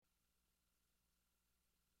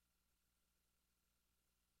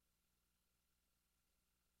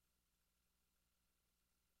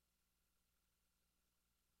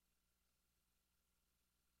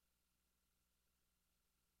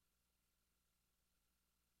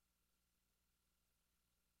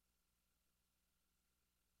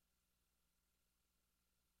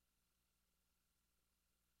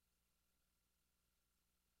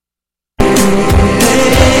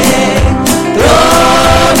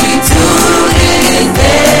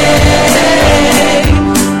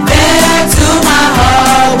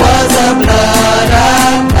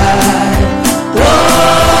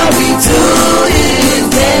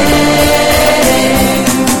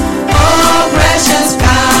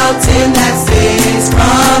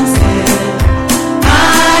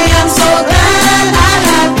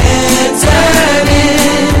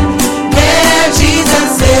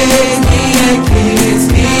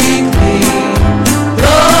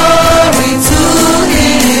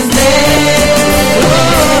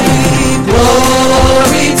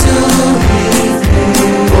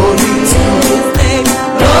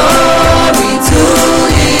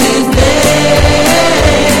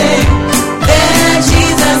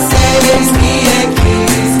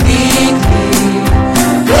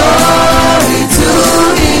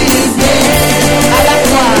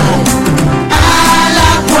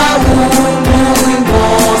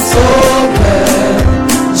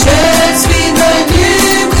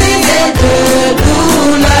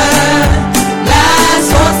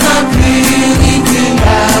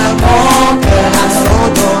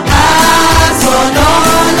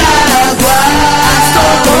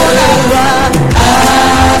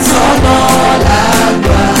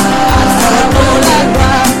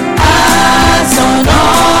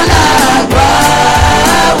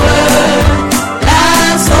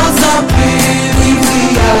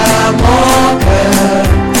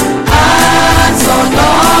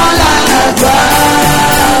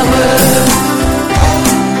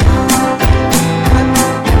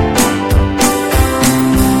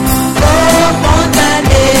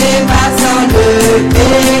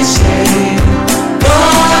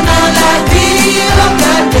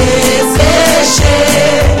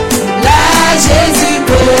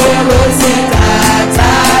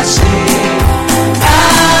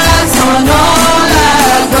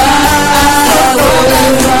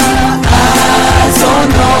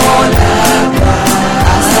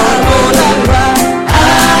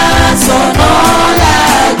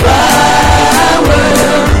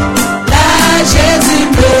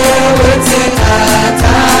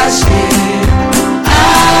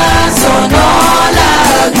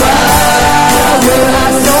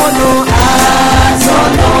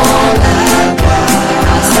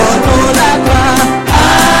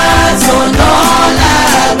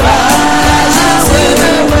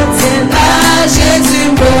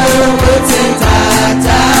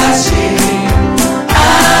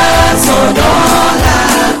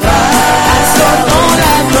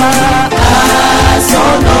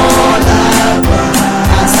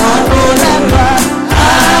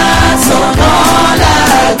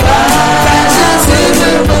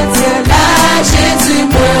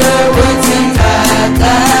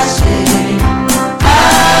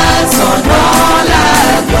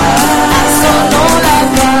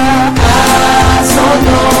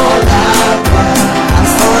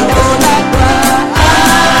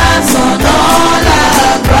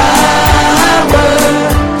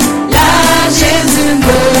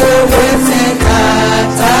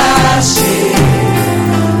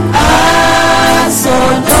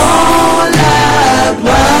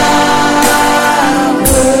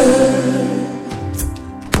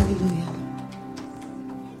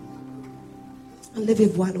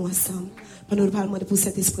Pendant nous parlons pour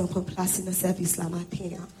cet esprit en place dans le service la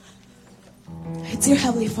matin. Dear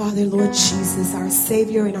Heavenly Father, Lord Jesus, our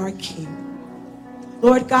Savior and our King.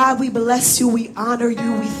 Lord God, we bless you, we honor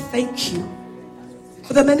you, we thank you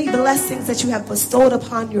for the many blessings that you have bestowed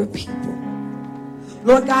upon your people.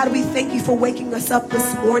 Lord God, we thank you for waking us up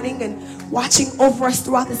this morning and watching over us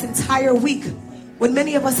throughout this entire week. When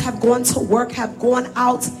many of us have gone to work, have gone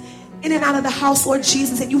out, in and out of the house, Lord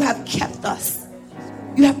Jesus, and you have kept us.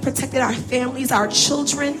 You have protected our families, our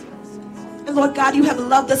children. And Lord God, you have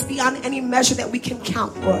loved us beyond any measure that we can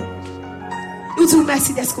count, Lord. Nous te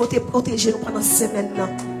remercions d'être côté protégé nous pendant cette semaine.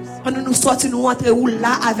 Pendant nous sortir, nous entrer ou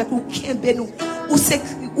là avec nous, kembe nous,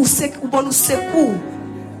 ou bon nous secours.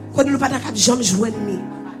 Quand nous pas d'accord, jamais joindre nous.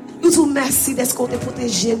 Nous te remercions d'être côté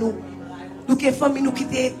protégé nous. Nous que famille nous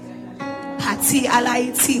quitter parti à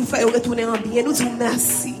l'Haïti, ou faire retourner en bien. Nous te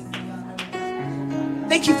remercions.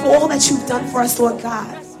 Thank you for all that you've done for us, Lord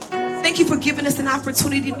God. Thank you for giving us an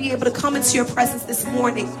opportunity to be able to come into your presence this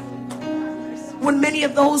morning. When many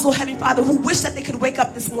of those, Lord Heavenly Father, who wish that they could wake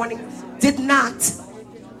up this morning, did not.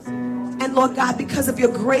 And Lord God, because of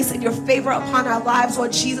your grace and your favor upon our lives,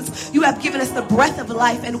 Lord Jesus, you have given us the breath of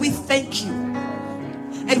life, and we thank you.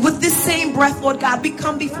 And with this same breath, Lord God, we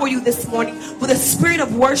come before you this morning with a spirit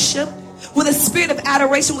of worship, with a spirit of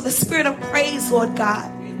adoration, with a spirit of praise, Lord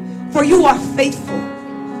God. For you are faithful.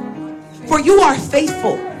 For you are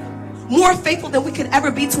faithful. More faithful than we could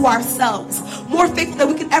ever be to ourselves. More faithful than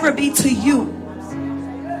we could ever be to you.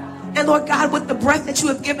 And Lord God, with the breath that you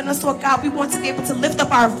have given us, Lord God, we want to be able to lift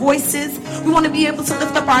up our voices. We want to be able to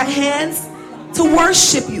lift up our hands to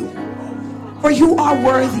worship you. For you are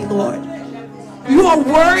worthy, Lord. You are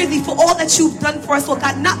worthy for all that you've done for us, Lord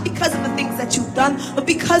God. Not because of the things that you've done, but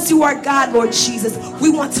because you are God, Lord Jesus. We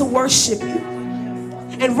want to worship you.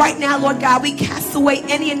 And right now, Lord God, we cast away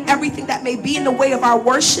any and everything that may be in the way of our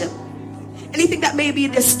worship. Anything that may be a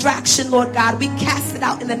distraction, Lord God, we cast it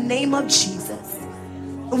out in the name of Jesus.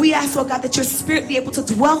 And we ask, Lord God, that your spirit be able to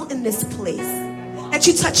dwell in this place. That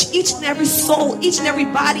you touch each and every soul, each and every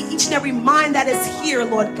body, each and every mind that is here,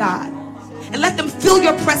 Lord God. And let them feel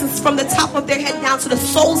your presence from the top of their head down to the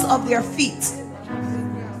soles of their feet.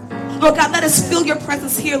 Lord God, let us feel your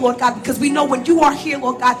presence here, Lord God, because we know when you are here,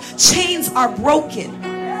 Lord God, chains are broken.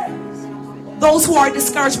 Those who are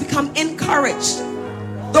discouraged become encouraged.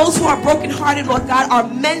 Those who are brokenhearted, Lord God, are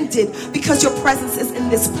mended because your presence is in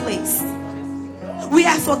this place. We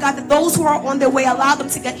ask, Lord God, that those who are on their way, allow them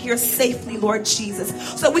to get here safely, Lord Jesus,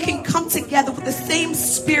 so that we can come together with the same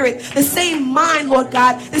spirit, the same mind, Lord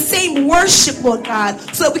God, the same worship, Lord God,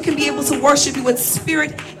 so that we can be able to worship you in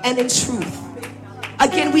spirit and in truth.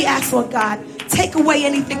 Again, we ask, Lord God, take away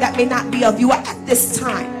anything that may not be of you at this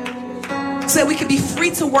time, so that we can be free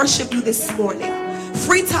to worship you this morning,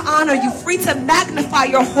 free to honor you, free to magnify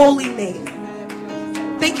your holy name.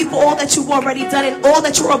 Thank you for all that you've already done and all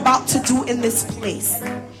that you're about to do in this place.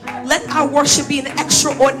 Let our worship be an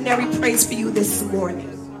extraordinary praise for you this morning.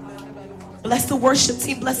 Bless the worship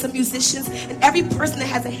team, bless the musicians, and every person that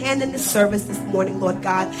has a hand in this service this morning, Lord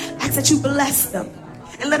God. Ask that you bless them.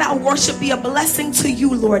 And let our worship be a blessing to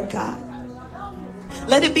you, Lord God.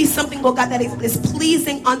 Let it be something, Lord God, that is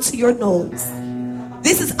pleasing unto your nose.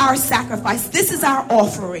 This is our sacrifice. This is our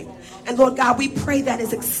offering. And Lord God, we pray that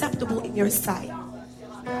is acceptable in your sight.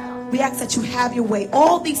 We ask that you have your way.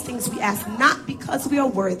 All these things we ask, not because we are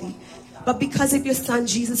worthy, but because of your Son,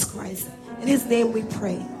 Jesus Christ. In his name we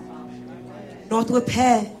pray. Notre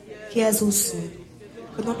Père qui es aux cieux,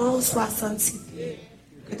 que ton nom soit sanctifié,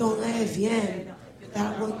 que ton règne vienne, que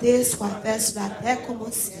ta volonté soit faite sur la terre comme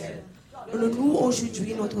au ciel. Donne-nous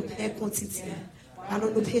aujourd'hui notre pain quotidien.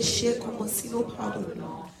 Pardonne nos péchés comme aussi nous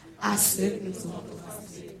pardonnons à ceux qui nous ont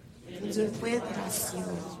offensés. Ne nous donne point de tentation,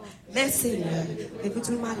 mais Seigneur, évite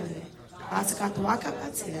tout le malheur, parce qu'à toi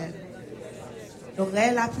qu'appartient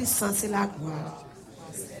l'aurait la puissance et la gloire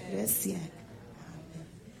le siècle. Amen.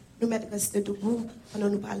 Nous mettons rester debout pendant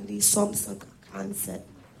nous parler Somme 147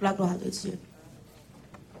 pour la gloire de Dieu.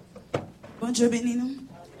 Bon Dieu bénis nous.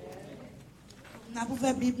 Nous avons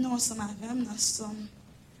ouvert la Bible nous ensemble avec nous dans Somme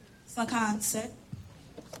 147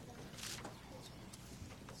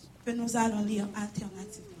 que nous allons lire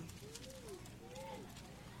alternativement.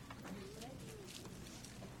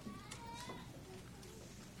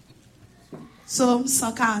 Psaume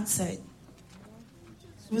 147.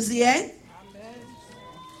 Vous y êtes?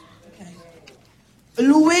 Okay.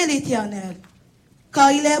 Louez l'Éternel,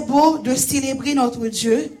 car il est beau de célébrer notre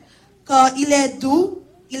Dieu, car il est doux,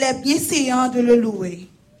 il est bienséant de le louer.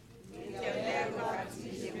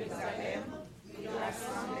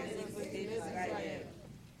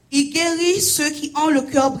 Il guérit ceux qui ont le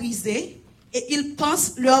cœur brisé et il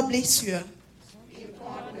pense leurs blessures.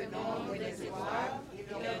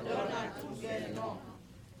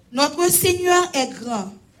 Notre Seigneur est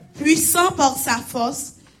grand, puissant par sa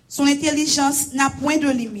force, son intelligence n'a point de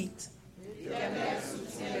limite.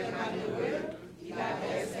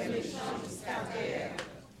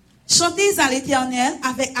 Chantez à l'Éternel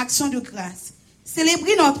avec action de grâce.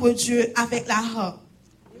 Célébrez notre Dieu avec la harpe.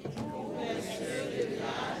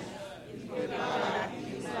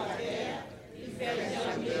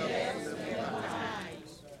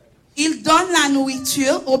 Il donne la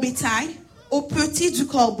nourriture au bétail, aux petits du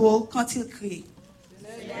corbeau quand il crie.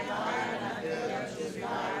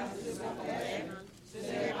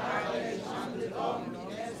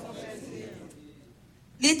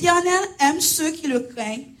 L'Éternel aime ceux qui le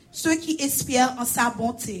craignent, ceux qui espèrent en sa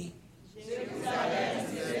bonté.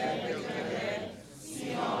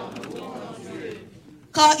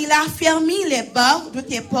 Car il a fermé les barres de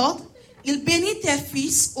tes portes, il bénit tes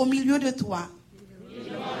fils au milieu de toi.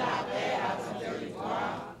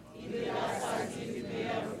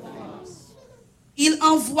 Il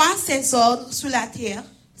envoie ses ordres sur la terre,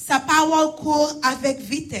 sa parole court avec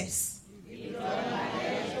vitesse.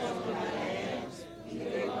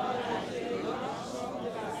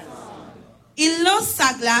 Il lance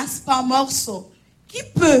sa glace par morceaux. Qui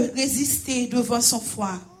peut résister devant son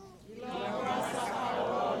froid?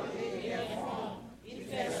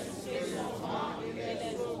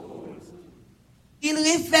 Il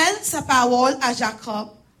révèle sa parole à Jacob,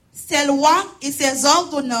 ses lois et ses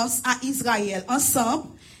ordonnances à Israël. Ensemble,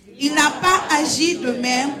 il n'a pas agi de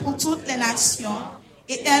même pour toutes les nations,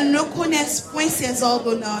 et elles ne connaissent point ses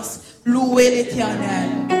ordonnances. Louez l'Éternel.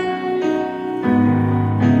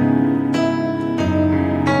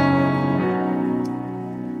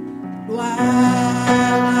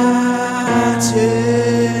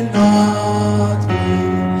 Dieu notre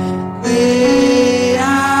Créateur,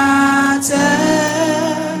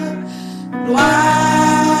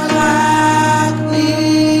 gloire à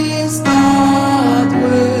Christ notre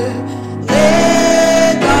Rédempteur,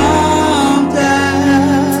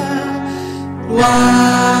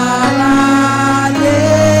 gloire à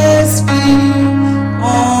l'Esprit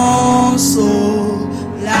consolateur.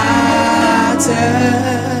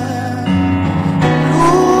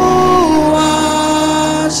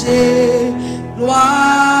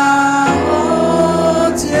 Gloire au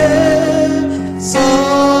Dieu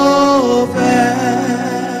sauveur.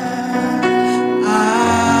 Amen.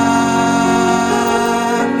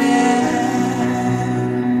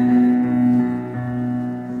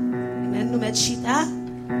 Amen. Nous mettons chita.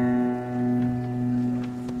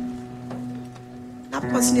 Nous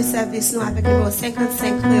continuons le service nous avec le numéro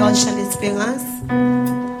 55 Créole Chant d'Espérance.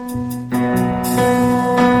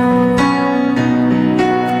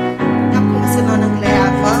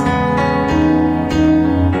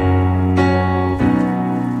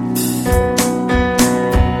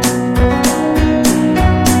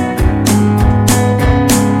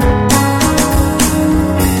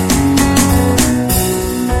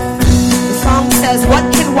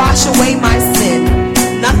 Wash away my sin,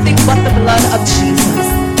 nothing but the blood of Jesus.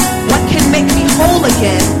 What can make me whole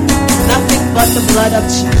again? Nothing but the blood of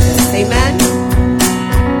Jesus. Amen.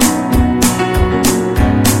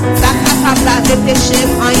 Ça capable laver péché,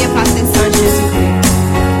 rien passé sans Jésus-Christ.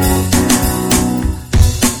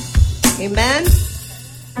 Amen.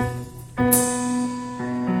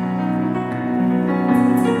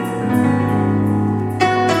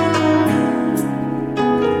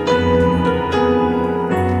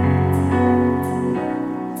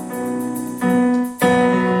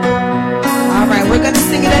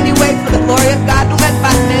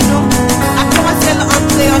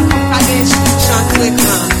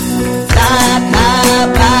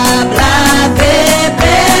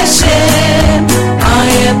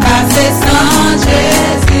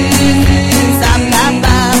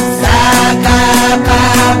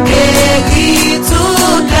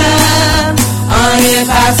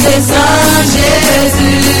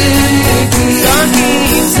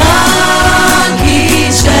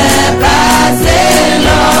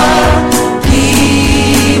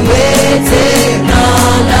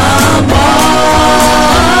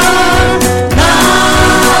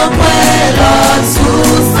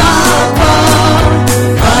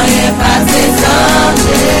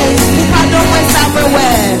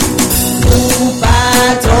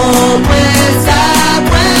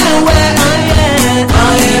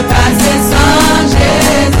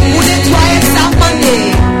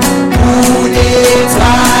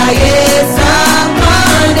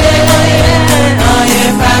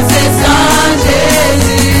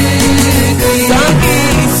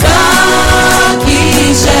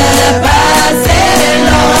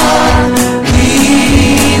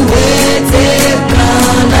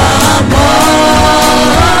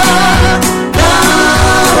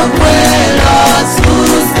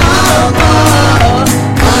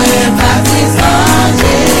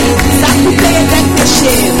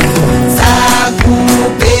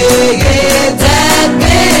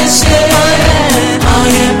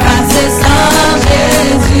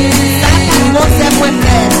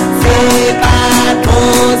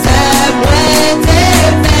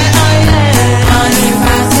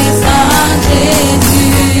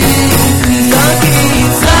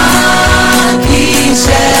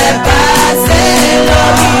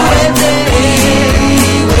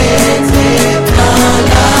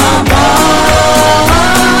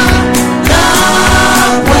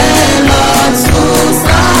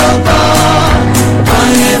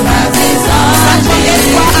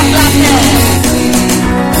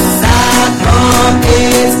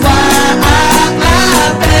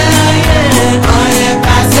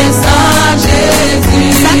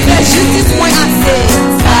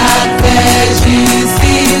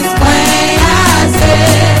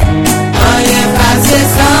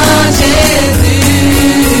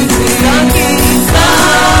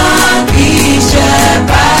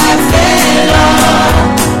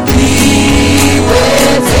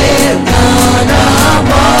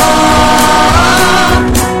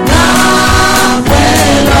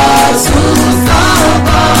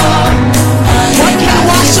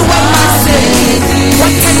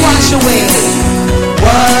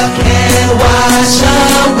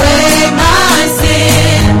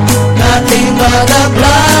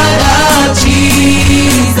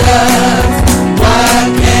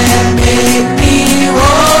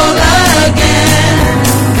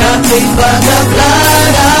 Nothing but the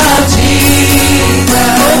blood of Jesus.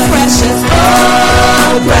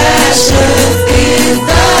 Oh precious is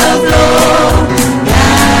the flow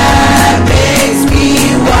that makes me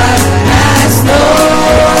white as snow.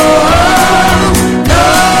 No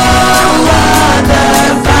other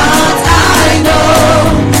fount I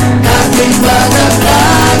know. Nothing but the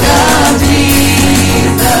blood of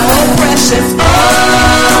Jesus. Oh precious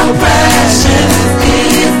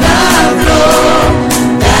is the flow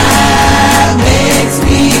that makes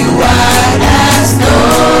me white as snow.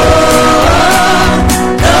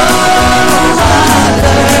 No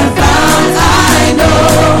other fount I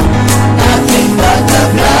know. Nothing but the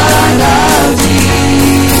blood of Jesus.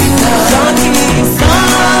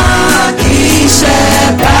 Sans qui j'ai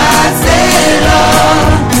passé l'or,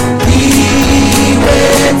 qui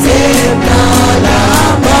était dans la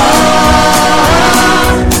mort.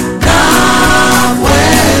 Quand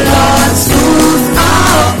l'autre sous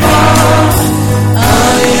encore,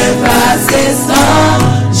 rien passé sans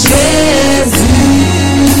Jésus-Christ.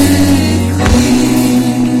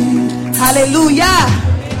 Alléluia.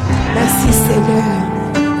 Merci Seigneur.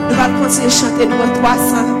 Nous allons continuer à chanter numéro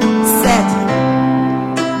 307.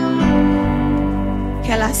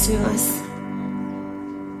 Quelle assurance.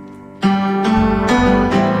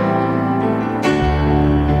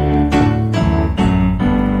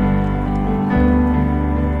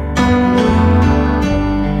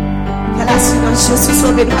 Quelle assurance. Je suis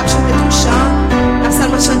sauvé. Nous allons chanter tout le chant. Nous allons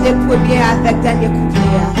seulement chanter le premier avec dernier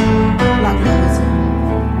couplet. La gloire de Dieu.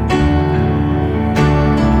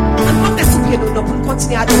 Pour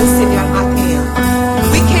continuer à adorer le Seigneur matin.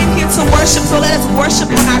 We came here to worship, so let us worship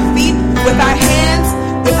on our feet, with our hands,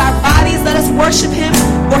 with our bodies. Let us worship Him,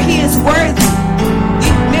 for He is worthy.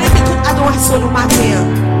 Il mérite toute adoration le matin.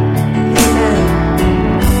 Amen.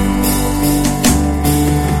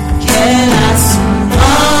 Quelle assurance,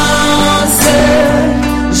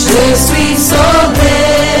 je suis sauvé.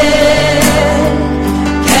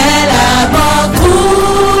 Quel amour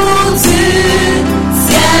du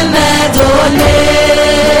ciel m'est donné.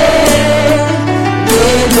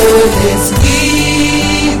 Et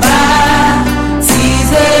l'esprit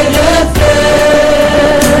baptise le feu.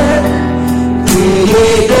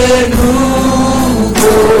 Et de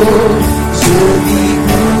nouveau, je vis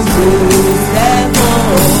pour vous.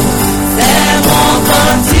 C'est mon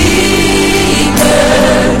cantique,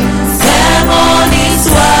 c'est mon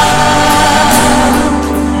histoire.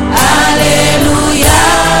 Alléluia,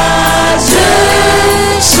 je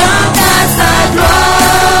chante à sa gloire.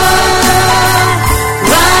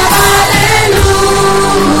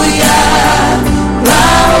 Alléluia,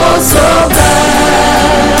 gloire au Sauveur,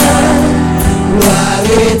 gloire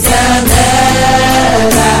éternelle.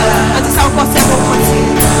 On dit ça encore, c'est mon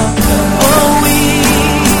cantique. Oh oui,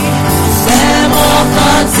 c'est mon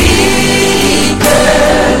cantique,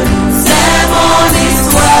 c'est mon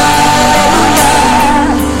histoire.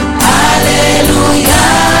 Alléluia,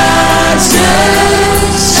 je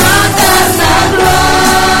chante à sa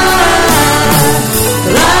gloire.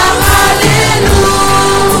 Gloire, alléluia,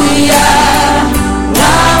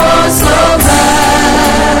 gloire au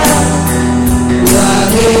Sauveur,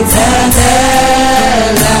 gloire éternelle.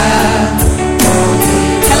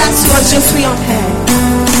 Quelle assurance, je suis en paix.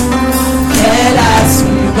 Quelle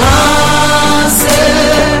assurance,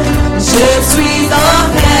 je suis en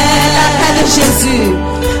paix. La paix de Jésus.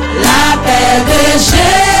 La paix de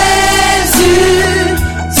Jésus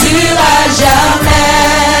durera jamais.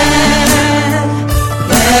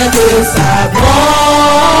 Paix de sa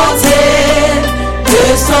bonté, de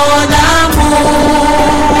son amour,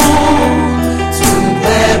 tout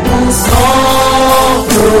est pour son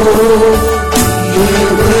flot qui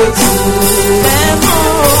est retour.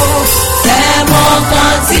 C'est mon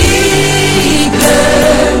cantique,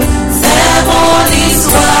 c'est mon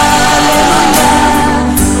histoire.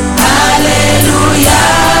 Alléluia,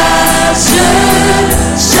 je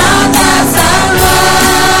chante à sa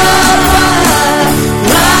gloire.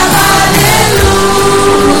 Gloire, alléluia,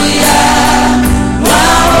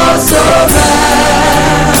 gloire au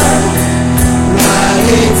Sauveur, gloire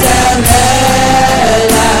éternelle.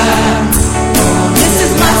 This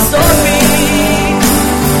is my story.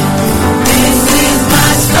 This is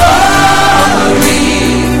my story.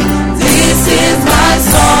 This is my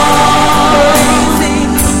song.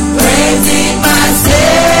 Praising my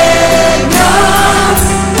Savior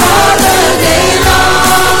all the day long.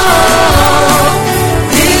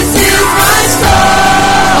 This is my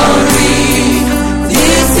story.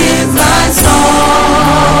 This is my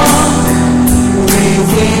song.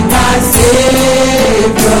 Praising my Savior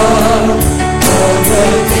all the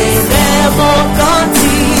day. C'est mon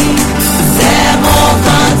cantique. C'est mon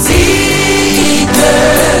cantique.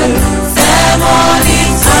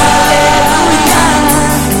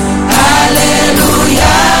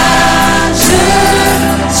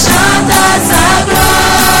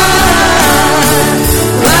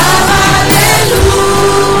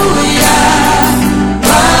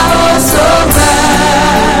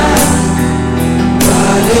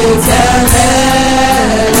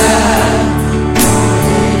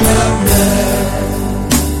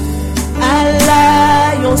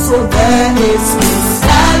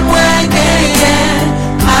 spécial moi gagne.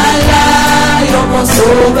 Allah, yon bon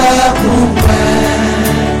sauveur pour moi.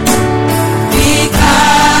 Il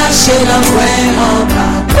cache dans moi en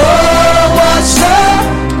bas.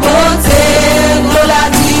 Côté de la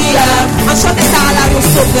vie. On chante ça Allah, yon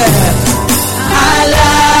sauveur.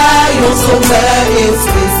 Allah, yon sauveur est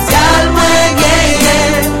spécial moi gagne.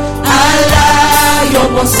 Allah, yon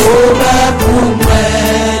bon sauveur pour moi.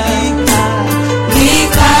 Il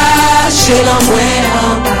cache dans moi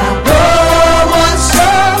en bas.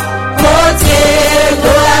 Côté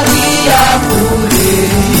de la vie à fouler.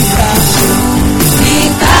 Il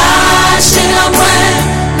cache dans moi.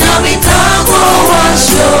 Dans mes temps qu'on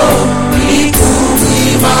wash. Il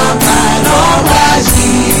couvrit ma parole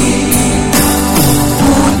agir.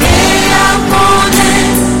 Pour des amants,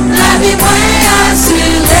 la vie moins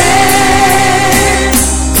assurée.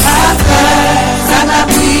 Pas peur, ça m'a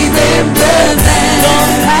privé de même.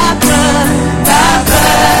 Pas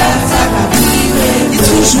peur, ça m'a privé de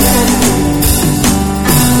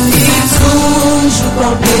il toujours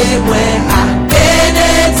complet moi à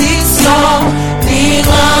bénédiction. Il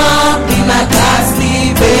remplit ma grâce, il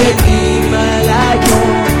bénit ma laïon.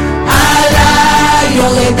 Allah, yon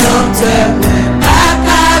rédempteur, pas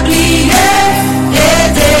oublier.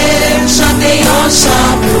 Aider, chanter un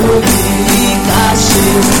chant pour lui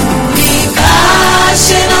cacher. Lui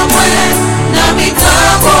cacher dans moi, dans mes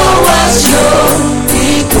temps qu'on wash yo.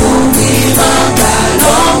 Il couvrit ma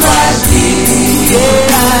ballon, wash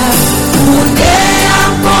pour des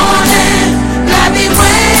amants, la vie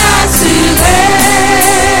moins assurée.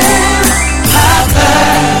 Pas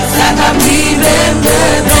peur, ça t'a privé de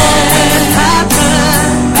même. Pas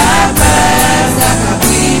peur, ça t'a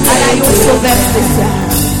privé. Allah, yon sauveur spécial.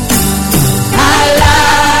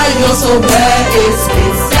 Allah, yon sauveur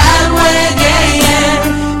spécial. Moi gagne,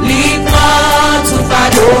 li prend tout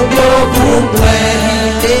fardeau pour moi.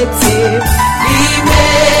 Li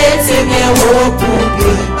mette bien haut pour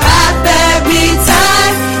que pas baby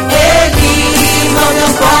time. Et li m'en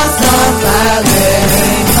force en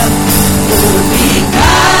pareil. Li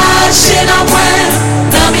caché dans moi,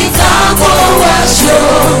 dans mes temps qu'on wash yo.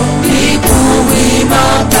 Li couvrit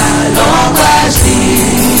mon talon wash.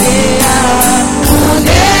 Pour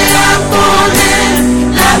des amants,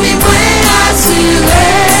 la vie moins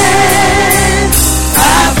assurée.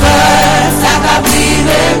 Pas peur, ça va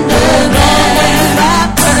priver de même. Pas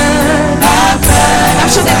peur. On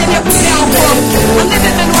chante bien pour ça encore. On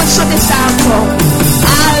devait maintenant chanter ça encore.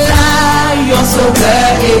 Allah, yon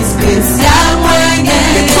sauveur est spécial moi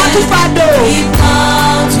gagne. Il prend tout fardeau. Il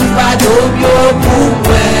prend tout fardeau pour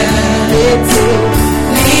moi.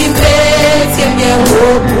 Libéré, tiens bien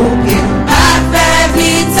haut pour que pas faire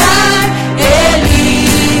vital. Et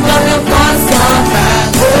libre de France en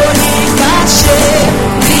parole.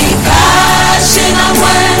 Li caché dans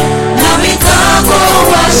moi, dans mes temps qu'on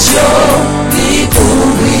wash yo. Li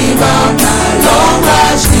couvrit mon talon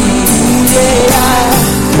wash.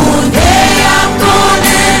 Pour des amants,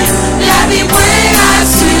 la vie moins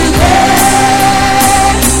assurée.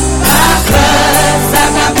 Pas peur, ça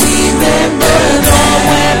m'a privé de même.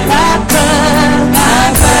 Pas peur,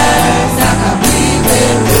 ça m'a privé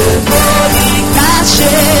de même.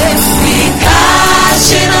 Li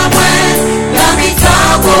caché dans moi, dans mes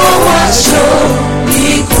temps qu'on wash yo.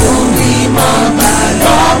 Li couvrit mon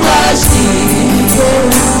talon wash.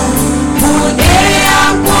 Pour des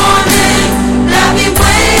amants, la vie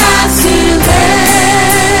moins assurée.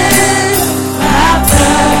 Pas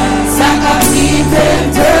peur, ça m'a privé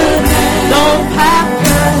de même. Non, pas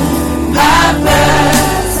peur,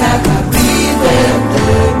 ça m'a privé de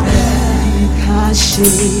même.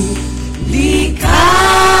 Li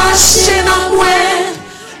caché dans moi,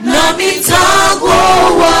 dans mes temps qu'on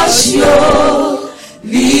wash yo.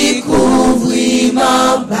 Li couvrit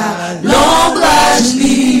mon l'ombrage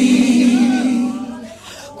li.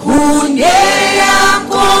 Kounye a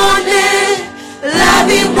connaît la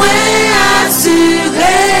vie moins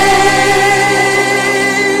assurée.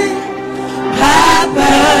 Pas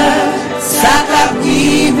peur, ça t'a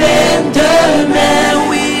privé demain.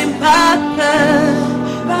 Oui, pas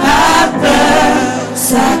peur,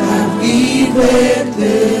 ça t'a privé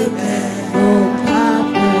demain. Oh,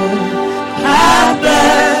 pas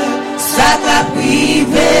peur, ça t'a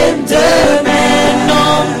privé demain.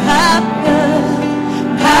 Non, pas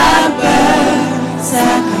peur, ça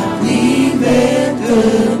t'a privé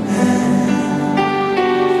demain.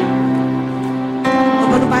 On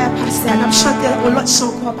va nous passer à nous chanter l'autre chant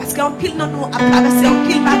encore parce qu'en pile dans nous à traverser en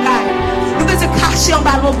pile bagaille. Nous devons cacher en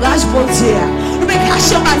bas l'ombrage mon Dieu. Nous devons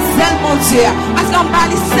cacher en bas zèle mon Dieu. Parce qu'en bas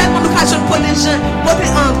les seulement nous cachons pour les gens, pour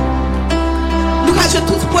les hommes. Nous cachons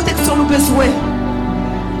toute protection nous besoin.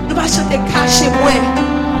 Nous pas chanter caché moi.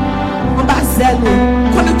 En bas zèle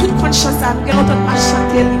nous. Connaît toute conscience à que l'autre pas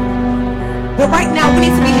chanter. But right now we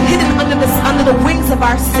need to be hidden under the wings of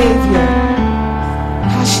our Savior.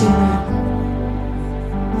 Caché moi.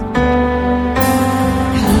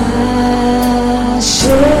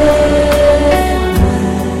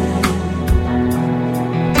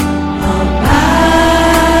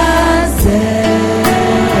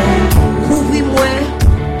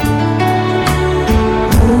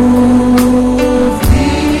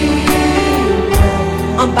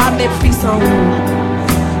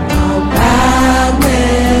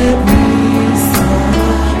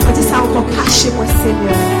 Cachez-moi,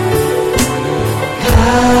 Seigneur.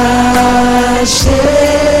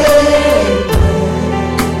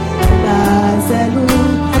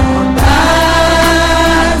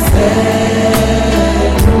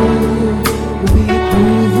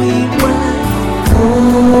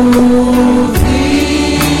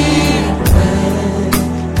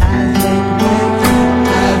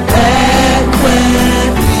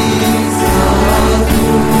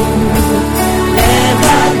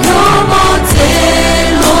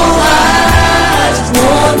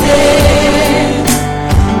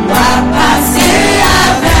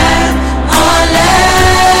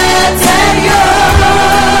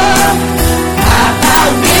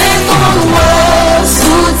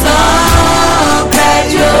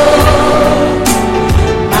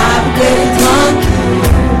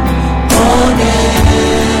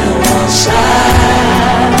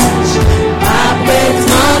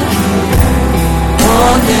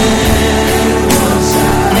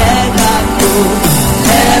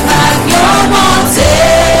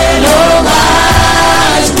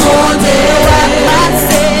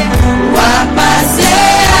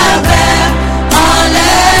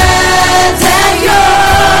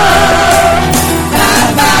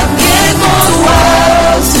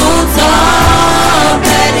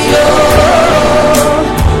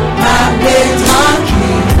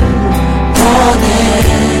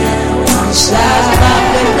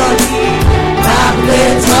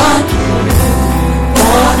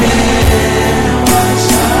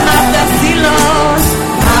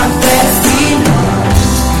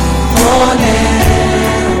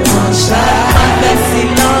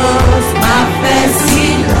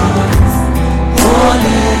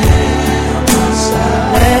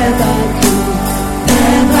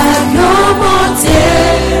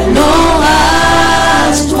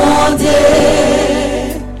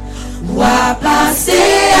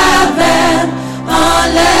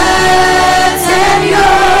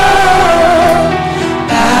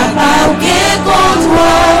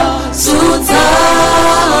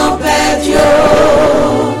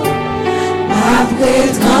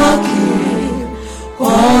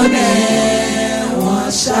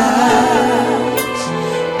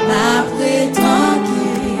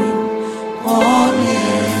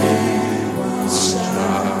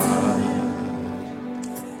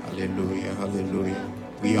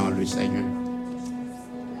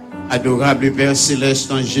 Adorable Père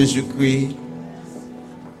Céleste en Jésus-Christ.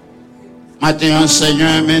 Matin,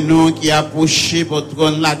 Seigneur, mais nous qui approchons votre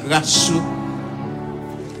trône la grâce.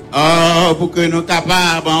 Oh, pour que nous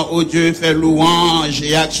capables, oh Dieu, faire louange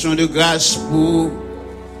et action de grâce pour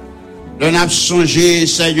nous avons songé,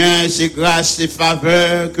 Seigneur, ces grâces, ces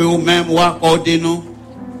faveurs que nous-mêmes vous accordez nous.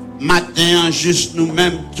 Matin, juste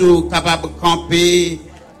nous-mêmes tout capables de camper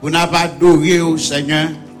pour nous adorer au Seigneur.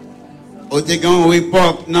 Au tégan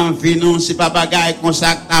époque, non, vie nous, c'est pas bagaille comme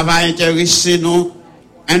ça qui va intéresser nous.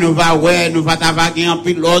 Et nous va, ouais, nous va travailler en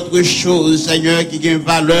pile l'autre chose, Seigneur, qui a une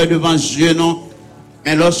valeur devant Dieu, non.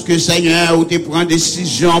 Mais lorsque, Seigneur, où tu prends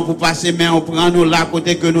décision pour passer, mais on prend nous là,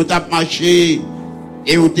 côté que nous t'as marché.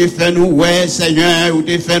 Et où tu fait nous, ouais, Seigneur, où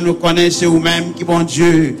tu fait nous connaître, c'est vous-même qui bon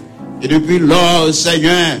Dieu. Et depuis lors,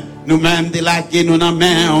 Seigneur, nous-mêmes délaqués, nous en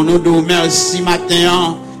main, on nous dit merci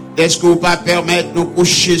matin. Est-ce que vous pas permettre de nous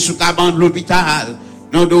coucher sous cabane de l'hôpital?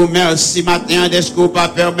 Nous nous merci matin. Est-ce que vous pas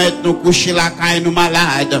permettre de nous coucher la caille nous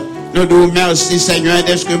malades? Nous nous merci Seigneur.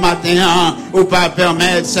 Est-ce que matin vous pas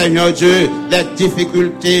permettre Seigneur Dieu les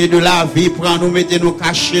difficultés de la vie prendre nous mettre nous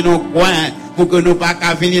cacher nos coins pour que nous pas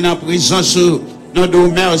qu'à venir en prison sous. Nous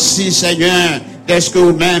nous merci Seigneur. Est-ce que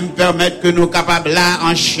vous même permettre que nous capables là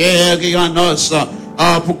en chair et en os?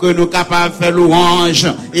 Oh, pour que nous capables de faire louange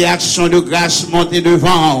et action de grâce monter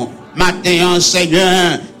devant. Matin,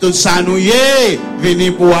 Seigneur, tout ça nous y est, venez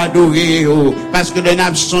pour adorer. Parce que nous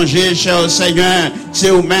avons songé, cher Seigneur, c'est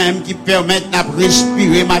vous-même qui permettent de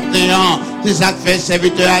respirer matin. C'est ça que fait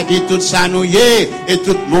serviteur a dit, tout ça nous y est, et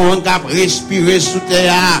tout le monde qui a respiré sous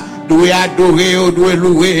terre. doit adorer, on doit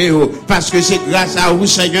louer, parce que c'est grâce à vous,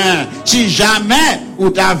 Seigneur. Si jamais vous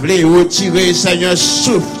t'avez retiré, Seigneur,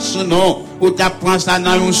 souffle sur nous, ou t'apprends ça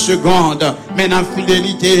dans une seconde, mais dans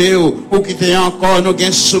fidélité, ou quitter encore, nous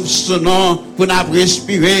gain souffle sur nous, pour nous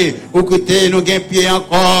respirer, ou quitter, nous gain pied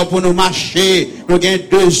encore, pour nous marcher, nous gain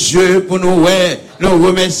 2 yeux pour nous, nous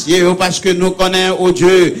remercier, parce que nous connaissons, oh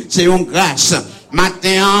Dieu, c'est une grâce.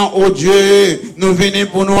 Matin, oh Dieu, nous venons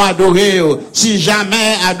pour nous adorer. Si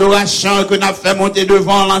jamais adoration que nous avons fait monter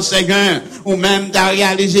devant l'enseignant, ou même d'à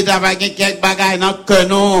réaliser d'avoir quelques bagages dans le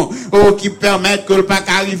cœur, qui permettent que le pas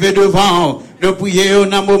arriver devant. Nous prions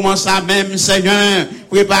dans le moment ça même, Seigneur.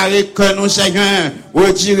 Préparez que nous, Seigneur.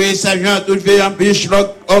 Retirez, Seigneur, tout le biche,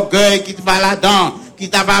 l'orgueil qui te va là-dedans, qui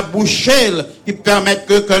t'a va boucher, qui permettent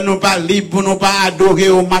que nous pas libres pour nous pas adorer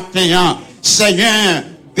au matin. Seigneur,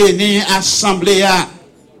 bénis assemblée,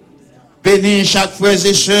 bénis chaque frère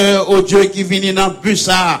et sœur, au Dieu qui vient dans le bus,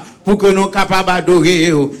 pour que nous capables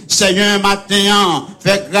d'adorer. Seigneur, matin,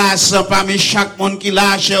 fais grâce parmi chaque monde qui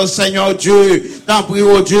lâche, au Seigneur Dieu. T'en prie,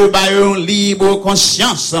 au Dieu, bah, une libre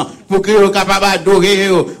conscience, pour que nous capables d'adorer,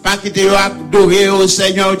 pas quitter adorer au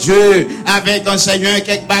Seigneur Dieu, avec un Seigneur,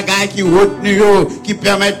 quelques bagages qui retenu, qui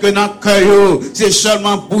permettent que dans le cœur, c'est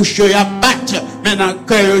seulement bouche, y a battre, mais dans le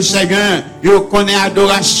cœur, Seigneur, yo connaît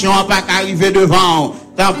adoration, pas qu'arriver devant.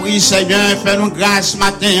 T'en prie, Seigneur, fais-nous grâce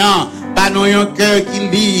matin, pas nous un cœur qui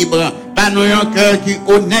libre, pas nous un cœur qui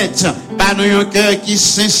honnête, pas nous un cœur qui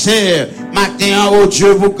sincère. Matin, oh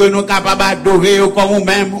Dieu, pour que nous capables d'adorer comme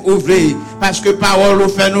nous-mêmes ouvrez. Parce que parole nous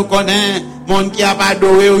fait nous connaître. Monde qui a pas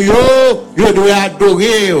adoré, yo doit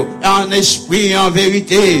adorer en esprit, en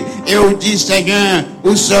vérité. Et on dit, Seigneur,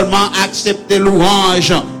 ou seulement accepter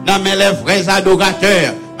louange dans mes vrais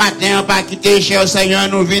adorateurs. Matin, pas quitter, cher Seigneur,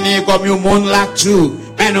 nous venons comme un monde là-dessous.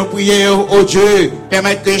 Mais nous prions, oh Dieu,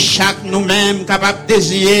 permettre que chaque nous-mêmes capable de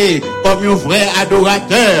désirer comme un vrai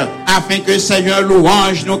adorateur, afin que Seigneur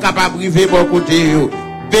louange nous capable de vivre au côté.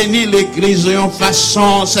 Bénis l'église de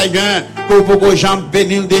façon, Seigneur, pour que les gens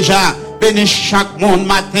bénissent déjà. Bénis chaque monde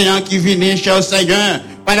matin qui vient, cher Seigneur,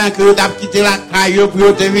 pendant que vous avez quitté la caille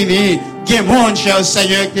pour te venir. Il y a des gens, cher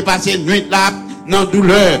Seigneur, qui passent une nuit là, dans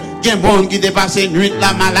douleur. Il y a des gens qui passent une nuit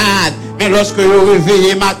là, malade. Mais lorsque vous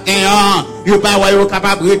réveillez matin, vous pas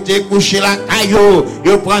capable de coucher la caillou,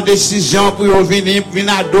 vous prenez décision pour venir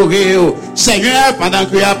adorer. Seigneur, pendant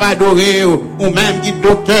que vous n'avez pas adoré, ou même qui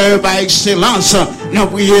docteur par excellence, nous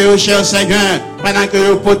prions, cher Seigneur, pendant que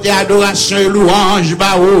vous portez adoration et louange,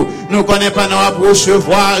 nous connaissons pas nous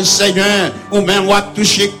recevoir, Seigneur, ou même vous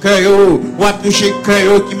toucher cœur, vous toucher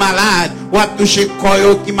cœur qui malade, vous toucher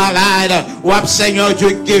corps qui malade, ou Seigneur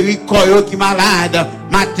Dieu guérit corps qui malade.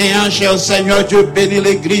 Matin, cher Seigneur Dieu, bénis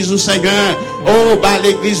l'église, Seigneur. Oh, bah,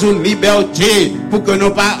 l'église ou liberté, pour que nous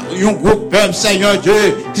pas, un groupe peuple, Seigneur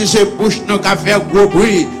Dieu, qui se bouche nous qu'à faire gros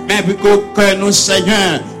bruit, mais pour que nous,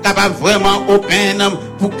 Seigneur, capable vraiment open,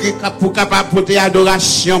 pour capable porter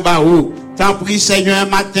adoration, bah, où. T'en prie, Seigneur,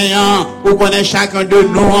 matin, vous connaissez chacun de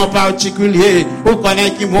nous en particulier, vous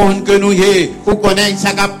connaissez qui monde que nous y est, vous connaissez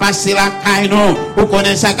ça qui a passé la caille, nous, vous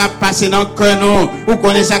connaissez ça qui a passé dans le cœur, nous, vous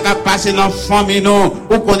connaissez ça qui a passé dans la famille, nous,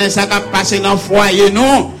 vous connaissez ça qui a passé dans le foyer,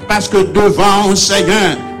 nous, parce que devant,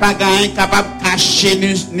 Seigneur, pas gain capable de cacher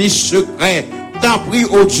ni secret. T'en prie,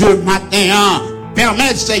 oh Dieu, matin,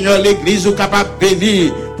 permettre, Seigneur, l'église ou capable de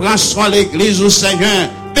bénir, prends soin de l'église, Seigneur.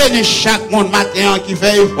 Bénis chaque monde matin qui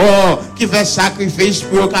fait effort, qui fait sacrifice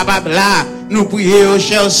pour capable là. Nous prions,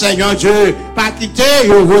 cher Seigneur Dieu, pas quitter,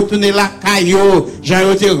 retourner la caillou, j'ai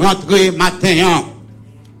été rentré matin.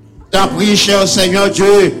 T'en prie, cher Seigneur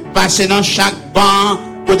Dieu, passer dans chaque banc,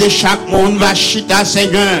 côté chaque monde va chita,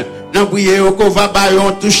 Seigneur. Nous prions qu'on va bailler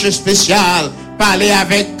un touche spécial, parler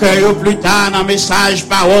avec cœur plus tard dans message,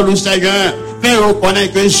 parole au Seigneur. Fais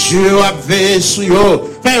reconnaître que Dieu a veillé sur eux.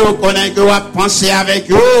 Fais reconnaître que vous avez pensé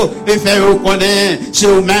avec eux. Et fais reconnaître c'est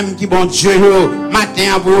eux-mêmes qui bon Dieu.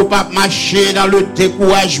 Matin pour ne pas marcher dans le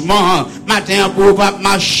découragement. Matin pour ne pas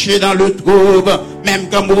marcher dans le trouble. Même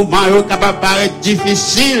quand le moment est capable de paraître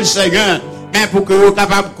difficile, Seigneur. Mais pour que vous soyez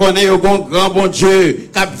capable de connaître le grand bon Dieu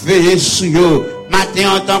qui a veillé sur eux.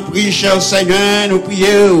 Matin, en t'en prie, cher Seigneur, nous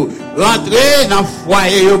prions. Rentrez dans le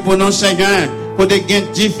foyer pour nous, Seigneur. Pour des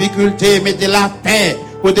difficultés, mettez la paix.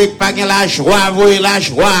 Pour des pas la joie, voyez la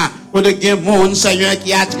joie. Pour des monde, Seigneur,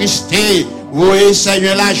 qui est attristé. Voyez,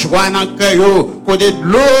 Seigneur, la joie dans le cœur. Pour des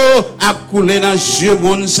l'eau à couler dans les yeux,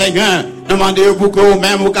 mon Seigneur. Demandez pour que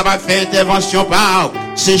vous-même, vous capable de faire intervention par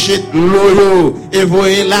sécher l'eau. Et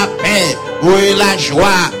voyez la paix. Voyez la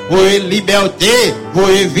joie. Voyez liberté.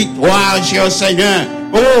 Voyez victoire, cher Seigneur.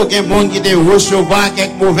 Oh, il y a des gens qui te recevoir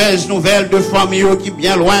quelques mauvaises nouvelles de famille qui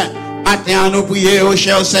bien loin. Matin, nous prions,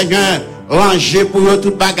 cher Seigneur, rangez pour eux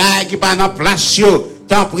toute bagaille qui pas dans place.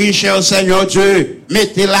 T'en prie, cher Seigneur Dieu,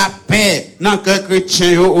 mettez la paix dans le cœur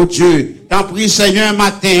chrétien, oh Dieu. T'en prie, Seigneur,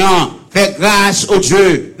 matin, fais grâce, oh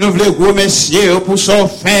Dieu. Nous voulons remercier pour ce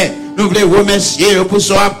fait. Nous voulons remercier pour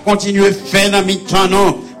ce continuer à faire dans mi-temps,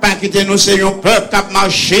 non. Pas quitter nous, c'est un peuple qui a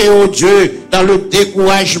marché, oh Dieu, dans le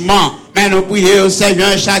découragement. Mais nous prions,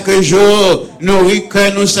 Seigneur, chaque jour, nourris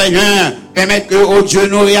que nous, Seigneur, permettre que, oh Dieu,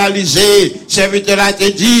 nous réaliser. Serviteur a te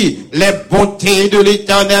dit, les bontés de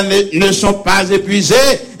l'Éternel ne sont pas épuisées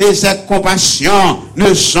et ses compassions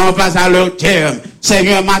ne sont pas à leur terme.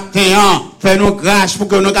 Seigneur, matin, fais-nous grâce pour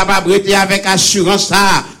que nous capables de rester avec assurance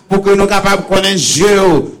ça, pour que nous capables de connaître Dieu,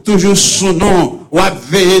 toujours sous nous, ou à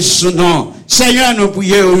veiller sous nous. Seigneur, nous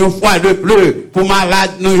prions une fois de plus pour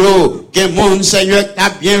malades nous, que monde, Seigneur, t'as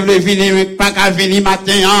bien voulu venir, mais pas qu'à venir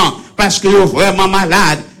matin, parce que vous vraiment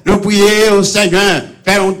malade. Nous prions, Seigneur,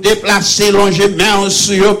 faire un déplacé, longer main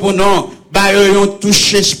sur eux pour nous, un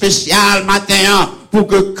toucher spécial matin, pour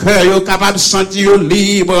que le cœur soit capable de sentir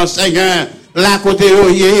libre, Seigneur. Là, côté,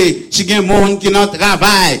 si il y a un monde qui n'a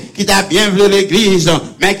travail, qui t'a bien vu l'église,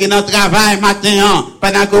 mais qui n'a travail matin,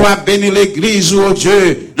 pendant qu'on va bénir l'église, oh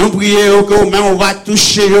Dieu, nous prions que même on va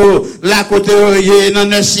toucher, là, côté, dans le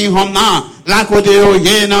nursing home, là, côté,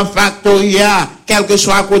 dans factoria, quel que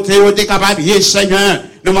soit côté, t'es capable, Seigneur,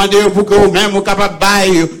 nous demandons pour que vous-même, vous capable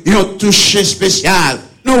de un toucher spécial.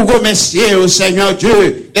 Nous remercions, Seigneur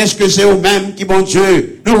Dieu, est-ce que c'est vous-même qui, bon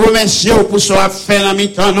Dieu, nous remercions pour ce faire dans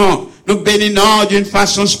mi-temps, non. Nous bénissons d'une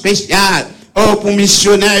façon spéciale. Oh, pour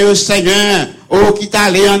missionnaire, Seigneur. Oh, qui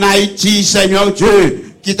t'allait en Haïti, Seigneur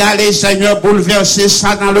Dieu. Qui t'allait, Seigneur, bouleverser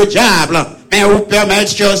ça dans le diable. Mais vous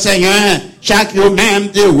permettez, Seigneur, chaque jour même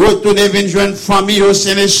de retourner vers une jeune famille au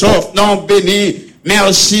Sénégal, sauf non béni.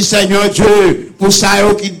 Merci, Seigneur Dieu, pour ça,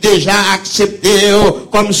 qui déjà accepté,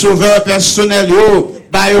 comme sauveur personnel,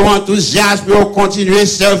 enthousiasme pour continuer à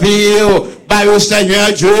servir.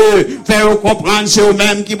 Seigneur Dieu, faire comprendre c'est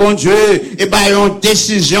eux-mêmes qui bon Dieu, et une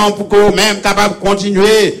décision pour que eux-mêmes capables de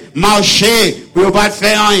continuer, marcher, pour pas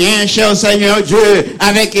faire rien, cher Seigneur Dieu,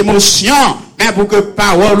 avec émotion, mais pour que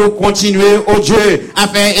parole continue, oh Dieu, à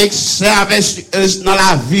faire excès dans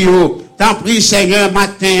la vie. T'en prie, Seigneur,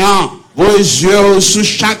 matin, vos yeux sous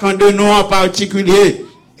chacun de nous en particulier,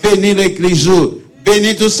 bénis l'église,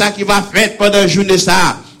 bénis tout ça qui va faire pendant la journée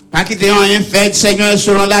ça. Pas quitter rien fait, Seigneur,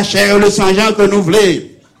 selon la chair et le sang que nous voulons.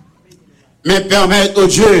 Mais permettre, oh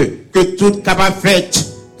Dieu, que tout capable fait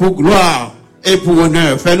pour gloire et pour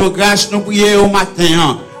honneur. Fais-nous grâce, nous prions au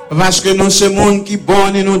matin, parce que nous sommes monde qui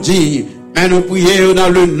bon et nous dit, mais nous prions dans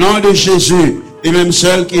le nom de Jésus, les mêmes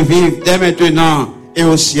seuls qui vivent dès maintenant et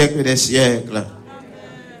au siècle des siècles.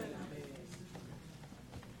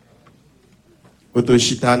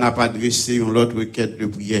 Otoshita n'a pas dressé une autre requête de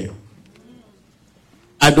prière.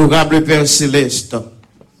 Adorable Père Céleste,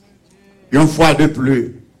 une fois de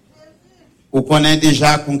plus, vous connaissez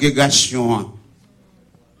déjà la congrégation,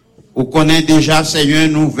 vous connaissez déjà, Seigneur,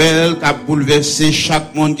 une nouvelle qui a bouleversé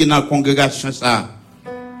chaque monde qui est dans la congrégation. Ça.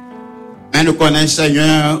 Mais nous connaissons,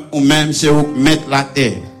 Seigneur, ou même c'est vous mettre la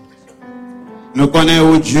terre. Nous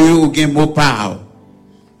connaissons, Dieu, ou qui mot parle.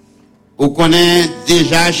 Vous connaissez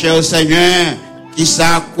déjà, cher Seigneur, qui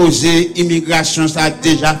ça a causé immigration, ça a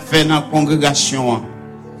déjà fait dans la congrégation.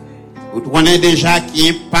 Vous connaissez déjà qui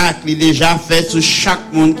impact, il déjà fait sur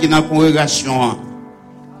chaque monde qui est dans la congrégation.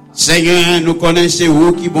 Seigneur, nous connaissons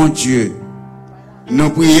vous qui bon Dieu. Nous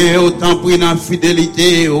prions autant pour dans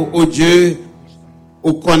fidélité au Dieu.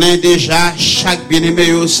 Vous connaissez déjà chaque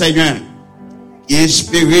bien-aimé au Seigneur. Qui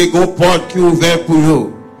espère qu'on porte qui est ouvert pour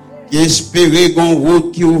vous. Qui espère qu'on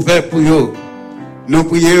route qui est ouvert pour vous. Nous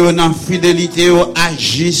prions dans fidélité au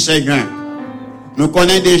agir, Seigneur. Nous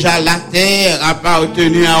connaissons déjà la terre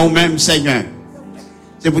appartenue à nous-mêmes, Seigneur.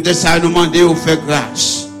 C'est peut-être ça nous demander de faire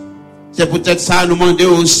grâce. C'est peut-être ça nous demander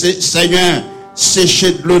au Seigneur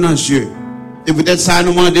sécher de l'eau dans les yeux. C'est peut-être ça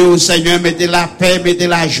nous demander au Seigneur mettez la paix, mettez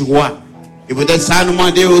la joie. Et peut-être ça nous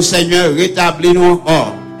demander au Seigneur rétablir nous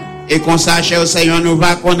encore. Et qu'on sache au Seigneur nous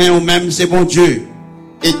va connaître nous-mêmes, c'est bon Dieu.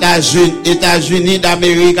 États-Unis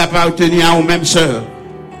d'Amérique appartenus à nous-mêmes sœurs.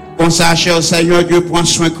 Qu'on sache au Seigneur Dieu prend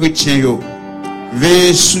soin chrétien.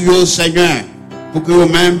 Veillez sur vous, Seigneur, pour que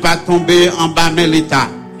vous-même pas tomber en bas de l'État.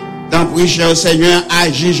 Tant pis, cher Seigneur,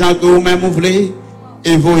 agis, Jean, que vous-même vous voulez,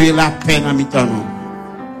 et voyez la paix dans mi-temps.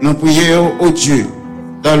 Nous prions au Dieu,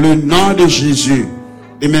 dans le nom de Jésus,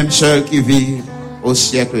 les mêmes sœurs qui vivent au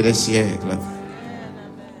siècle des siècles.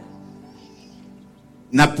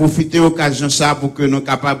 Nous avons profité de l'occasion ça pour que nous soyons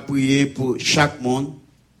capables de prier pour chaque monde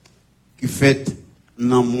qui fait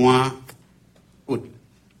dans moi.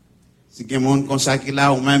 Si il y a des gens comme ça qui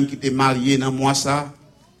là, ou même qui t'est marié dans moi ça,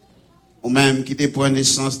 ou même qui t'est pris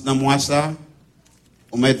naissance dans moi ça,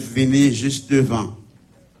 ou même venir juste devant.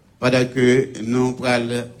 Pendant que nous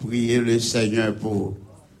allons prier le Seigneur pour.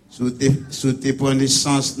 Si t'es pris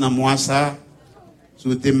naissance dans moi ça,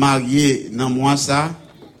 si t'es marié dans moi ça,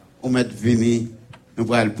 ou même venir,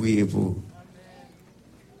 nous allons prier pour.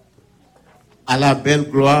 À la belle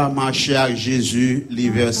gloire, marcher avec Jésus, les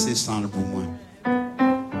versets sans pour moi.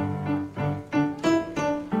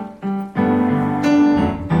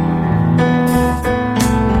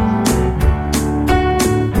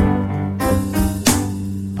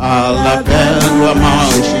 À la belle gloire,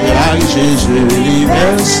 marcher avec Jésus, les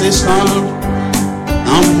versets sans.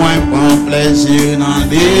 En moins prend plaisir dans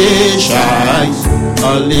les choses.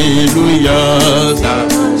 Alléluia,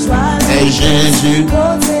 c'est Jésus.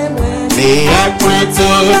 Et à point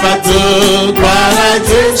tout partout, gloire à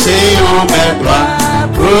Dieu, c'est en belle gloire.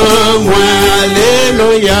 Pour moi,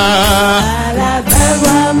 alléluia. À la belle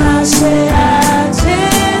gloire, marcher avec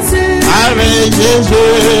Jésus. Avec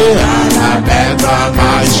Jésus, à la belle gloire,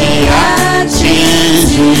 marcher avec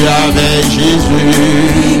Jésus, avec Jésus.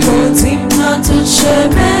 Il continue dans tout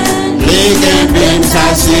chemin. Les gains, ça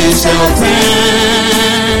c'est certain.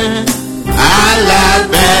 À la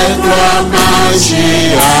belle gloire,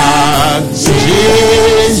 marcher avec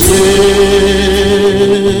Jésus.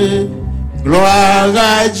 Gloire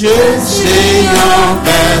à Dieu, Seigneur,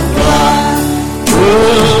 belle gloire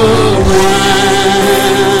pour moi.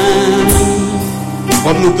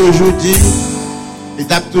 Comme nous toujours dit,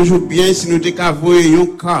 l'étape toujours bien si nous décavons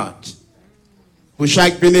une carte. Pour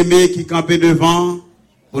chaque bien-aimé qui campait devant,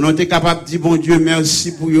 pour nous être capable de dire, bon Dieu,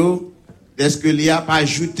 merci pour vous. Est-ce que l'y a pas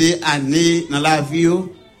ajouté année dans la vie?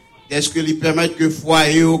 Est-ce que lui permet que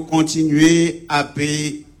foyer continue à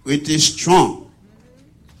être strong?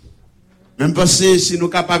 Même penser si nous sommes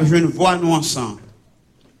capables de voir nous ensemble,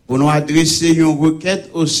 pour nous adresser une requête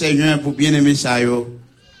au Seigneur pour bien aimer ça,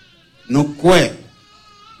 nous croyons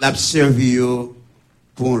l'observer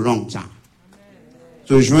pour longtemps.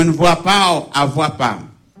 Je ne vois pas à voir pas,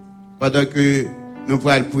 pendant que nous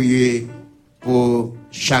pourrons prier pour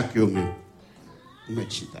chaque homme.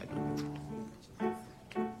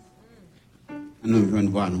 Nous venons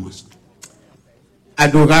voir nous ensemble.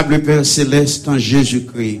 Adorable Père Céleste en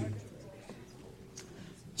Jésus-Christ.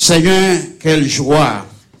 Seigneur, quelle joie.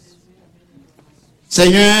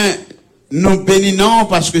 Seigneur, nous bénissons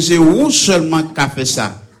parce que c'est vous seulement qui a fait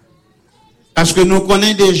ça. Parce que nous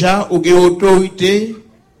connaissons déjà ou une autorité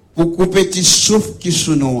pour couper petit souffle qui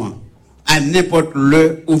sous nous. À n'importe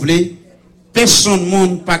l'heure où vous voulez, personne ne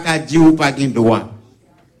monde pas qu'à dire ou pas qu'un droit.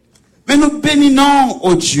 Mais nous bénissons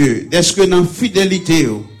au Dieu, est-ce que dans la fidélité,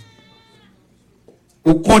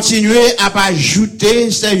 vous continuez à pas ajouter,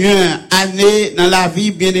 Seigneur, année dans la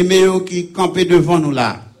vie bien-aimée qui campait devant nous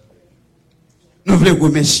là. Nous voulons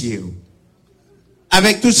remercier.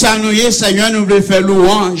 Avec tout ça, nous, Seigneur, nous voulons faire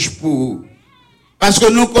louange pour vous. Parce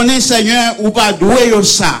que nous connaissons, Seigneur, ou pas doué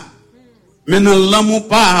ça. Mais nous l'aimons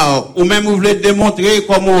pas, ou même vous voulez démontrer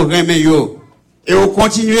comment on remet yo. Et vous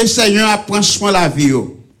continuez, Seigneur, à prendre soin de la vie.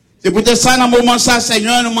 C'est peut-être ça, dans le moment ça,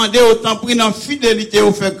 Seigneur, nous demandez autant pris dans la fidélité,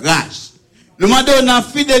 vous faire grâce. Nous demandez dans la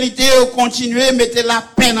fidélité, vous continuez, mettez la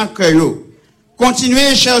paix dans le cœur.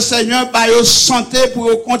 Continuez, cher Seigneur, par votre santé pour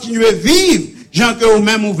vous continuer à vivre, gens que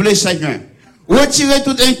vous-même vous voulez, Seigneur. Retirez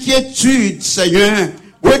toute inquiétude, Seigneur.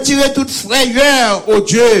 Retirez toute frayeur, oh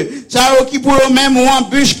Dieu. Ça, qui pour vous-même ou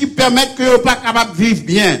embûche qui permettent que vous pas capable de vivre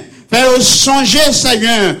bien. Faites-vous songer,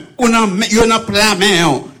 Seigneur, ou dans plein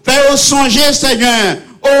main. Faites-vous songer, Seigneur.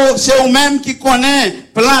 Oh, c'est vous-même qui connaît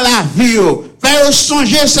plein la vie. Faites-vous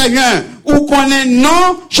songer, Seigneur, ou connaît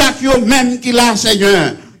non chaque même qui l'a,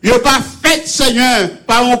 Seigneur. Il n'est pas fait, Seigneur,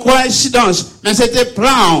 par une coïncidence, mais c'était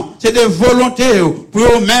plan, c'était volonté pour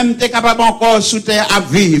vous-même être capable encore sous terre à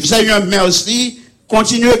vivre. Seigneur, merci.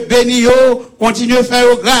 Continuez à bénir, continuez à faire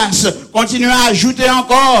grâce, continuez à ajouter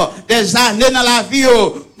encore des années dans la vie,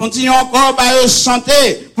 continuez encore par votre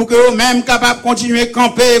santé pour que vous-même capables de continuer à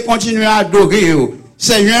camper, continuer à adorer.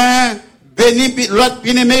 Seigneur, bénis l'autre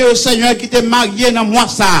bien-aimé, Seigneur, qui t'est marié dans moi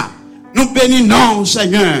ça. Nous bénissons,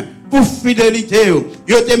 Seigneur, pour fidélité.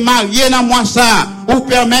 Vous êtes marié dans moi ça. Vous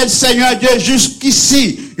permettez, Seigneur Dieu,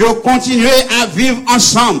 jusqu'ici, vous continuez à vivre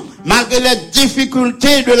ensemble, malgré les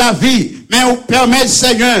difficultés de la vie. Mais vous permettez,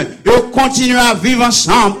 Seigneur, vous continuez à vivre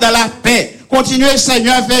ensemble dans la paix. Continuez,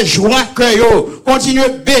 Seigneur, à faire joie cœur. Continuez à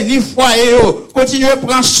bénir foyer. Continuez à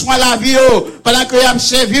prendre soin de la vie. Pendant que vous avez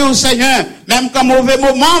servi, Seigneur, même quand mauvais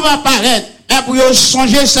moment va apparaître, mais pour vous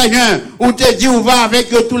songer, Seigneur, ou te dit, on va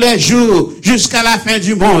avec eux tous les jours, jusqu'à la fin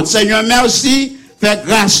du monde. Seigneur, merci. Fais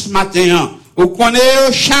grâce matin. Vous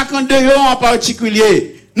connaissez chacun de eux en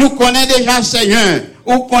particulier. Nous connaissons déjà Seigneur.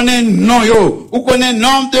 Vous connaissez nom yo. Vous connaissez le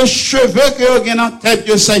nombre de cheveux que vous avez dans la tête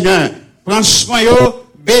de Seigneur. Prends soin yo,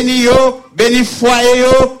 bénis foyer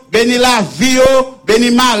yo, bénis la vie yo,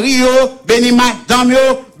 bénis mari yo, bénis madame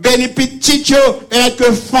yo, bénis petit yo, et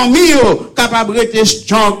que famille yo capable de rester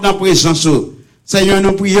strong dans la présence yo. Seigneur,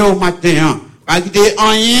 nous prions au matin, pas qu'il y ait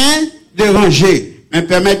rien dérangé, mais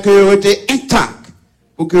permettre que vous restez intact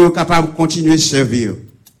pour que vous soyez capable de continuer à servir.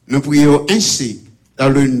 Nous prions ainsi, dans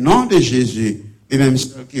le nom de Jésus, et même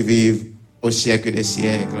ceux qui vivent au siècle des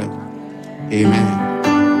siècles. Amen.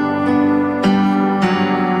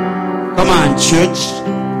 Come on, church.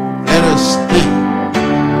 Let us sing.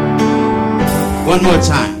 One more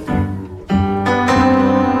time.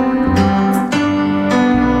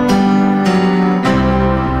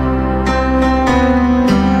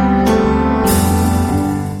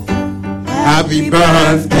 Happy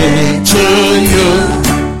birthday to you.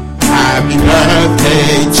 Happy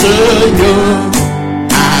birthday to you.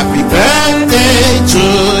 Happy birthday to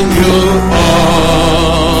you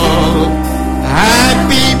all.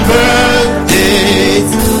 Happy birthday.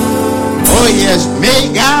 Oh yes, may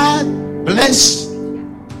God bless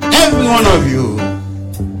every one of you.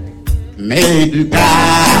 May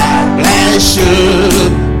God bless you.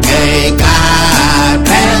 May God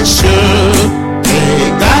bless you. May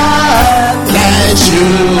God bless you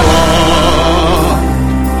all.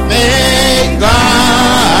 May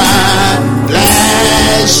God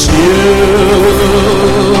bless you.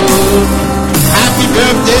 Happy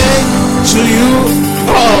birthday to you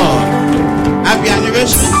all. Happy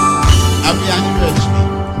anniversary. Happy anniversary.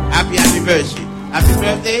 Happy anniversary. Happy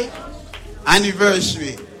birthday.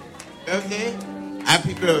 Anniversary. Birthday.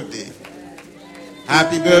 Happy birthday.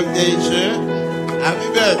 Happy birthday, sir. Happy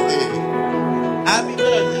birthday. Happy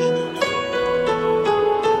birthday.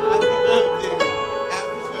 Happy birthday.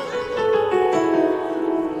 Happy birthday.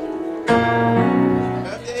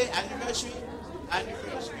 Birthday, anniversary.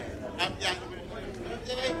 Anniversary. Happy anniversary.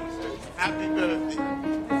 Birthday. Happy birthday.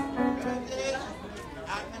 Birthday.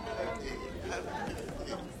 Happy birthday. Happy birthday.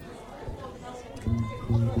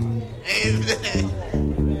 Amen.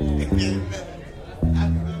 Amen.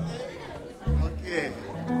 Happy birthday. Okay.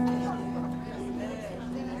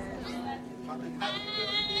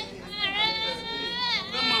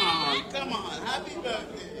 Come on. Happy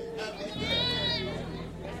birthday. Happy birthday.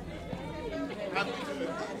 Happy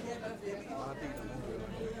birthday.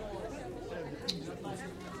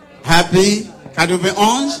 Happy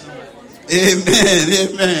 91. Amen.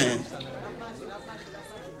 Amen.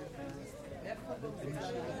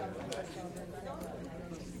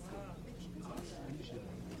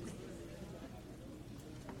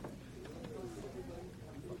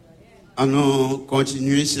 Allons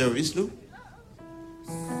continuer le service, nous.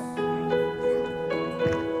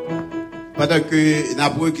 Pendant que nous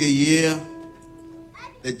avons recueilli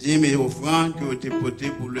les dîmes et offrandes qui ont été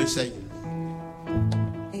portées pour le Seigneur.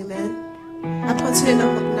 Amen. On continue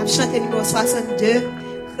à chanter le numéro 62,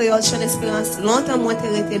 Créole Chant Espérance. Longtemps, moi,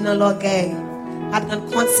 j'ai été dans l'orgueil. À rendre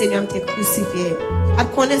compte, Seigneur, m'était crucifié. À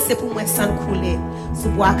connaître pour moi sans couler. Sous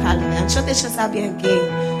bois calvaire. Chantez ça bien gay.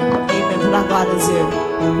 Amen. Pour la gloire de Dieu.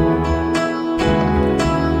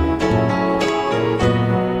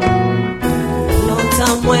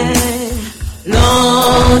 Longtemps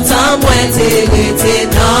moins t'es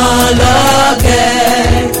dans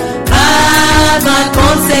l'orgueil. Avant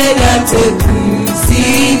qu'on Seigneur te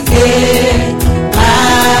crucifié. À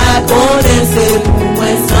connaître pour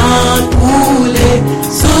moi sans couler.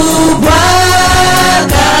 Sous bois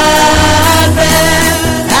calvaire.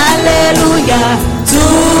 Alléluia.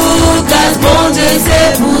 Tout grâce bon Dieu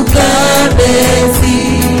c'est pour qu'un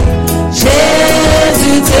Messie.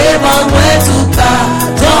 Jésus t'es bon moi tout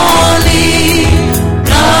pardon lit.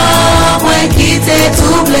 Non moi qui t'ai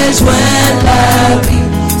doublé joint la vie.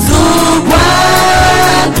 Sous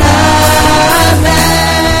bois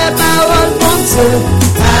calvaire. Parole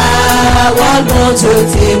mon Dieu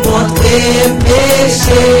t'es montré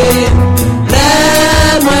péché. Le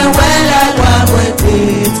moi ouais la loi moi t'es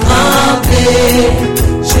trempé.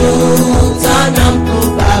 Joue ton homme pour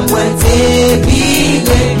pas moi t'es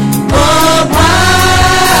viré. Mon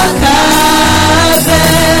bras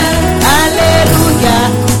calvaire. Alléluia.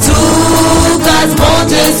 Tout grâce mon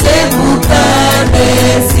Dieu c'est pour qu'un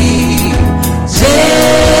Messie.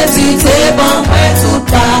 Jésus t'es bon moi tout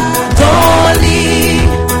pardon lit.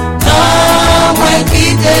 Non moi qui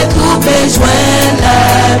t'ai trouvé joint la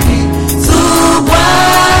vie. Sous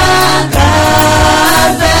bois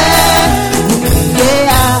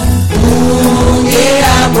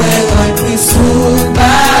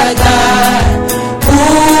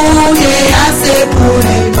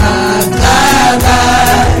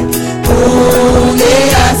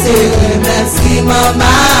m'en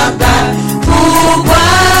m'abba, pourquoi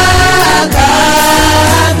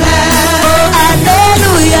garder? Oh,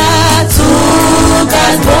 alléluia, tout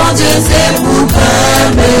grâce, bon Dieu, c'est pour que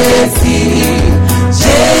mes filles.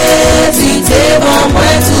 Jésus, t'es bon,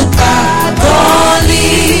 moi, tout pardon,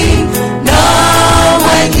 lit. Non,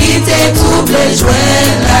 moi, qui t'es troublé,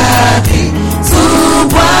 joindre la vie. Tout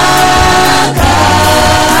bois,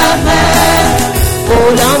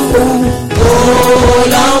 oh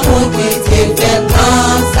l'amour qui t'est fait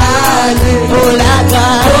penser, oh la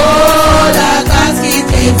grâce qui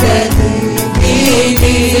t'est fait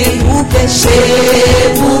divine, pour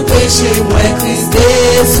pécher, moi Christ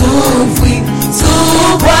est souffri,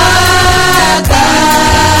 sous bois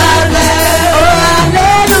oh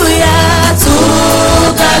alléluia, tout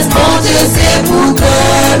grâce, bon Dieu, c'est pour que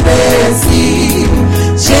merci,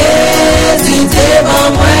 Jésus t'es bon,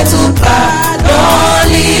 moi tout pardon,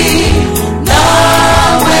 non,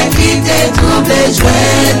 moi qui t'ai troublé,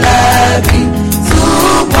 jouer la vie,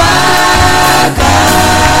 sous bois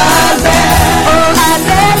oh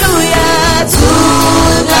alléluia,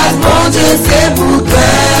 tout grâce, bon Dieu, c'est pour que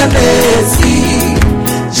merci,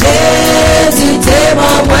 Jésus t'es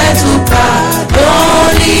bon, moi tout pardon,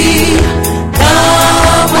 non,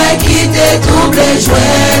 moi qui t'ai troublé,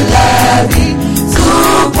 jouer la vie,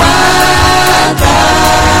 sous bois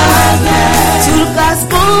tout grâce,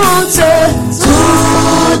 bon Dieu,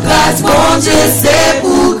 tout grâce, bon Dieu, c'est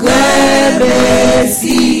pour que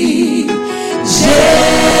merci,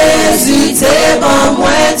 Jésus t'es bon,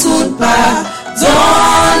 moi tout pardon,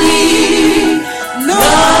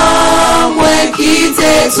 non, moi qui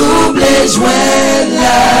t'ai troublé, joindre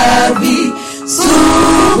la vie,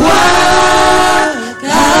 sous bois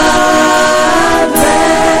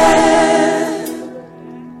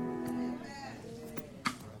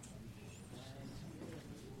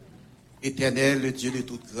Éternel, le Dieu de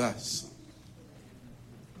toute grâce,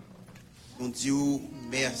 nous disons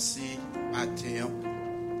merci matin pour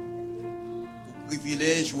le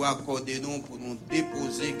privilège ou accorder nous pour nous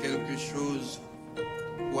déposer quelque chose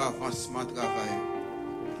pour avancement de travail.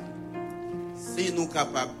 Si nous sommes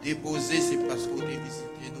capables de déposer, c'est parce qu'on a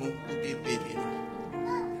visité nous pour des bénis.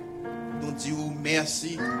 Nous disons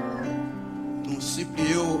merci, nous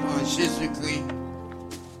supplions en Jésus-Christ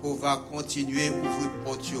qu'on va continuer à ouvrir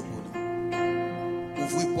porte pour nous.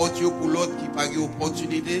 Ouvrir porte pour l'autre qui n'a pas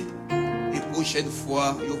d'opportunité. Et prochaine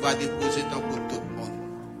fois, il va déposer dans pour tout le monde.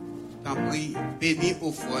 T'en prie, bénis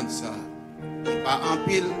offrande ça. Et pas en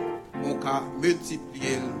pile, on va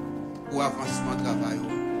multiplier pour avancement de travail.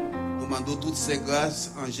 Nous demandons toutes ces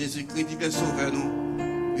grâces en Jésus-Christ, divin sauveur nous,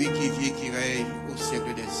 lui qui vit et qui règne au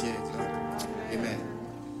siècle des siècles. Amen.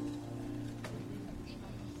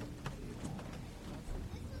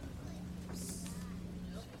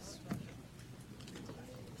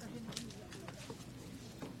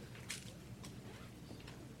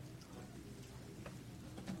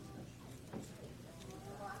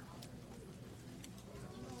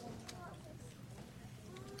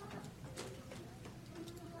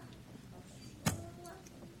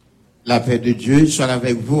 La paix de Dieu soit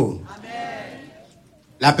avec vous. Amen.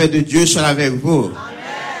 La paix de Dieu soit avec vous.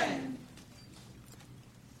 Amen.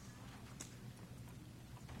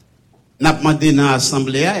 N'a demandé dans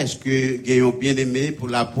l'assemblée, est-ce que gagnons bien aimé pour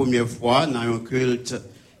la première fois dans un culte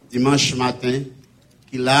dimanche matin,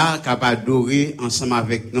 qu'il a capable d'adorer ensemble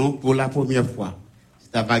avec nous pour la première fois. Si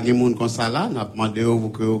t'as pas de monde comme ça là, n'a demandé vous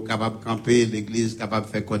que vous capable de camper l'église, capable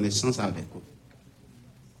de faire connaissance avec vous.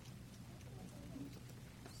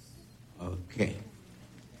 Ok.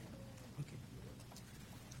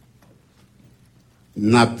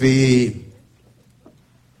 N'a dit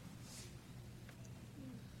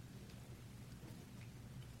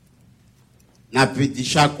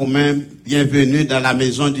chaque même bienvenue dans la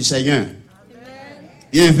maison du Seigneur. Amen.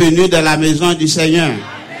 Bienvenue dans la maison du Seigneur.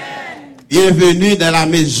 Amen. Bienvenue dans la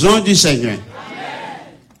maison du Seigneur.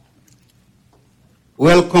 Amen.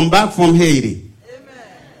 Welcome back from Haiti.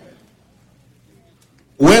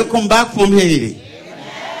 Welcome back from Haiti.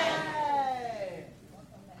 Amen.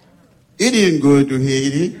 You didn't go to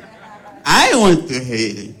Haiti. I went to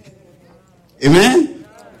Haiti. Amen?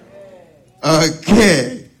 Ok.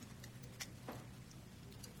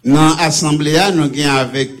 Dans l'assemblée, nous avons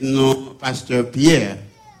avec nous pasteur Pierre.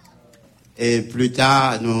 Et plus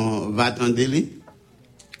tard, nous allons attendre lui.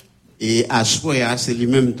 Et à soir, c'est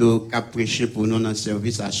lui-même qui a prêché pour nous dans le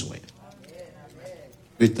service à soir.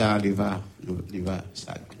 Plus tard, il va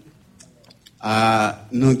ça.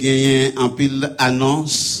 Nous avons en pile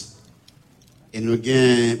annonce et nous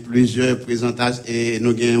avons plusieurs présentations et nous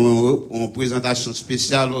avons une présentation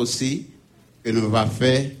spéciale aussi que nous allons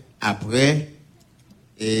faire après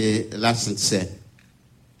et la Sainte Seine.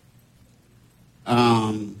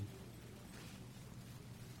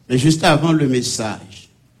 Mais juste avant le message,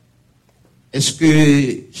 est-ce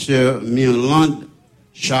que Sœur Mirland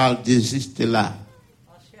Charles désiste là?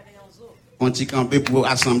 On t'y campé pour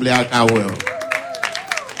assembler à Kawer.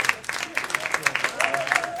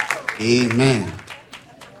 Amen.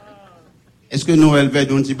 Est-ce que Noël veut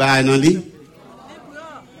donc t'y bailler dans lit?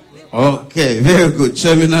 Ok, very good.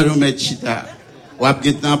 Sœur Mirland nous met chita. Ou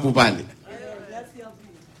après temps pour parler.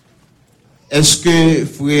 Est-ce que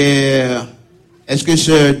frère, est-ce que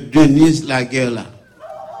Sœur Denise Laguerre là?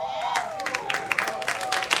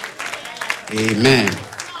 Amen.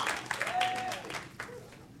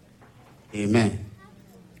 Amen.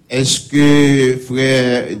 Est-ce que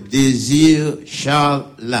frère Désir Charles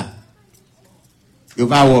là? You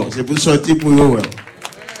va voir, c'est pour sortir pour vous.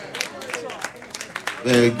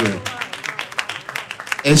 Very good.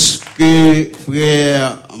 Est-ce que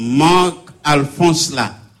frère Marc Alphonse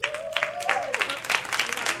là?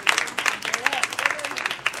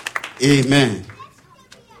 Amen.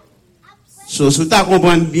 So, si tu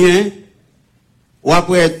comprends bien, ou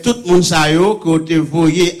après tout le monde ça yo, que tu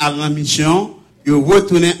voyé à la mission, vous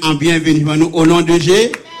retournez en bienvenue à nous au nom de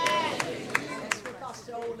Jésus.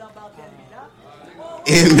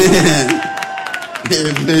 Amen.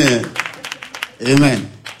 Amen. Amen.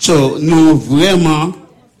 So, nous vraiment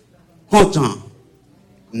contents.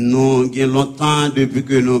 Nous avons longtemps depuis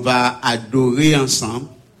que nous va adorer ensemble.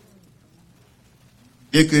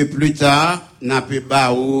 Et que plus tard, n'a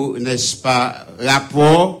pas ou, n'est-ce pas,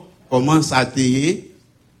 rapport, comment ça t'est,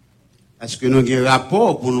 parce que nous avons un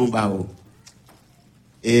rapport pour nous bao.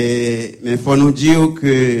 Et, mais faut nous dire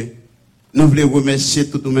que nous voulons remercier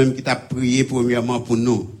tout le monde qui t'a prié premièrement pour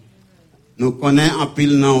nous. Nous connaissons en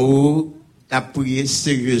pile dans haut, t'a prié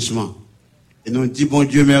sérieusement. Et nous disons bon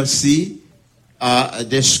Dieu merci,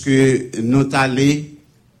 de ce que nous t'allons.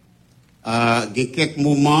 Il y a quelques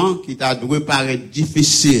moments qui t'a dû paraître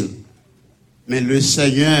difficile, mais le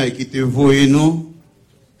Seigneur qui te voyait nous,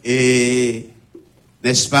 et,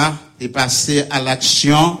 n'est-ce pas, est passé à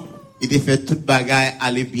l'action, il a fait toute bagaille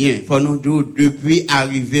aller bien. Faut nous dire, depuis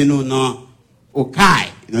arriver nous dans Okaï,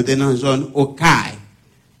 nous sommes dans la zone Okaï,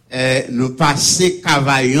 nous passer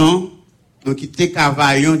Cavaillon, nous quitter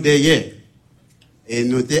Cavaillon derrière. Et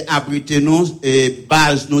nous t'es abrité nous, et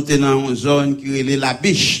base nous t'es dans une zone qui est la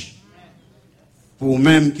biche. Pour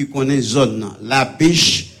même qui connaît zone, la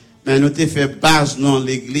biche, mais nous t'ai fait base dans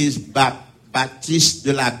l'église baptiste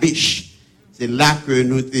de la biche. C'est là que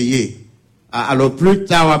nous t'ayons. Alors plus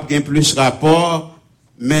tard, on a bien plus rapport,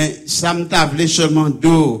 mais ça me t'avait seulement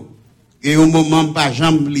d'eau, et au moment pas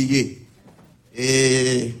jamais oublié.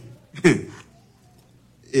 Et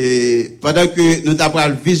pendant que nous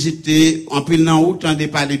avons visité, en prenant autant de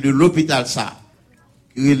parler de l'hôpital ça,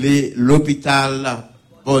 il est l'hôpital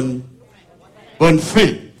bonne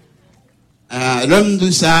fin. L'homme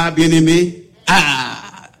de ça, bien aimé,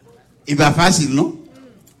 il va facile, non?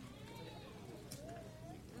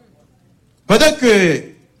 Pendant que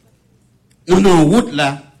nous en route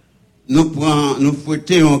là, nous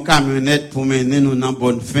fouettons une camionnette pour mener nous dans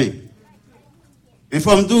bonne fin. Mais il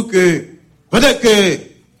faut me dire que, pendant que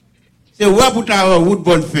c'est ouais pour ta route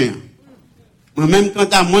bonne fin. Moi-même,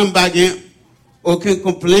 quand à moi, je n'ai aucun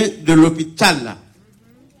complaint de l'hôpital là.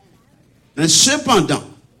 Mais cependant,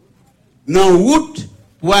 dans la route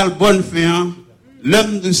pour aller bonne fin,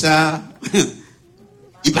 l'homme de ça, il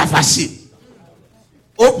n'est pas facile.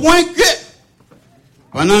 Au point que,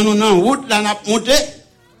 pendant nous dans la route, là, on a monté,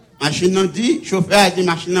 machine a dit, chauffeur a dit,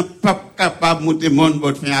 machine n'est pas capable de monter mon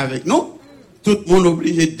bonne fin avec nous. Tout le monde est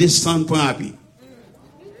obligé de descendre pour un pied.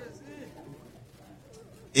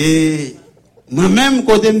 Et moi-même,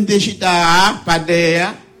 quand je me déchita, pas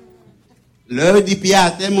derrière, l'heure du pied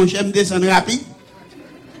à terre, mon chef me descend rapide.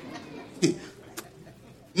 Je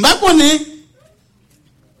ne connais pas.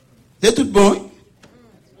 C'est tout bon.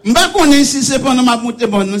 Je ne connais pas si c'est pendant ma montée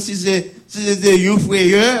bonne, si c'est un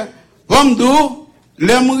frayeur. Comme d'où,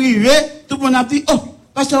 l'homme arrivé, tout le monde a dit, oh,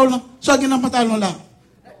 pasteur, ça qui est dans le pantalon là.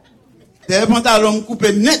 C'est un pantalon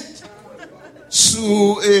coupé net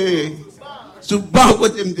sous banc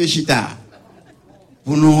côté de chita.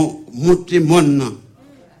 Pour nous monter mon.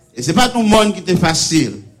 Et c'est pas tout le monde qui est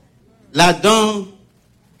facile. Là-dedans,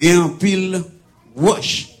 il y a un pile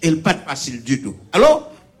wash. Et pas facile du tout.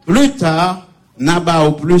 Alors, plus tard, n'a pas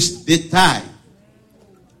plus de détails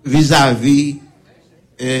vis-à-vis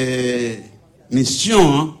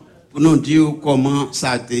mission pour nous dire comment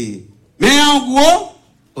ça a été. Mais en gros,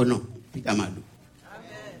 oh non, Pitamadou.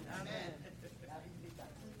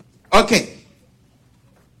 Ok.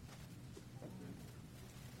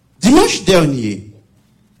 Dimanche dernier,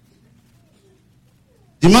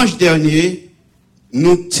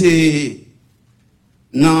 nous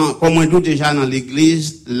comme on dit déjà dans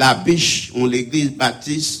l'église, la biche, on l'église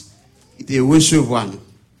baptiste, qui te recevoir nous.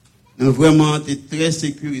 Nous vraiment t'es très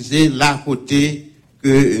sécurisé là côté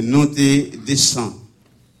que nous te descend.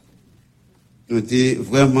 Nous t'es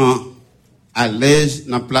vraiment à l'aise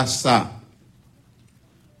dans place ça.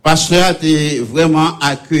 Pasteur t'es vraiment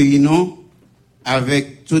accueilli nous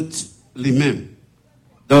avec toutes les mêmes.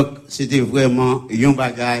 Donc c'était vraiment un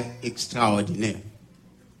bagage extraordinaire.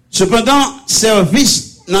 Cependant,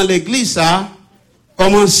 service dans l'église a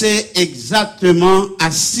commencé exactement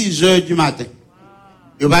à 6 heures du matin.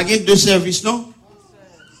 Il n'y a pas deux services, non?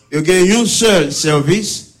 Il y a un seul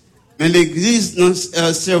service, mais l'église,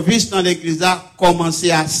 service dans l'église a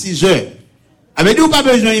commencé à 6 heures. Avec nous, pas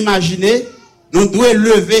besoin d'imaginer, nous devons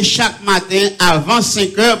lever chaque matin avant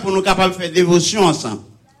 5 heures pour nous capables de faire dévotion ensemble.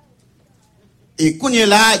 Et quand on est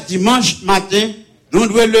là, dimanche matin, nous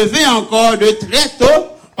devons lever encore de très tôt,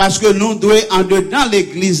 parce que nous devons en dedans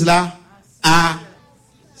l'église là, à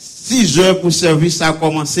 6 heures pour service à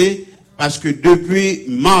commencer, parce que depuis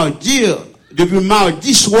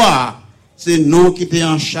mardi soir, c'est nous qui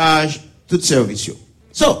sommes en charge de tout service.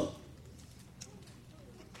 So,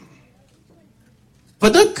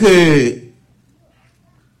 pendant que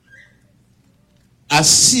à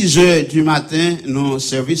 6 heures du matin, nos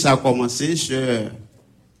services a commencé, Sœur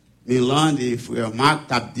Milan et Frère Marc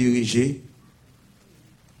t'a dirigé.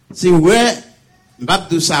 C'est ouais,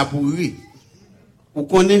 m'bap de ça pour lui. Vous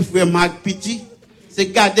connaissez Frère Marc Petit? C'est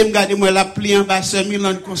garder moi la pli en bas Sœur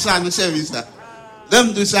Milan comme ça dans le service là.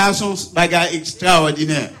 L'homme de ça son bagage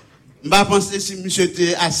extraordinaire. M'ba penser si monsieur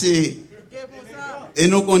était assez et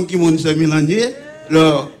nous compte qui mon Sœur Milan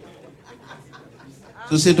alors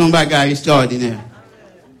c'est un bagage extraordinaire.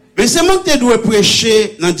 Mais c'est moi qui dois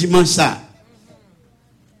prêcher dans dimanche ça.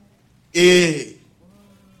 Et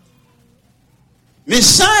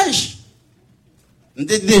message,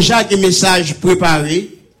 j'ai déjà des messages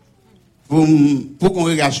préparés pour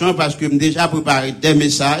congrégation parce que j'ai déjà préparé des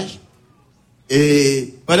messages.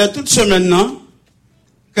 Et pendant toute semaine, non,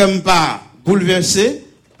 comme pas bouleversé,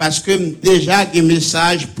 parce que j'ai déjà des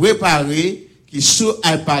messages préparés qui sont sur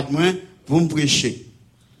iPad pour me prêcher.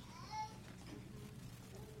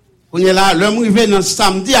 On est là, l'homme arrivé dans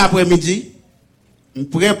samedi après-midi, je suis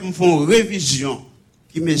prêt pour me faire une révision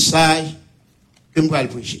qui message que je vais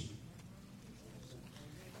prêcher.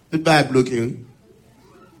 Tout va être bloqué.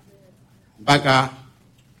 Baka,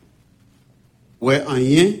 ouais,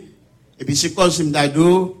 rien. Et puis c'est comme si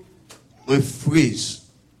je me frise.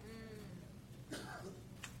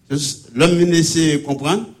 L'homme me laisse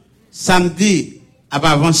comprendre. Samedi,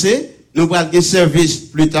 après avancer, nous allons avoir un service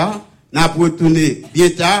plus tard. Nous allons retourner bien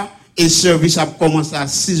tard. Et le service a commencé à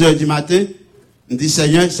 6 heures du matin. Je dis,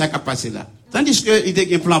 Seigneur, ça a passé là. Tandis qu'il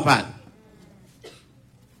était un plan pas.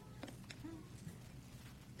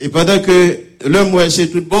 Et pendant que l'homme, c'est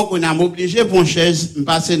tout bon, qu'on a m'obligé pour une chaise, me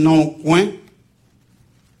passer dans le coin.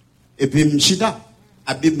 Et puis, je suis là.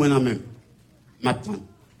 À Bible, moi, même. M'attends.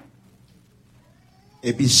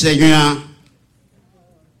 Et puis, Seigneur,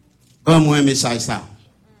 comme moi, un message ça.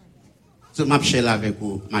 Je m'appelle là avec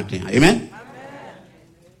vous matin. Amen.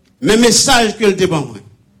 Mais message que le débat, moi.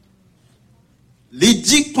 Il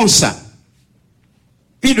dit comme ça.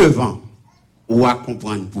 Puis devant, ou à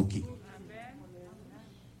comprendre pour qui.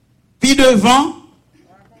 Puis devant,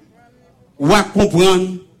 ou à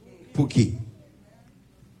comprendre pour qui.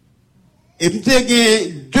 Et puis, il y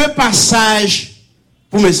a 2 passages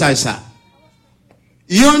pour message ça.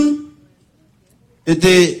 Yon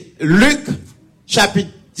était Luc,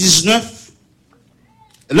 chapitre 19.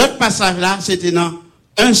 L'autre passage là, c'était dans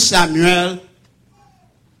 1 Samuel,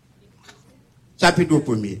 chapitre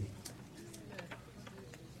 1er.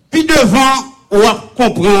 Puis devant, on va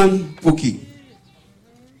comprendre pour qui.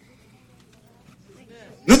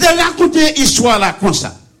 Nous devons raconter l'histoire là comme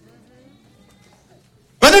ça.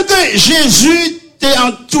 Pendant que Jésus était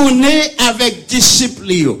en tournée avec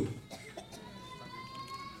disciples,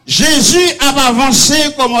 Jésus a avancé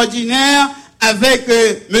comme ordinaire avec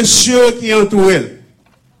monsieur qui entourait.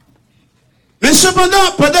 Mais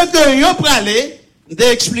cependant, pendant que yo pralé,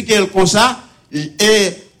 d'expliquer comme ça,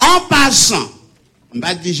 et en passant, on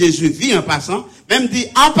va dire Jésus vit en passant, même dit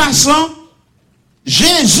en passant,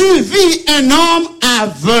 Jésus vit un homme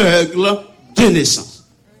aveugle de naissance.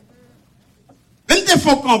 Même te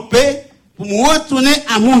faut camper pour me retourner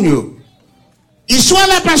à mon yo. L'histoire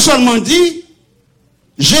n'a pas seulement dit,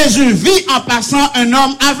 Jésus vit en passant un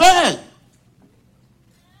homme aveugle.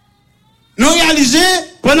 Nous réalisons,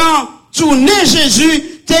 pendant tourner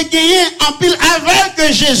Jésus, t'es gagné en pile aveugle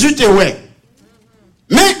que Jésus te ouais.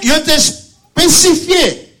 Mais il te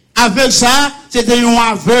spécifié aveugle ça, c'était un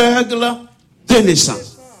aveugle de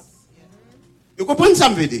naissance. Vous comprenez ça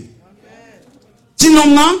me veut dire? Sinon,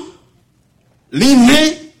 non,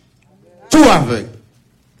 l'inné, tout aveugle.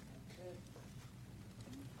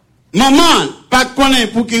 Maman, pas de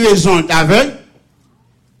connaître pour qui raison est aveugle.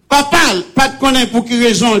 Papa, pas de connaître pour qui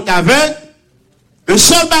raison est aveugle. Le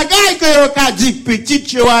seul bagage que vous avez dit, petit,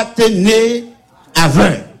 tu as été né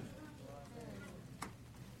aveugle.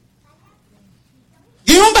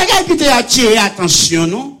 Il y a un bagage qui t'a attiré attention,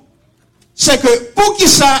 non? C'est que pour qui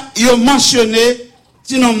ça, il a mentionné,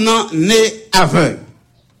 sinon, non, né aveugle.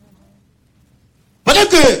 Pendant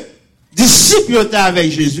que disciples étaient avec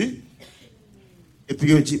Jésus, et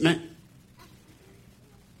puis il dit, mais,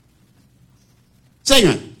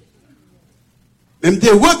 Seigneur, même de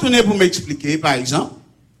retourner pour m'expliquer, par exemple,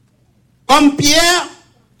 comme Pierre,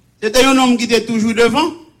 c'était un homme qui était toujours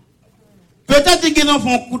devant, peut-être qu'il a fait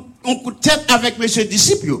un coup de tête avec monsieur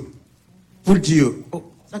disciple, pour dire,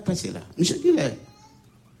 oh, ça passe là, monsieur qui est?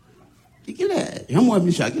 Qui est? Moi,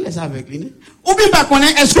 monsieur, qui est ça avec lui? Ou bien pas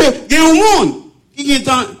connaître, est-ce que il y a un monde qui est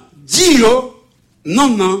en dit,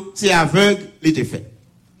 non, c'est aveugle, il était fait.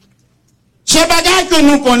 Ce bagage que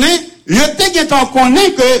nous connaissons, je t'ai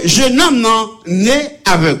connaît que jeune homme non né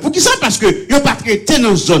aveugle. Pour qui ça? Parce que il pas traité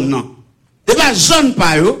dans zone non. C'est pas zone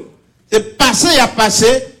par eux. C'est passé, il a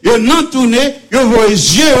passé, il non tourné, il voit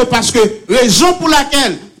les yeux parce que raison pour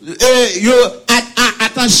laquelle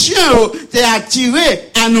attention, t'es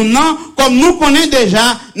attiré à nous non, comme nous connaissons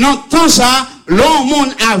déjà, non tant ça, l'homme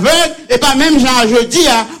monde aveugle, et pas même genre je dis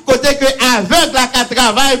à côté que aveugle là qu'à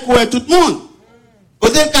travail pour tout le monde.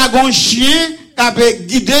 Côté qu'à un chien, qu'à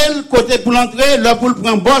guider le côté pour l'entrer, là pour le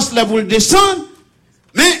prendre boss, là pour le descendre.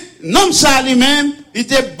 Mais, non, ça lui-même, il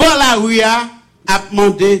était bon la rue à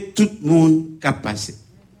demander tout le monde qu'à passer.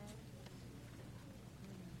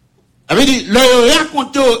 Ça veut dire, leur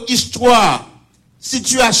raconter histoire,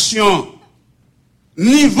 situation,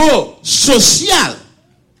 niveau social,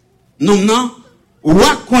 non, on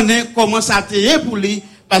reconnaît comment ça a été pour lui,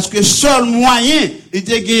 parce que seul moyen, il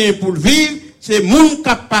était gagné pour vivre, c'est moun qui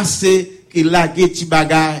a passé, qui l'a guetti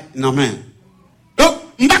bagay non même. Donc,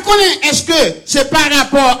 m'pa connaît, est-ce que c'est par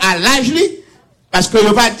rapport à l'âge li, parce que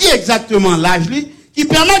on va dire exactement l'âge li, qui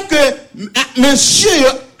permet que monsieur,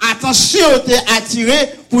 attention, t'es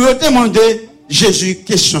attiré pour te demander Jésus,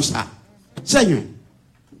 question ça. Seigneur,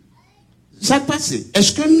 ça passe.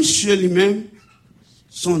 Est-ce que monsieur lui-même,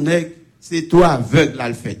 son aigle, c'est toi aveugle là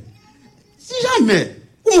le fait? Si jamais,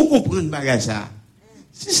 comment comprendre bagay ça?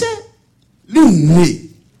 Si c'est l'inné,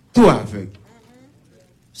 toi aveugle.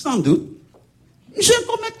 Sans doute. Monsieur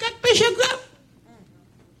commet 4 péchés graves.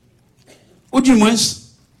 Ou du moins,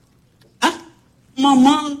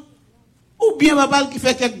 maman, ou bien papa qui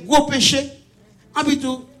fait quelques gros péchés. En plus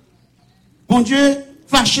tout, bon Dieu,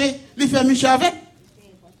 fâché, lui fait monsieur avec.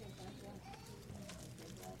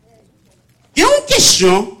 Il y a une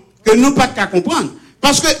question que nous pas qu'à comprendre.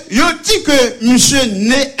 Parce que, il dit que monsieur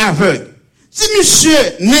n'est aveugle. Si monsieur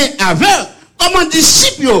n'est aveugle, comment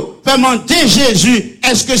disciple peut demander Jésus,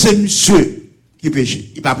 est-ce que c'est monsieur qui péche?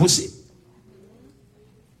 Il n'est pas possible.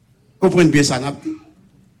 Comprenez bien ça, n'a pas dit.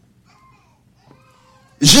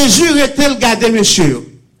 Jésus était le gardé monsieur.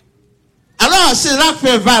 Alors, c'est là que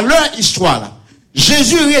fait valeur histoire là.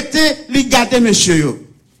 Jésus était le gardé monsieur.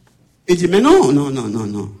 Il dit, mais non.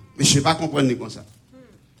 Monsieur pas comprendre comme ça.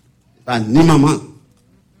 Pas ni maman.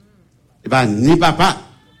 Pas ni papa.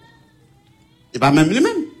 Et pas même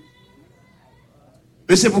lui-même.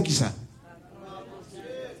 Mais c'est pour qui ça?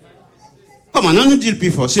 Comment on nous dit le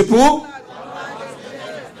plus fort? C'est pour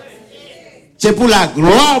la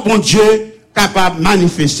gloire, bon Dieu, capable de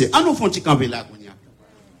manifester. En nous font-ils camper là,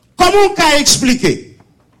 comment on peut expliquer?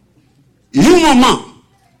 Un moment,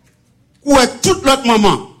 où est tout l'autre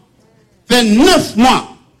moment, fait 9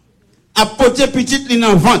 mois, à porter petite ligne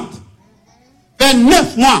en vente, fait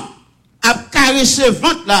 9 mois, à caresser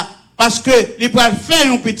vente là, parce que il peut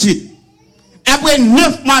faire un petit. Après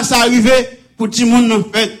 9 mois, ça arrive pour tout le monde, en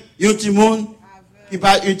fait, il y a tout le monde qui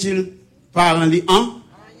pas utile par un lit en.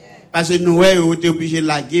 Parce que nous, on était obligé de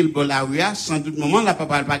la gueule pour la rue, sans doute moment, la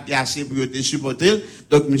papa n'a pas assez pour te supporter,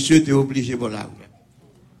 donc monsieur était obligé pour la rue.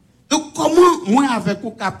 Donc, comment, moi, avec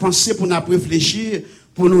vous, qu'à penser pour nous réfléchir,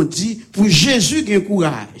 pour nous dire, pour Jésus, qui a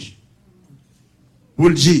courage. Pour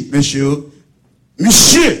le dire, monsieur,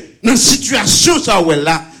 dans la situation, ça, où est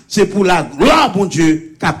là, c'est pour la gloire, bon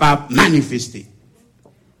Dieu, capable de manifester.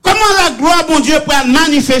 Comment la gloire, bon Dieu, peut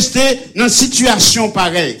manifester dans une situation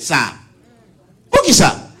pareille, ça? Pour qui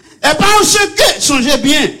ça? Et parce que, songez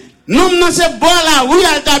bien, nous, dans ce bois là, oui,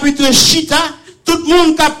 elle habite chita, tout le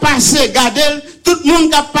monde qui a passé, gardez, tout le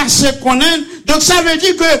monde a passé connaît. Donc ça veut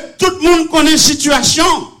dire que tout le monde connaît situation.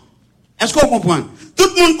 Est-ce qu'on comprend? Tout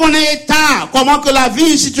le monde connaît l'état, comment que la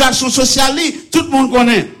vie, situation sociale, tout le monde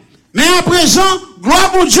connaît. Mais à présent,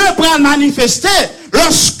 gloire pour Dieu pour manifester.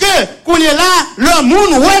 Lorsque, qu'on est là, le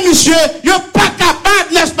monde, ouais, monsieur, il n'est pas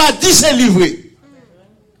capable, n'est-ce pas, d'y se livrer.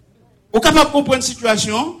 Vous êtes capable de comprendre la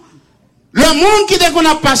situation? Le monde qui dit qu'on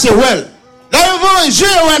a passé, ouais. Là, vous voyez,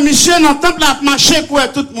 ouais, monsieur, dans le temple, a marché pour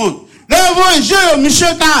tout le monde. Là, vous voyez, monsieur,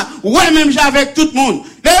 ouais, même avec tout le monde.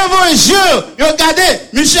 Là, vous voyez, regardez,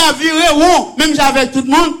 monsieur a viré, ouais, même avec tout le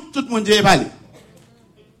monde dit, allez.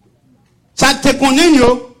 Ça te connaît,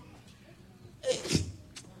 yo.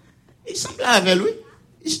 Il semble avec lui.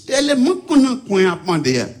 Le monde qu'on a point à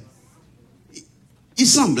demander. Il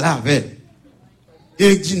semble avec.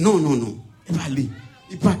 Et il dit non. Il va aller.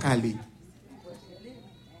 Il ne peut pas aller.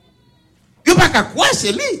 Il ne peut pas quoi,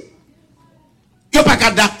 c'est lui. Il ne peut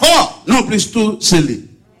pas d'accord. Non plus tout, c'est lui.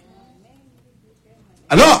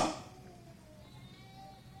 Alors,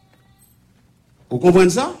 vous comprenez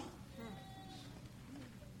ça?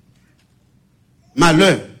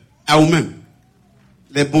 Malheur à vous-même.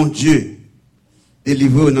 Les bons dieux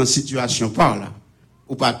délivrés dans une situation par là,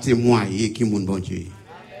 ou pas témoigner qui est mon bon Dieu.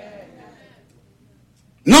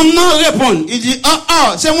 Non, répond. Il dit,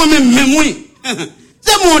 c'est moi-même, oui.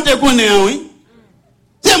 C'est moi qui te connais, oui.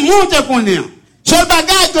 C'est moi qui te connais. Seul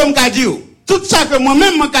bagage que je dis, tout ça que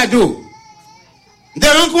moi-même je dis, de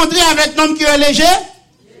rencontrer avec l'homme qui est léger,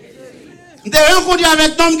 de rencontrer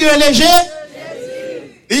avec l'homme qui est léger,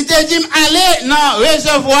 il te dit, allez dans le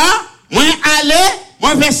réservoir, moi, allez,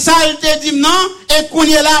 moi, je fais ça, il te dit non, et qu'on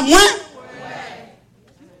est là, moi.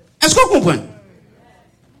 Est-ce qu'on comprend?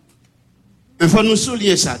 Il faut nous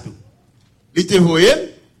souligner ça tout. Il te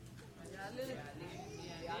voyait?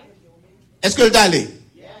 Est-ce que le d'aller?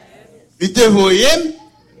 Il te voyait?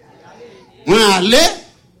 Moi, allez,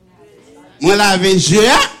 moi, laver les yeux,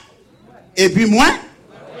 et puis moi,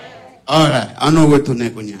 alright, on nous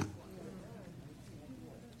retourne qu'on y a.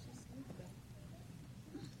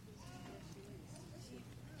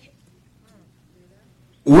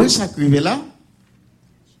 Où est-ce ça qui est là?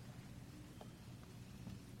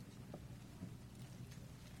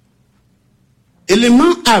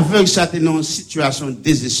 Élément aveugle, ça est dans une situation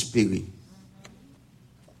désespérée.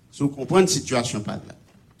 Si vous comprenez la situation pas là.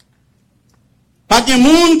 Pas de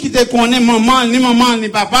monde qui te connaît maman, ni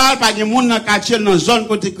papa, pas de monde dans le quartier, dans la zone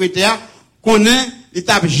côté critère, connaît, il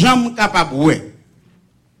tape jamais capable de ouais.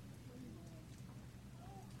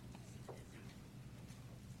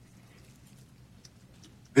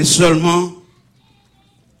 Mais seulement,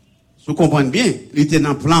 si vous comprenez bien, il était dans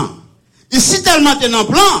le plan. Ici, tellement il était dans le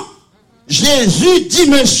plan, Jésus dit,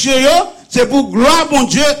 monsieur, c'est pour gloire, bon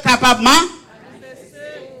Dieu, capable de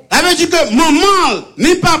ça veut dire que maman,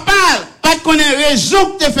 ni papa, pas de connaître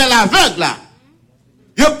raison que tu fais l'aveugle là.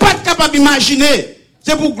 Ils sont pas capable d'imaginer.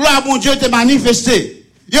 C'est pour gloire, bon Dieu, te manifester.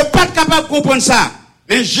 Ils sont pas capable de comprendre ça.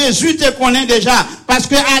 Mais Jésus te connaît déjà. Parce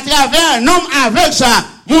que à travers un homme aveugle ça,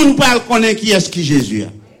 mon parle connaît qui est-ce qui Jésus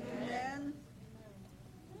est.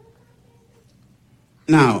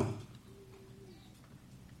 Now,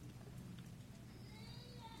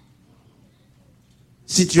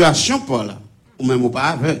 situation pour là, ou même ou pas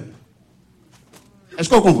aveugle. Est-ce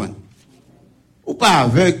qu'on comprend? Ou pas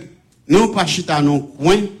aveugle, non pas chita non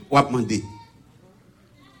coin ou à demander.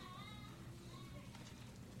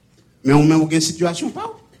 Mais on même ou une situation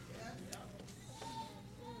pas.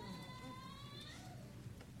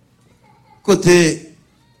 Côté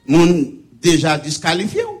mon déjà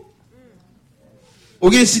disqualifié.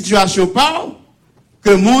 Ou une situation pas que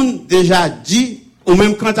monde déjà dit ou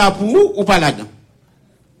même quand à pour ou pas là-dedans.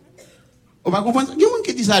 On va comprendre. Il y a monde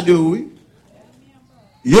qui dit ça de oui.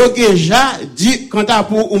 Il y a déjà dit quand à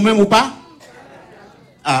pour ou même ou pas.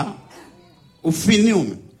 Ah. Ou fini ou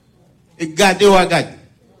même. Et garder ou à garder.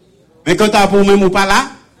 Mais quand à pour ou même ou pas là.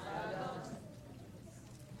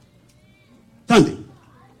 Attendez.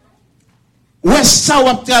 Où est-ce ça ou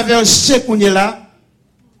à traverser qu'on est là?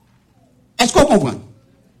 Est-ce qu'on comprend?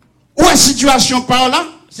 Où est la situation par là?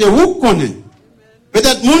 C'est où qu'on est.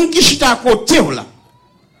 Peut-être monde qui chute à côté là.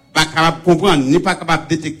 Pas capable de comprendre, ni pas capable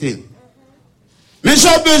de détecter. Mais j'ai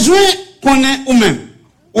besoin qu'on ait ou même.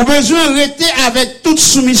 Ou besoin de rester avec toute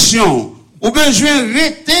soumission. Ou besoin de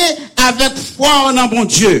rester avec foi en bon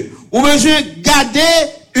Dieu. Ou besoin de garder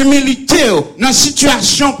humilité dans la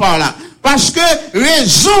situation par là. Parce que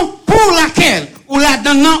raison pour laquelle, ou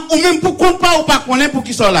là-dedans, ou même pour qu'on pas ou pas qu'on est pour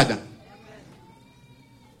qu'ils soient là-dedans.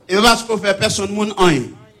 Et parce qu'on fait personne monde en rien.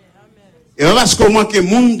 Et parce qu'on manque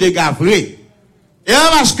monde de gars vrai. Et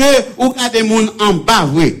parce que vous gardez des gens en bas,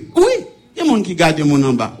 oui. Oui, il y a des gens qui gardent des gens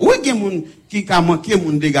en bas. Oui, il y a des gens qui a manqué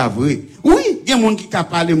moun dégâts vrai. Oui, il y a moun qui a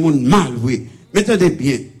parlé moun mal vrai. Mais attendez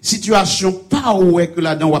bien, situation pas où est que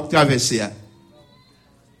là-dedans on va traverser.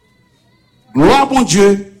 Gloire bon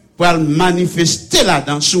Dieu pour manifester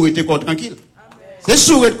là-dedans sous être tranquille. C'est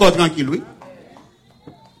sous être tranquille, oui.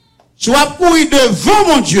 Soit courir devant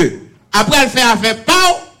mon Dieu. Après elle fait affaire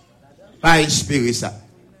pas espérer ça.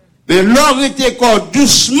 Mais l'or était corps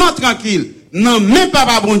doucement tranquille. Non, même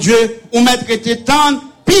pas bon Dieu, ou mettre était tendre,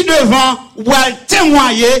 puis devant, ou elle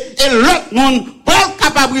témoigner, et l'autre monde, pas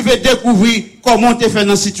capable de découvrir comment tu fait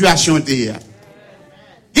dans la situation derrière.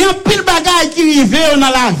 Il y a un pile bagaille qui arrive dans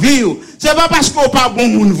la vie. C'est pas parce qu'on pas bon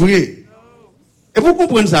monde vrai. Et vous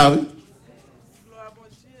comprenez ça, oui?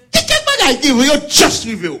 Quel bagaille qui arrive, juste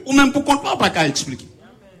arrive, ou même pour qu'on ne pas qu'à expliquer.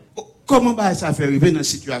 Comment ça fait arriver dans la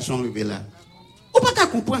situation arrivée là? On ne peut pas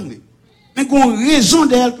comprendre. Mais qu'on raison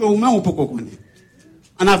d'elle que vous-même on peut comprendre.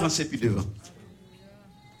 On avance puis devant.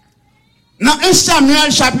 Dans 1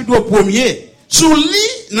 Samuel chapitre 1er, sous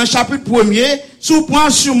lit dans chapitre 1er, sous prend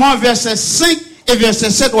sûrement verset 5 et verset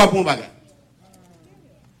 7 ou bon bagage.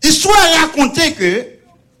 L'histoire racontait que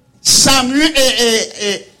Samuel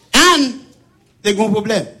et Anne ont un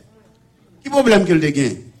problème. Qui problème qu'elle a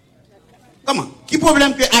gagné? Comment? Qui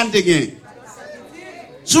problème que Anne a gagné?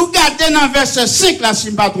 Si vous regardez dans verset 5 là, si je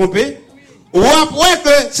ne me pas trompé, ou après que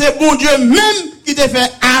c'est bon Dieu même qui te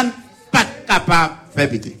fait Anne pas capable de faire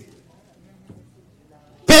pitié.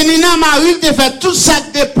 Pénina Marie te fait tout ça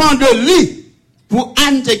qui dépend de lui pour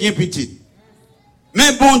Anne te gagner petite.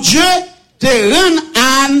 Mais bon Dieu te rend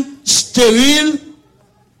Anne stérile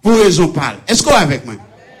pour raison pâle. Est-ce qu'on est avec moi?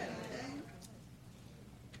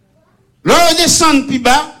 L'on descend plus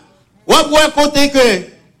bas, ou après côté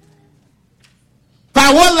que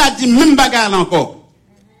parole a dit même bagarre encore.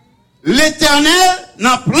 L'Éternel,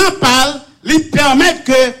 dans plan pâle, lui permet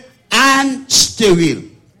que Anne stérile.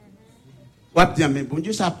 On va dire, mais bon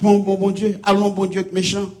Dieu, ça prend bon Dieu. Allons bon Dieu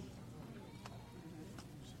méchant.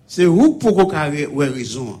 C'est où pour qu'on ait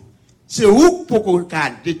raison. C'est où pour qu'on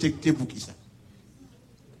ait détecté pour qui ça.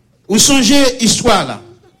 Vous songez histoire là.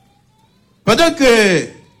 Pendant que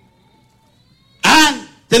Anne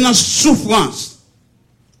était dans souffrance.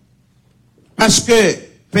 Parce que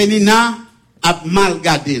Pénina a mal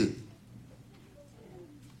gardé.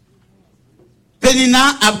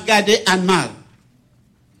 Pénina a gardé Anne mal.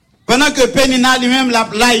 Pendant que Pénina lui-même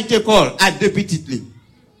l'a été école à deux petites lignes.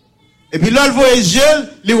 Et puis l'autre voit les yeux,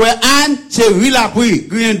 lui voit Anne, c'est lui la pris,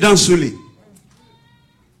 rien dans sous lui.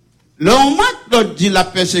 L'homme l'autre dit la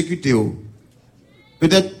persécuté.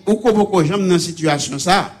 Peut-être ou beaucoup j'aime dans situation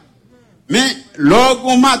ça. Mais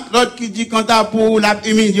l'autre qui dit quand t'as pour la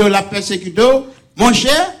humilier, la persécuter, mon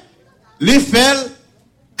cher, lui fait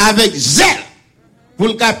avec zèle pour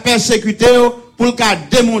le cas persécuter, pour le cas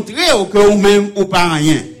démontrer que vous-même ou pas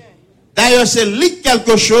rien. D'ailleurs, c'est lui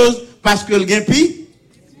quelque chose parce que le gain-pi.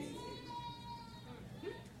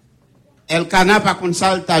 Elkana, par contre,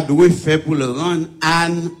 ça, t'a doué fait pour le rendre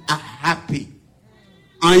Anne happy.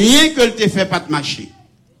 En rien que le te fait pas de marcher.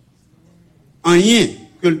 En rien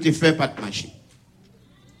que le te fait pas de marcher.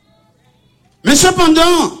 Mais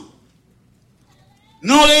cependant,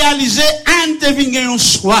 nous réalisons Anne te vient gagner une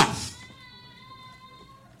soif.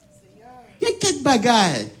 Il y a quelques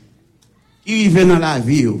bagailles qui arrivent dans la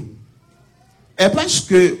vie. Et parce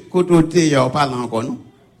que, côté, il y a pas encore, non?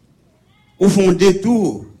 Au fond des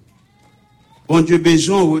tours, bon Dieu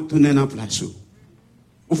besoin de retourner dans la place.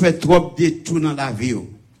 Vous faites trop de détours dans la vie.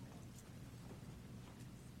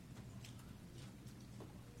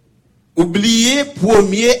 Oubliez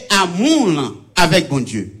premier amour avec bon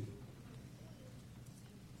Dieu.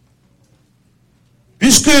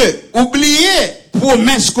 Puisque oubliez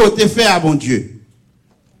promesse qu'on te fait à bon Dieu.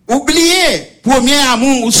 Oubliez premier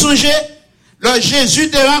amour. Vous songez, le Jésus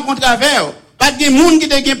te rencontre avec vous. Pas de monde qui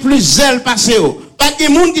te plus zèle passé. Pas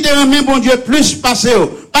de monde qui te remet bon Dieu plus passé.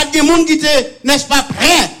 Pas de monde qui te n'est-ce pas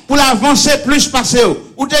prêt pour l'avancer plus passé.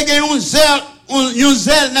 Ou te gagne un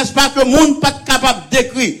zèle, n'est-ce pas, que le monde pas capable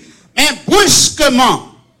d'écrire. Mais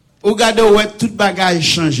brusquement, regardez où est tout bagage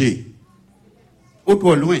changé. Ou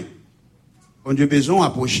trop loin. Bon Dieu besoin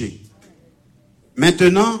d'approcher.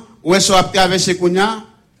 Maintenant, où est-ce qu'on va traverser Kounia?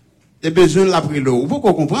 T'as besoin de la prière. Vous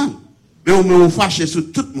pouvez comprendre. Mais on me fâche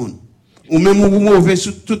sur tout le monde. Ou même on mauvais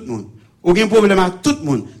sur tout le monde. Aucun problème à tout le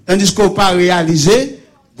monde. Tandis qu'on pas réalisé,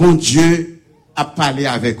 bon Dieu a parlé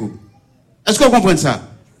avec vous. Est-ce que vous comprenez ça?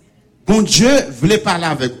 Bon Dieu voulait parler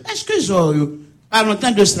avec vous. Est-ce que j'aurais, pas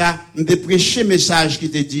longtemps de cela, je te prêché un message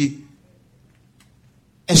qui te dit,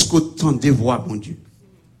 est-ce que tu entendez voir bon Dieu?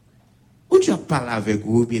 Bon Dieu a parlé avec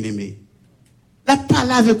vous, bien-aimé. Il a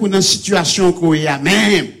parlé avec vous dans une situation qu'on y a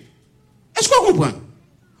même. Est-ce que vous comprenez?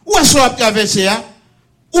 Où est-ce qu'on a traversé,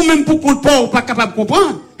 ou même pour compte pas, ou pas capable de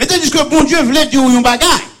comprendre. Mais tandis que bon Dieu voulait dire un bagage.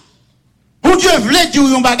 Bon Dieu voulait dire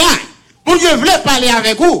un bagage. Bon Dieu voulait parler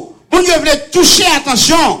avec vous. Bon Dieu voulait toucher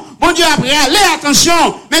attention. Bon Dieu après aller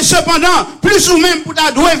attention. Mais cependant, plus ou même pour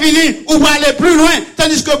ta doué venir, ou pour aller plus loin.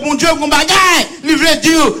 Tandis que bon Dieu, un bagage, il voulait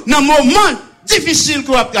dire dans un moment difficile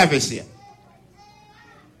qu'on a traversé.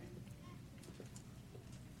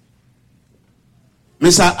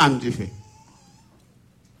 Mais ça, Anne te fait.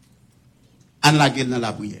 Anne la gueule dans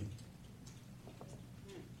la prière.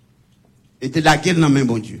 Et de la gueule dans le même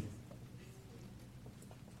bon Dieu.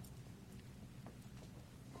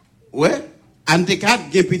 Ouais, Anne te cadre,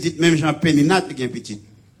 gain petite, même Jean Péninat, gain petite.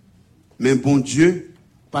 Mais bon Dieu,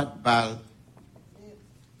 pas de balle.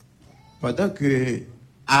 Pendant que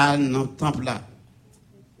Anne, dans le temple là,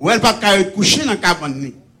 où elle pas qu'à coucher dans la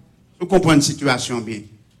cabane, vous comprenez la situation bien.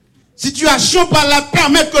 Situation par la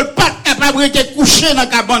permettre que le pas capable de coucher dans la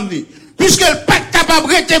cabane. Puisque le pas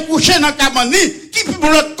capable de coucher dans la cabane, qui peut de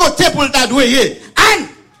l'autre côté pour le t'adouer. Anne,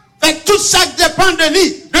 fait tout ça dépend de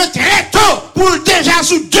lui, de très tôt, pour déjà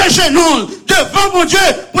sous deux genoux, devant mon Dieu,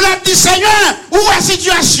 pour la dire Seigneur, où est la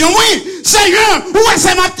situation, oui. Seigneur, où est-ce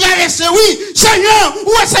que m'a traversé, oui. Seigneur,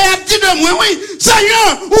 où est-ce que a dit de moi, oui.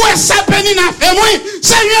 Seigneur, où est-ce que Pénine a fait, oui.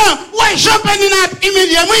 Seigneur, où est-ce que Jean Pénine a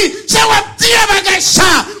humilié, oui. C'est où est-ce que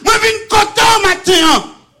ça. Moi, je viens content matin.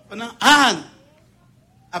 Pendant Anne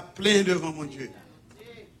a plein devant mon Dieu.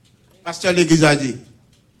 Pasteur l'église a dit.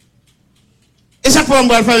 Et ça pour me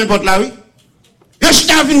faire une porte là, oui. Je suis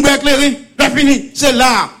venu pour éclairer, je fini, c'est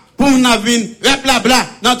là, pour nous venir, blabla,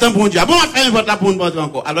 dans ton bon Dieu. Bon, on va faire une porte là pour nous porter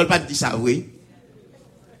encore. Alors, pas dire ça, oui.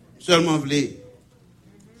 Seulement, voulez,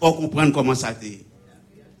 faut comprendre comment ça t'est.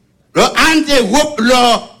 Le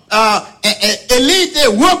Élie était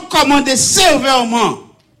recommandé sévèrement.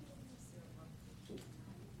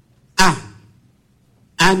 Ah,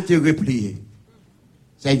 Anne te replié.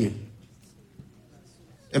 Seigneur.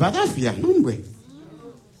 Et pas ta fille, non, oui.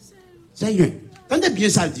 Seigneur. Tendez bien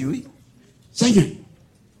ça dit, oui. Seigneur.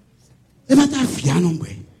 C'est pas ta fille, non,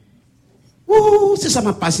 oui. Ouh, c'est ça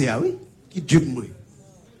m'a passé, oui. Qui dupe moi.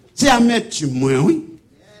 C'est à mettre moi, oui.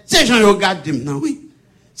 C'est gens qui regardent, non, oui.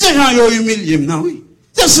 C'est gens qui humilié, non, oui.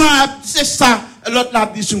 C'est ça, l'autre l'a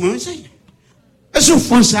dit sur moi, oui, Seigneur. Et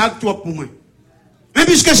souffrance, c'est toi pour moi. Mais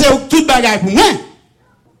puisque c'est toute bagaille pour moi,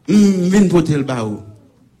 viens porter le barreau.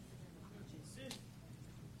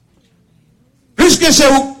 Puisque c'est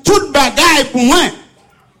toute bagaille pour moi,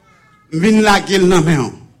 viens la gueule dans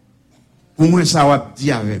main. Pour moi, ça va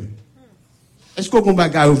dire avec. Est-ce qu'on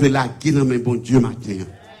bagaille ouvre la gueule dans main, bon Dieu, matin?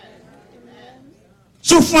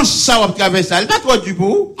 Souffrance, ça va traverser ça. Il pas trop du pour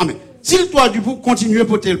vous. S'il toi du pour, continuez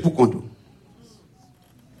porter le pour compte.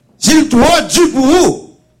 S'il toi du pour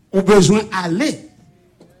vous, vous besoin d'aller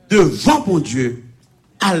devant mon Dieu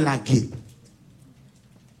à la gueule.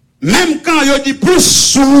 Même quand il dit plus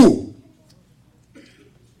sous vous,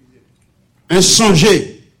 un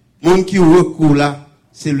songer, mon qui recourt là,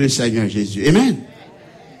 c'est le Seigneur Jésus. Amen.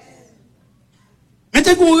 Mais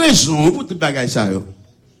t'as une raison pour tout bagage ça.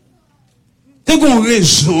 T'as une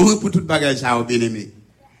raison pour tout bagage ça, bien aimé.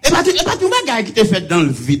 Et pas tout bagage qui te fait dans le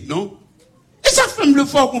vide, non? Et ça fait le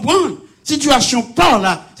fort comprendre. Situation par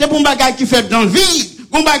là, c'est pour un bagage qui fait dans le vide.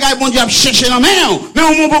 Bon bagage, bon Dieu a cherché dans la main, mais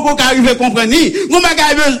on m'a beaucoup arrivé à comprendre. Bon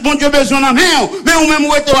bagage, bon Dieu besoin dans la main, mais on même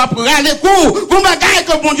oué à prendre les coups. Bon bagage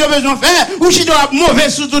que bon Dieu besoin faire, ou si tu as mauvais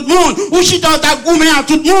sur tout le monde, ou si tu as gourmé à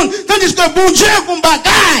tout le monde. Tandis que bon Dieu, bon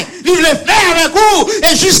bagage, il le fait avec vous,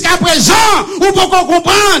 et jusqu'à présent, ou peut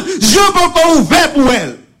comprendre, Dieu peut ouvert pour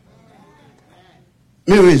elle.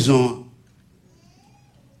 Mais raison,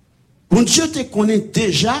 bon Dieu te connaît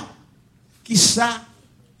déjà, qui ça,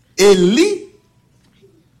 Élie,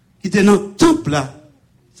 qui était dans le temple là,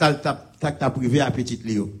 ça t'a privé à petite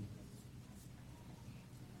Léo.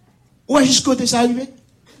 Où est-ce que ça arrivé?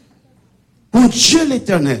 Pour Dieu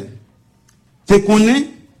l'éternel, te connaît,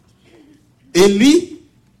 Élie,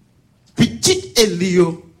 petite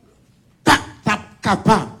Élio, t'as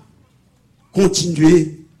capable de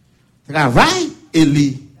continuer travail,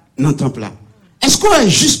 Élie, dans le temple là. Est-ce qu'on est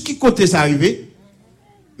juste qui côté ça arrivé?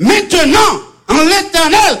 Maintenant,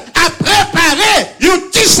 l'Éternel a préparé un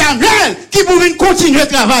petit Samuel qui pouvait continuer le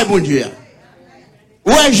travail, bon Dieu.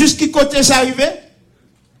 Où est juste qui côté ça arrivé?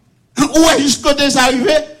 Où est juste côté ça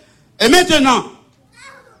arrivé? Et maintenant,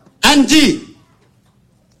 on dit,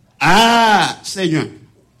 ah, Seigneur.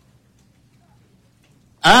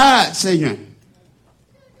 Ah, Seigneur.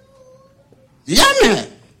 Jamais.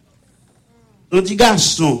 On dit,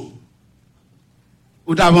 garçon,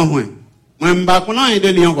 ou d'avant moi. Moi, je ne sais pas comment il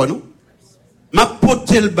est de encore, non? Ma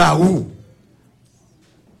poté le barou.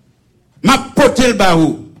 Ma poté le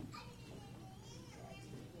barou.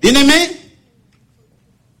 Bien aimé,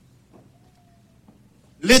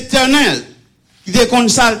 l'Éternel, qui était comme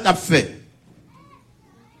ça, t'a fait.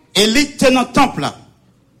 Et il était dans le temple là.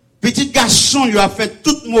 Petit garçon, il a fait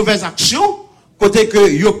toute mauvaise action, côté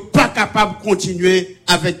que il n'est pas capable de continuer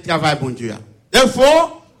avec le travail bon Dieu.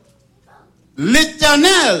 Therefore,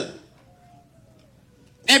 l'Éternel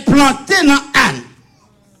implanté dans Anne,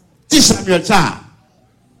 petit Samuel ça.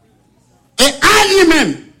 Et Anne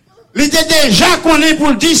lui-même, il était déjà connu pour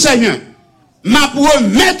le dire Seigneur, m'a pour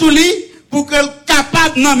mettre lui pour que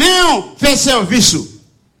capable de faire service.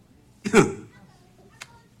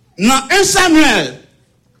 Dans 1 Samuel,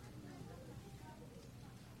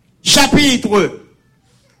 chapitre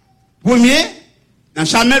 1er, dans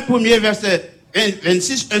Samuel 1er, verset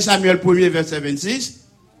 26, 1 Samuel 1er, verset 26,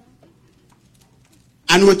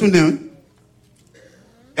 à nous retourner.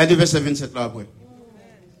 Regardez verset 27 là après.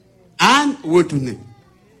 À nous retourner.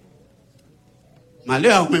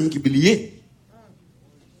 Malheur même qui oublié.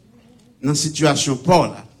 Dans la situation Paul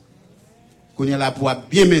là, qu'on est là pour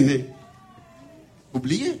bien mener.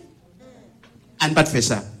 Oubliez. À ne pas faire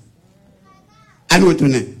ça. À nous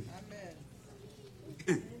retourner.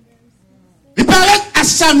 Il parlait à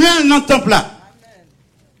Samuel dans le temple là.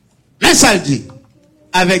 Mais ça le dit.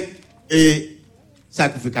 Avec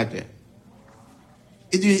sacrificateur.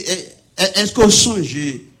 Il dit, est-ce qu'on songe,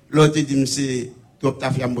 l'autre dit, c'est toi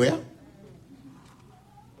ta fille moya?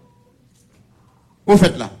 Vous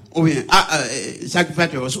faites là. Ou bien,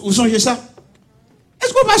 sacrificateur, vous songez ça?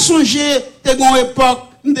 Est-ce qu'on va songer, t'es une époque,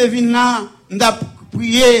 nous devine là, nous avons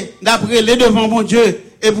prié, nous avons prié devant mon Dieu,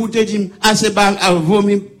 et vous te dites, c'est bas,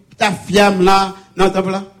 vomi ta fiamme là, dans le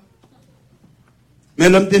temple là. Mais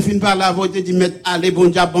l'homme te fin par là, vous te dit, allez, bon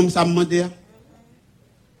Dieu, bon, ça me demande.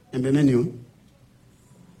 Eh bien, mais nous.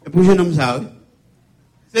 Et pour jeune homme ça, oui.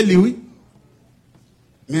 C'est lui, oui.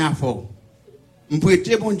 Mais à fort. Je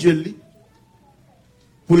prêter bon Dieu, lui.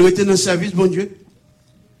 Pour le mettre dans le service, bon Dieu.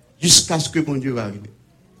 Jusqu'à ce que bon Dieu va arriver.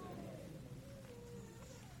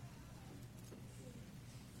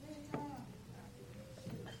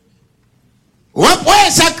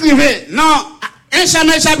 Après, ça criait. Non, 1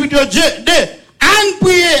 Samuel chapitre 2. Anne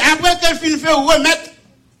priait, après qu'elle finit de remettre,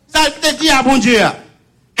 ça te dit à bon Dieu.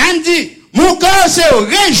 Anne dit, mon cœur se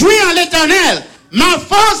réjouit en l'Éternel. Ma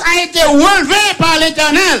force a été relevée par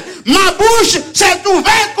l'Éternel. Ma bouche s'est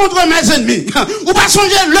ouverte contre mes ennemis. Ou pas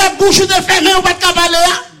songer, leur bouche de fermée, ou pas de cabaler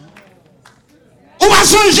là. Ou pas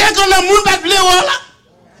songer que le monde va te là.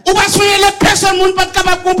 Ou pas songer les personnes, le monde pas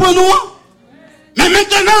capable de comprendre nous. Mais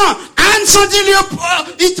maintenant, Anne sentit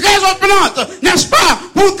il est très opulente, n'est-ce pas?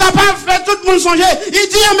 Pour capable de faire tout le monde songer. Il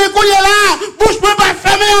dit, mais qu'on est là, bouche moi pas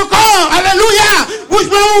fermée encore. Alléluia. Bouche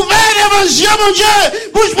moi ouverte devant Dieu, mon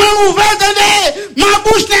Dieu. Bouche moi ouverte, attendez. Ma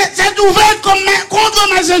bouche s'est ouverte contre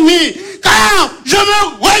mes ennemis. Car je me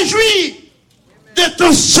réjouis de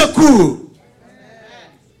ton secours.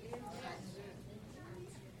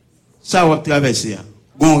 Ça va traverser.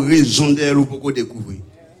 Bon raison d'elle ou pour découvrir.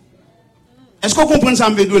 Est-ce qu'on comprend ça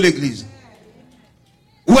de l'église?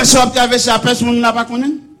 Ou est-ce qu'on traverser à personne n'a pas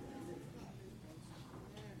connu?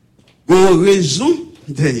 Bon raison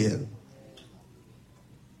d'elle.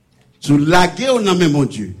 Sous la guerre, on a même mon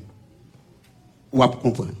Dieu. Ou va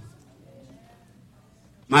comprendre.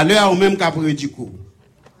 Malheur ou même qu'à du coup.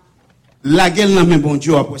 La guerre n'a même bon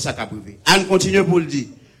Dieu après ça qu'a privé. Anne continue pour le dire.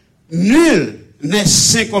 Nul n'est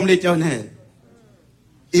saint comme l'Éternel.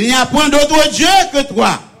 Il n'y a point d'autre Dieu que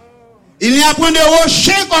toi. Il n'y a point de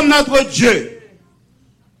rocher comme notre Dieu.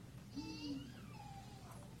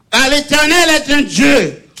 Car l'Éternel est un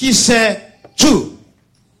Dieu qui sait tout.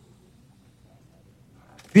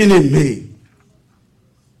 Bien-aimé,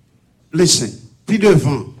 les saints, puis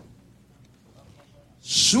devant,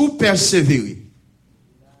 sous persévérer,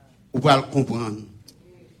 vous pouvez le comprendre.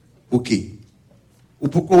 Ok. Ou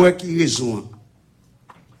pourquoi qui raison?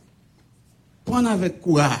 Prendre avec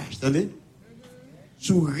courage, attendez?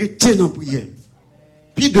 Sous rester dans la prière.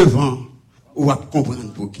 Puis devant, on va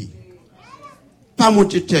comprendre pour qui. Pas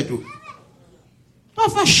monter tête. Pas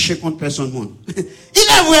fâcher contre personne. Il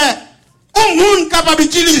est vrai, un monde capable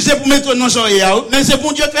d'utiliser pour mettre nos oreilles, mais c'est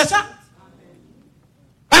bon Dieu qui fait ça.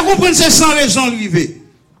 Pas comprendre, c'est sans raison arriver.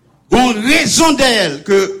 Bon, raison d'elle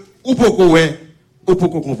que, ou pourquoi, ou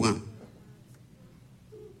pourquoi comprendre.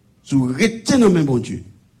 Sous rester dans le même bon Dieu.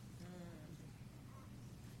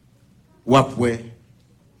 Ou après,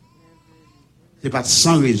 c'est pas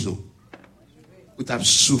sans raison où tu as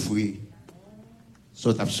souffert,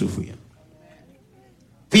 soit tu as souffert.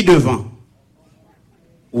 Puis devant,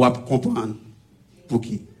 ou à comprendre pour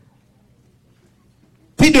qui.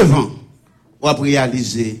 Puis devant, ou à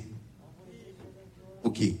réaliser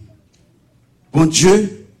pour qui. Bon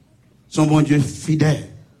Dieu, son bon Dieu fidèle,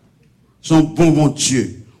 son bon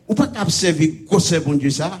Dieu. Ou pas capable servir quoi bon Dieu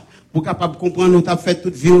ça, pour capable comprendre nous t'a fait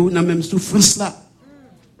toute vie dans la même souffrance là.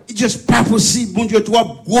 C'est juste pas possible. Bon Dieu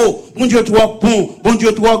trop gros, bon Dieu trop bon, bon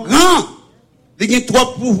Dieu trop grand. Il y a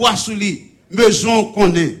trop pouvoir sur lui. Besoin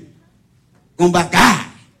qu'on ait. On bagaille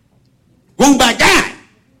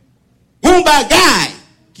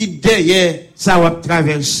qui derrière ça va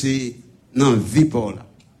traverser dans la vie pour là.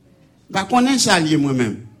 Pas connaître ça lié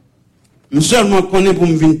moi-même. Mais seulement connaître pour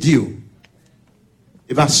me venir dire.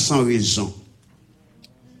 Et pas sans raison.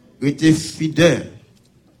 Rester fidèle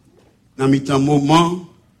dans un moment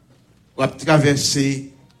où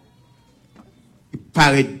traverser il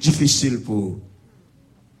paraît difficile pour vous.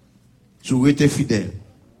 Si vous êtes fidèle.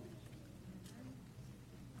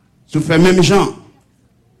 Si vous faites même genre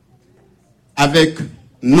avec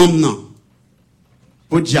non.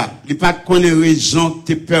 Pour dire, il n'y a pas de raison qui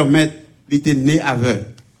te permettre de te né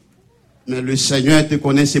aveugle. Mais le Seigneur te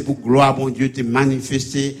connaît, c'est pour gloire, bon Dieu, te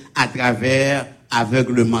manifester à travers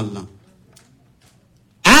aveuglement là.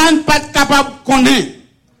 Anne pas capable de connaître.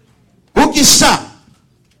 Pour qui ça?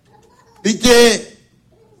 Il était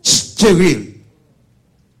stérile.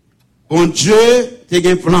 Bon Dieu, te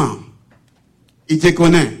gen plan. Il te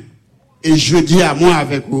connaît. Et je dis à moi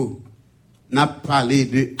avec vous, n'a parlé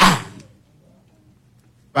de Anne.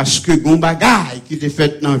 Parce que gon bagay qui te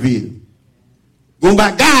fait dans la ville. Gon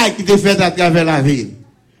bagay qui te fait à travers la ville.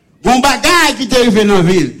 Gon bagay qui te arrivé dans la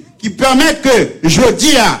ville. Qui permet que, je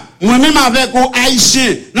dis à, moi-même avec vous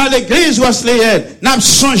haïtiens, dans l'église Wesleyenne, n'a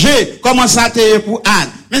songé comment ça t'est pour Anne.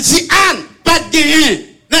 Mais si Anne, pas de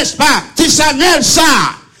gagner, n'est-ce pas? Si Samuel ça,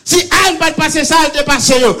 si Anne pas de passer ça, elle te passe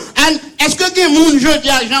yo. Anne, est-ce que les gens, je dis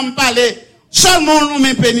à j'en parler, seulement nous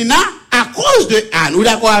même Pénina, à cause de Anne, ou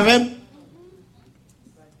d'accord avec?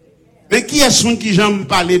 Mais qui est-ce qui j'aime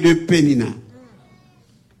parler de Pénina?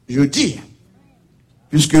 Je dis,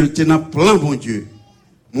 puisque le tenant plan, bon Dieu,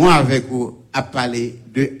 moi avec vous, à parler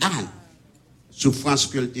de Anne, souffrance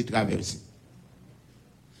que tu traverse.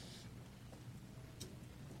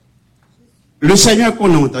 Le Seigneur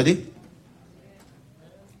qu'on a entendu,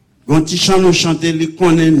 quand il chante, nous chanter, il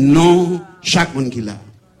connaît non chaque monde qui l'a.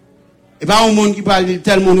 Et pas un monde qui parle de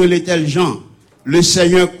tel monde ou de tel gens. Le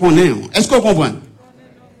Seigneur connaît. Est-ce qu'on comprend?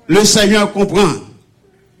 Le Seigneur comprend.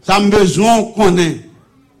 Ça me besoin qu'on connaît.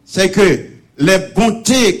 C'est que les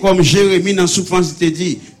bontés, comme Jérémie dans souffrance te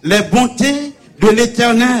dit, les bontés de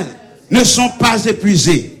l'Éternel ne sont pas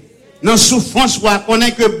épuisées. Dans souffrance, on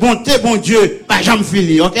connaît que bonté, bon Dieu, pas jamais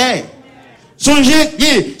fini, ok? Songez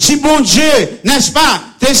bien, si bon Dieu, n'est-ce pas,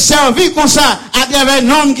 t'es servi comme ça, à travers un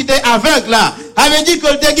homme qui t'est aveugle là, avait dit que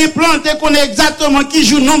le plan, tu connais exactement qui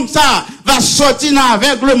joue nom ça, va sortir dans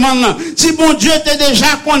l'aveuglement là. Si bon Dieu te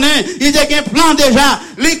déjà connaît, il te un plan déjà,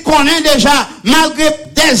 il connaît déjà, malgré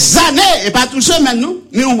des années, et pas tout ça maintenant,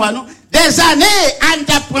 mais on voit non, des années, Anne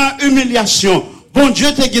t'apprend humiliation. Bon Dieu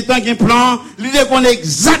te un plan, il te connaît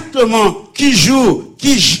exactement qui joue,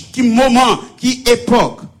 qui moment, qui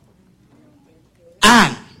époque.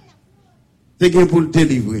 Anne, c'est bien pour le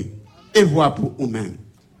délivrer. Et voir pour vous-même.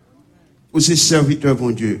 Pour ces serviteurs,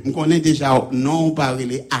 bon Dieu. On connaît déjà, non, pas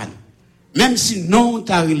relé Anne. Même si non,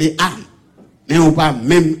 t'as relé Anne. Mais on pas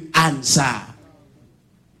même Anne ça.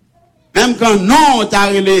 Même quand non, t'as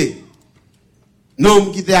relé,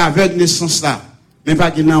 non, qui était avec naissance là. Mais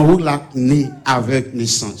pas qui n'a pas né avec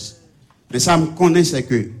naissance. Mais ça me connaît, c'est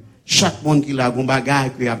que chaque monde qui a un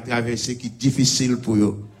bagage qui a traversé, qui est difficile pour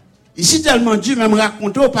eux. Ici, tellement Dieu même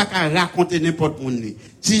raconter, ou pas qu'à raconter n'importe monde.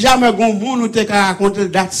 Si jamais un monde nous t'es qu'à raconter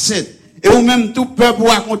date 7, et ou même tout peuple pour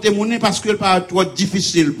raconter mon parce que le pas trop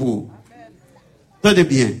difficile pour. Attendez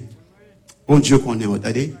bien. Bon Dieu connaît,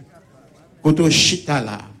 attendez. Quand on chita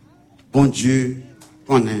là, bon Dieu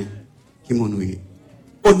connaît qui m'en ouïe.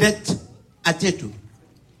 Honnête à tête.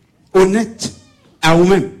 Honnête à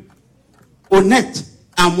vous-même. Honnête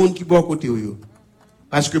à monde qui bon côté vous.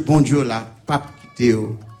 Parce que bon Dieu là, pas quitter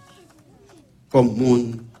comme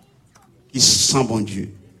monde qui sent bon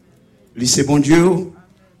Dieu. Lui c'est bon Dieu,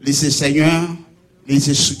 lui c'est Seigneur, lui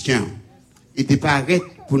c'est soutien. Il t'est pas arrêté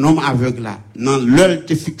pour l'homme aveugle là. Non, l'œil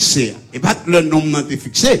t'est fixé. Et pas que le nom non t'est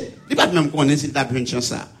fixé. Il pas même connaître s'il t'a pris une chance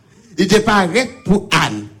ça. Il t'est pas arrêté pour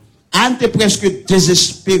Anne. Anne t'est presque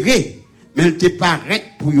désespéré, mais il t'est pas arrêté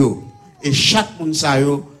pour eux. Et chaque monde ça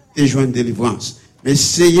yo t'est joint de délivrance. Mais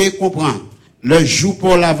essayez de comprendre. Le jour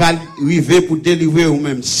pour la va arriver pour délivrer ou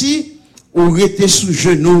même si ou rester sous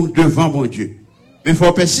genoux devant mon Dieu. Mais il faut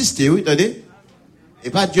persister, oui, attendez. Et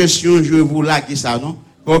pas Dieu si un jour vous laguez ça, non.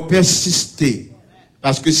 Il faut persister.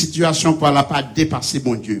 Parce que situation par là pas dépasser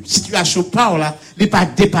mon Dieu. Situation par là, il pas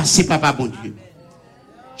dépasser papa mon Dieu.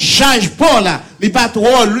 charge pas là, il pas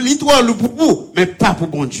trop lourd pour vous, mais pas pour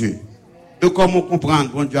bon Dieu. Donc comment comprendre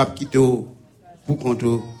bon Dieu a quitté pour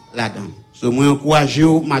compter là-dedans. So moi encourager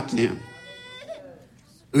au matin.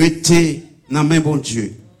 Restez dans main bon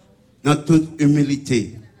Dieu, dans toute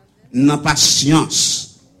humilité, dans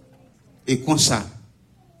patience et comme ça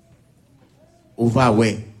on va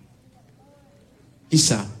ouais. Qui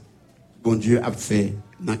ça bon Dieu a fait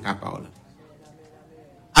dans la parole.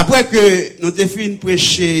 Après que nous avons fini de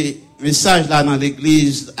prêcher message là dans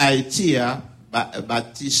l'église Haïti,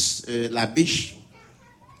 Baptiste la Biche,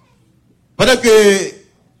 pendant que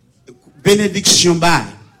bénédiction bas,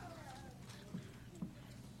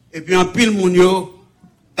 et puis en pile moun yo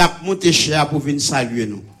tap monté cher pour venir saluer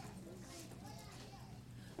nous.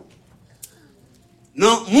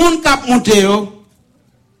 Non, moun kap monté yo,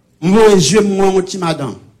 moi yeux moi mon petit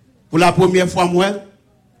madame. Pour la première fois moi,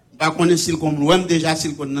 pas connaître s'il comme moi déjà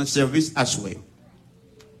s'il connaît dans service à souhait.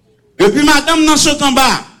 Et puis madame dans ce en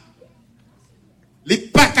bas, il n'est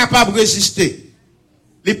pas capable de résister.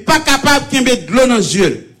 Il n'est pas capable de mettre de l'eau dans les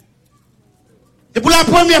yeux. Et pour la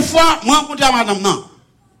première fois, moi rencontre madame non.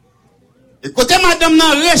 Et côté madame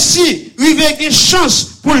nan réussi, il a une chance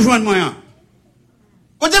pour le joindre moi.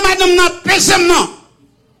 Côté madame nan pesem non.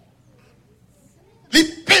 Li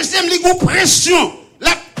pesem li gon pression,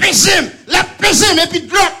 la pesem, et puis de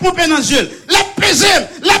l'eau pompe dans les yeux. La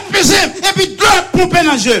pesem, et puis de l'eau pompe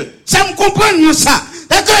dans les yeux. Ça me comprend ça.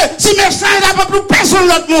 Et que si message là pas pour personne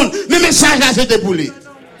l'autre monde, mais message là c'était pour lui.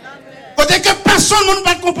 Côté que personne ne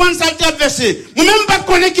va comprendre ça le verset. Moi-même pas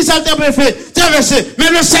connaître qui ça le verset. Mais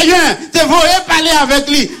le Seigneur te voyait parler avec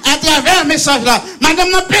lui à travers le message là.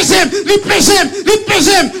 Madame n'a pesé, le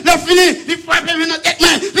fini, il frappe dans la tête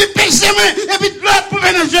main, il pesé et puis l'autre pour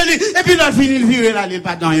venir joli et puis l'autre fini il vire là, il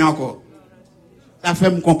pas dans rien encore. Ça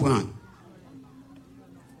fait me comprendre.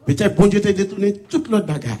 Peut-être bon Dieu t'a détourné toute l'autre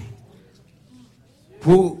bagaille.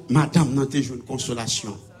 Pour madame n'a te joué une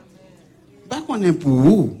consolation. Pas qu'on est pour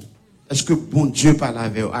vous. Est-ce que bon Dieu parle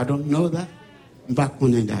avec vous? I don't know that. Je ne sais pas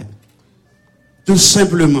qu'on est that. Tout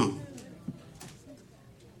simplement.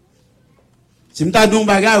 Si je me donne un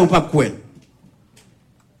bagage ou pas quoi? Je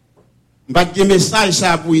ne vais pas message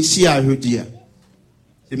ça pour ici à jeudi. Si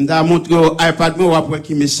je me montre au iPad, je vais après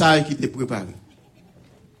qui message qui était préparé.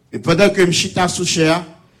 Et pendant que je suis sous cher,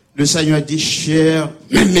 le Seigneur dit cher,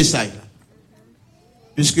 même message là.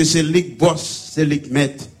 Puisque c'est lui qui bosse, c'est lui qui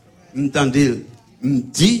met. M'entendez? Me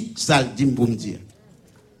dit, ça le dit pour me dire.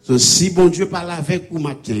 So, si bon Dieu parle avec vous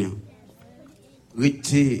matin,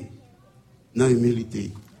 restez dans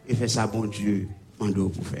l'humilité et faites ça bon Dieu mando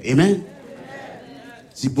pour faire. Amen.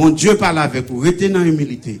 Si bon Dieu parle avec vous, restez dans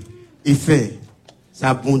l'humilité et faites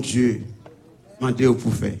ça bon Dieu mando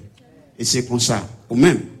pour faire. Et c'est comme ça, ou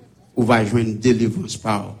même, vous va joindre une délivrance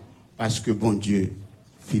parce que bon Dieu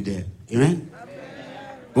fidèle. Amen.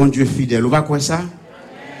 Bon Dieu fidèle, vous va quoi ça?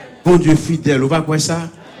 Bon Dieu fidèle, on va quoi ça?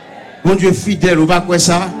 Bon Dieu fidèle, on va quoi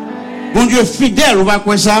ça? Bon Dieu fidèle, on va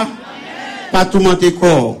quoi ça? Pas tout monter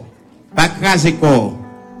corps, pas craser corps.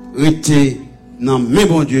 Restez dans mais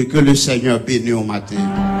bon Dieu que le Seigneur bénisse au matin.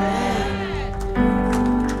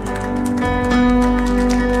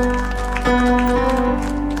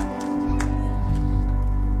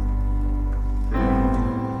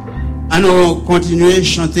 Allons continuer à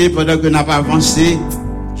chanter pendant que nous n'avons pas avancé.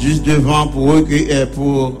 Juste devant pour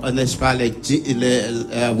n'est-ce pas,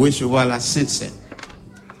 recevoir la Sainte Seine.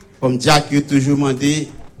 Comme Jack a toujours demandé,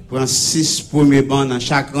 prend 6 premiers bancs dans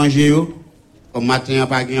chaque rangée. Comme matin, il n'y a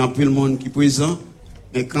pas plus le monde qui est présent,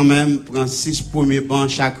 mais quand même, prend 6 premiers bancs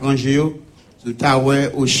chaque rangée. Tout à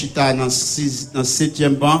l'heure, au Chita dans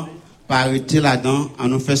 7e banc, pas arrêter là-dedans. On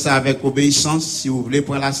nous fait ça avec obéissance. Si vous voulez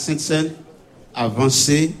prendre la Sainte Seine,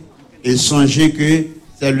 avancez et songez que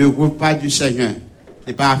c'est le repas du Seigneur.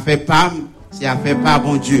 C'est pas fait par, c'est fait par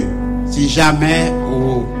bon Dieu. Si jamais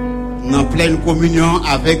ou en pleine communion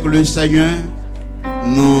avec le Seigneur,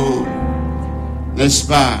 nous, n'est-ce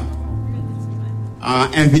pas,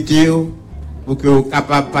 inviter pour que vous soyez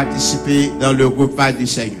capables de participer dans le repas du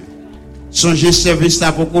Seigneur. Songez service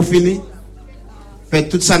là pour qu'on finisse. Faites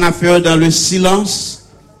tout ça affaire dans le silence,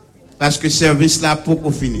 parce que service là pour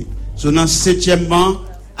qu'on finisse. Sur dans 7e banc,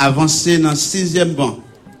 avancez dans 6e banc.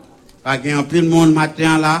 Pas qu'il y ait un peu de monde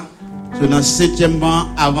matin là, sur dans 7e banc,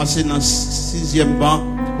 avancez dans 6e banc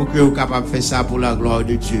pour que vous soyez capable de faire ça pour la gloire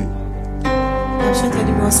de Dieu. Chanteur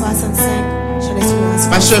numéro 65, je laisse numéro 65.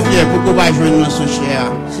 Pasteur Pierre, pourquoi pas joindre notre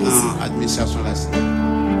cher dans l'administration de la salle?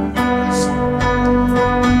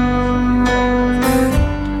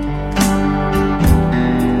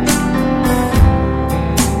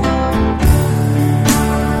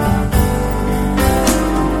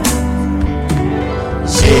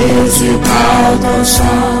 Jésus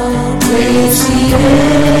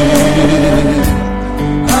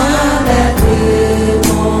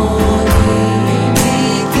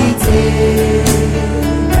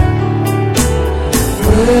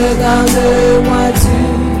Regarde-moi du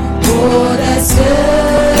haut des cieux,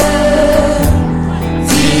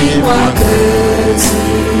 dis-moi que tu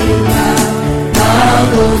m'as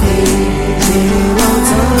pardonné.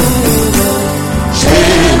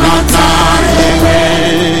 J'ai entendu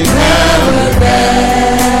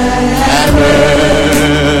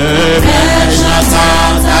mais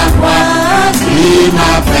j'entends ta voix qui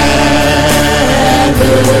m'appelle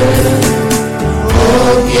au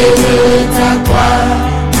pied de ta croix.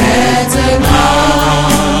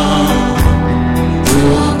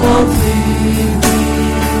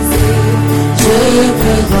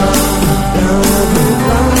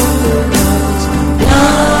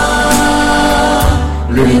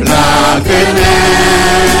 Plus blanc que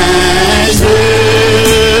neige,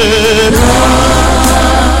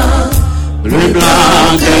 plus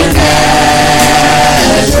blanc que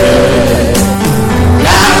neige,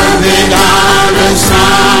 lavé dans le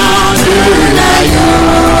sang de l'agneau.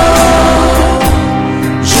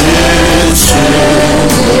 Je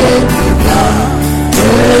suis plus blanc que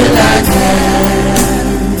la neige.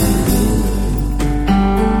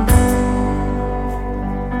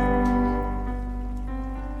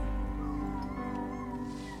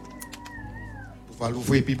 On va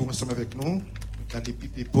l'ouvrir Bible ensemble avec nous. Regardez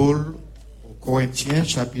Paul au Corinthiens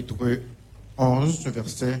chapitre 11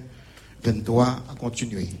 verset 23 à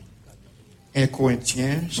continuer. 1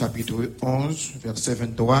 Corinthiens chapitre 11 verset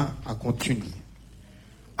 23 à continuer.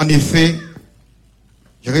 En effet,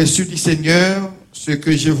 j'ai reçu du Seigneur ce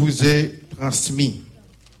que je vous ai transmis.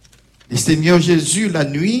 Le Seigneur Jésus, la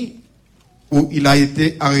nuit où il a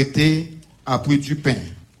été arrêté, a pris du pain.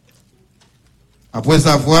 Après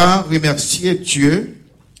avoir remercié Dieu,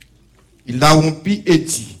 il l'a rompu et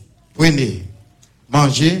dit, prenez,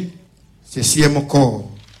 mangez, ceci est mon corps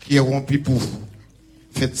qui est rompu pour vous.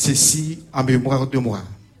 Faites ceci en mémoire de moi.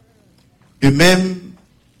 De même,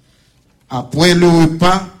 après le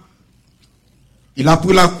repas, il a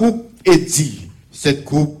pris la coupe et dit, cette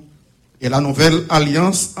coupe est la nouvelle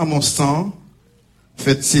alliance en mon sang.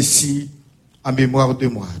 Faites ceci en mémoire de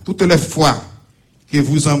moi. Toutes les fois que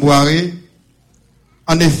vous en boirez,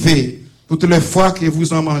 en effet, toutes les fois que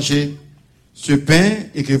vous en mangez ce pain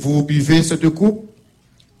et que vous buvez cette coupe,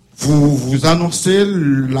 vous annoncez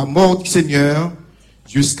la mort du Seigneur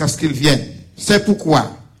jusqu'à ce qu'il vienne. C'est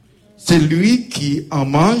pourquoi celui qui en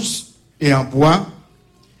mange et en boit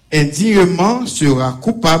indignement sera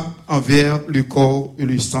coupable envers le corps et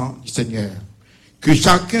le sang du Seigneur. Que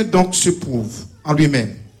chacun donc se prouve en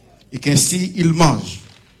lui-même et qu'ainsi il mange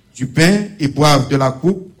du pain et boive de la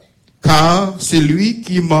coupe, car celui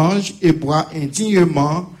qui mange et boit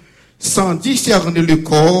indignement sans discerner le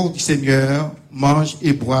corps du Seigneur mange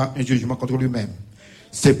et boit un jugement contre lui-même.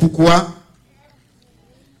 C'est pourquoi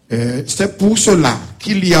c'est pour cela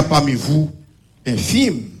qu'il y a parmi vous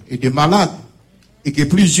infirmes et des malades et que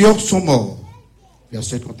plusieurs sont morts.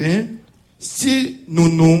 Verset 31. Si nous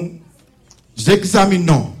nous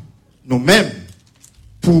examinons nous-mêmes,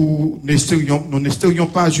 nous ne serions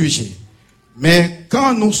pas jugés. Mais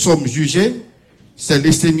quand nous sommes jugés, c'est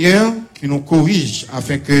le Seigneur qui nous corrige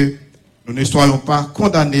afin que nous ne soyons pas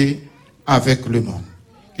condamnés avec le monde.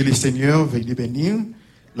 Que le Seigneur veuille bénir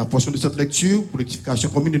la portion de cette lecture pour l'édification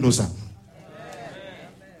commune de nos âmes.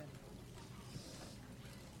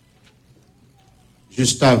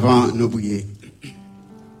 Juste avant de nous prier,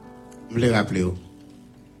 je me rappeler.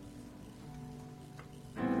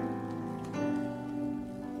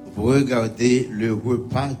 Vous regardez le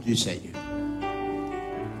repas du Seigneur.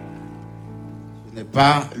 Ce n'est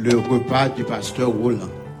pas le repas du pasteur Roland.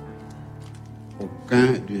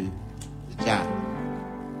 Aucun de diable.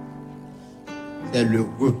 C'est le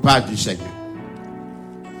repas du Seigneur.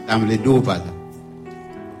 Dans les deux pas là.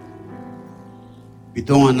 Puis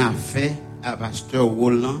on a fait à pasteur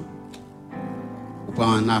Roland ou pas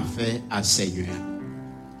on a fait à Seigneur.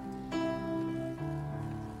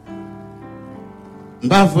 Je ne vais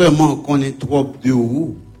pas vraiment connaître trop de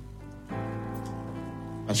vous.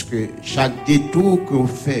 Parce que chaque détour que vous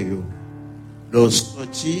faites, leur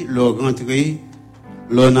sortie, leur rentrée,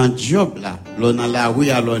 leur dans le job là, leur dans la rue,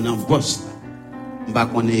 leur dans le boss là, je ne vais pas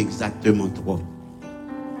connaître exactement trop.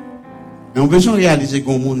 Mais on a besoin de réaliser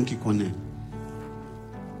qu'il y a un monde qui connaît.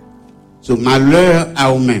 Ce malheur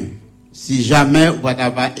à vous-même, si jamais vous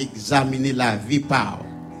n'avez examiné la vie par vous,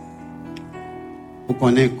 pour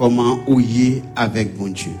connaître comment vous y avec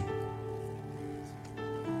bon Dieu.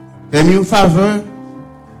 Faites-moi une faveur,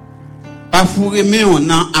 pas fourrer mais on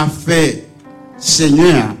a affaire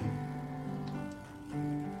Seigneur,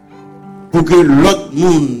 pour que l'autre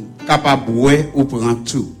monde capable ou prend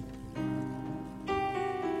tout.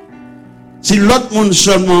 Si l'autre monde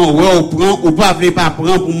seulement ou prend ou pas veut pas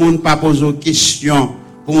prendre pour monde pas poser question,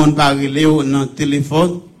 pour monde pas relayer dans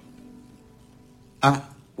téléphone,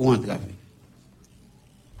 ou entraver.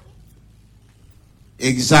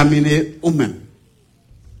 Examinez vous-même.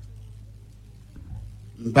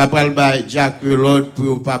 Pas pral ba Jack l'autre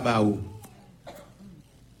pour pas ba ou.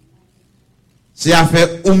 C'est affaire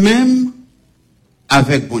ou même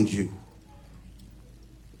avec bon Dieu.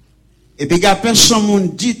 Et puis, il y a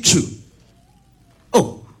personne qui dit tout.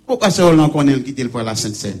 Oh, pourquoi c'est on connaît quitter pour la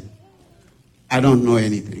Sainte Seine? I don't know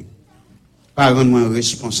anything. Pas vraiment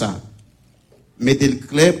responsable. Mettez le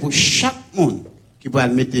clair pour chaque monde qui va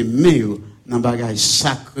mettre main dans le bagage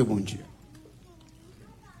sacré, bon Dieu.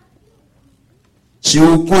 Si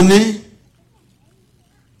vous connaissez,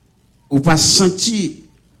 ou pas senti,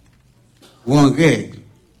 ou en règle,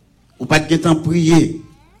 ou pas de temps prier,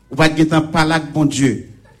 ou pas de temps parler avec bon Dieu,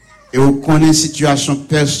 et vous connaissez situation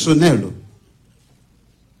personnelle,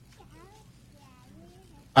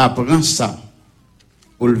 apprends ça,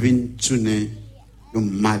 pour le venir tourner une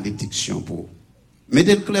malédiction pour vous.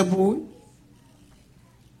 Mettez le clair pour vous.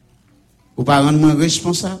 Vous ne pas rendre moi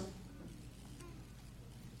responsable.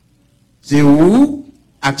 C'est vous,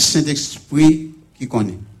 avec Saint-Esprit, qui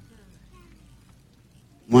connaît.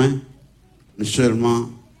 Moi, nous seulement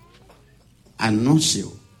annoncer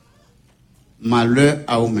malheur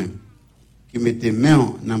à vous-même, qui mettez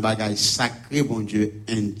main dans le bagage sacré, bon Dieu,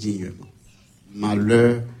 indignement.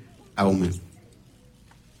 Malheur à vous-même.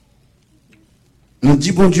 Nous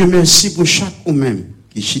disons, bon Dieu, merci pour chaque vous-même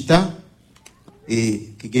qui chita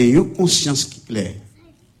et qui a une conscience qui est claire.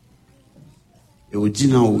 Et on dit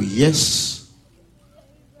non, yes,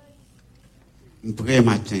 un prêt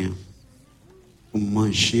matin pour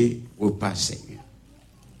manger au repas Seigneur.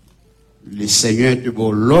 Le Seigneur est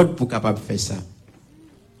bon l'ordre pour capable de faire ça.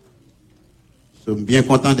 Nous sommes bien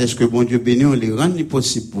contents de ce que bon Dieu béni, on les rend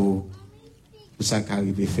possible pour ça qui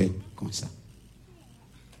arrive fait comme ça.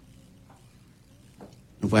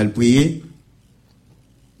 Nous allons prier.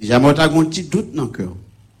 Jamais on a un petit doute dans le cœur.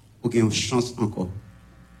 Pour qu'il y ait une chance encore.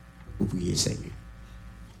 Pour prier Seigneur.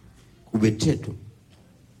 Coupez tête. Nous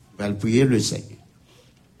allons prier le Seigneur.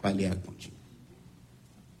 Parler à Dieu.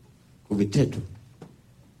 Coupez tête.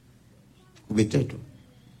 Coupez tête.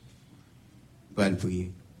 Nous allons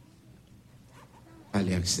prier.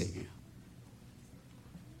 Parler avec Seigneur.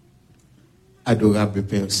 Adorable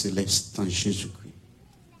Père Céleste en Jésus-Christ.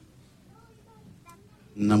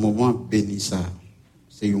 Dans un moment béni ça,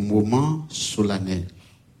 c'est un moment solennel.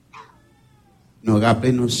 Nous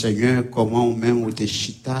rappelons, Seigneur, comment on même été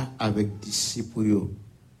chita avec disciples.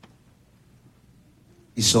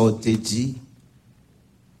 Ils sont dit,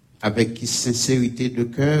 avec sincérité de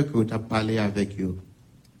cœur, que tu as parlé avec eux.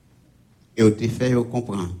 Et tu as fait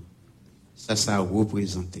comprendre. Ça a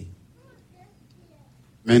représenté.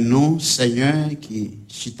 Mais nous, Seigneur, qui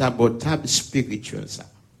chita table spirituelle, ça.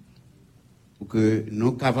 Pour que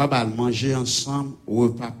nous soyons capables de manger ensemble au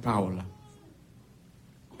repas parole.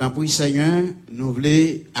 Tant pis, Seigneur, nous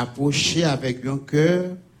voulons approcher avec un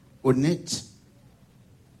cœur honnête.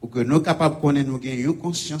 Pour que nous soyons capables de connaître, nous ayons une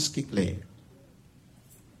conscience qui est claire.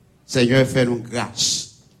 Seigneur, fais-nous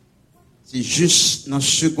grâce. C'est juste dans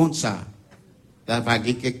ce seconde ça. Il y a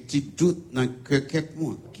quelques petits doutes dans quelqu'un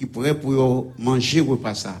qui pourrait pour manger au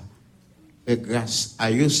repas ça. Fais grâce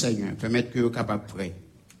à eux, Seigneur. Permettre que vous soyez capables de prêter.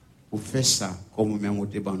 Pour faire ça, comme nous-mêmes au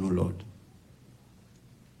débat dans l'ordre.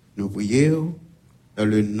 Nous prions dans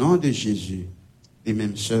le nom de Jésus, les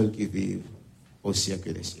mêmes seuls qui vivent au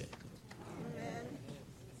siècle des siècles.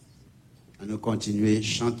 Amen. Nous continuons à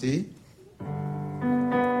chanter.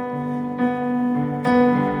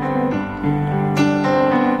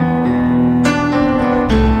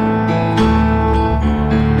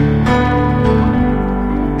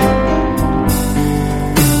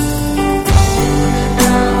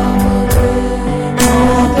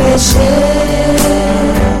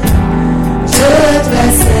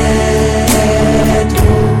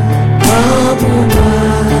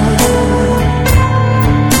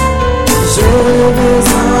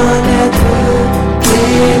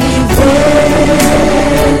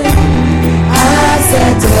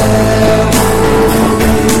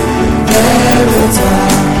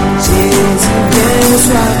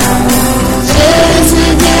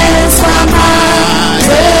 Jésus, viens, sois ma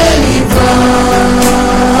délivrance.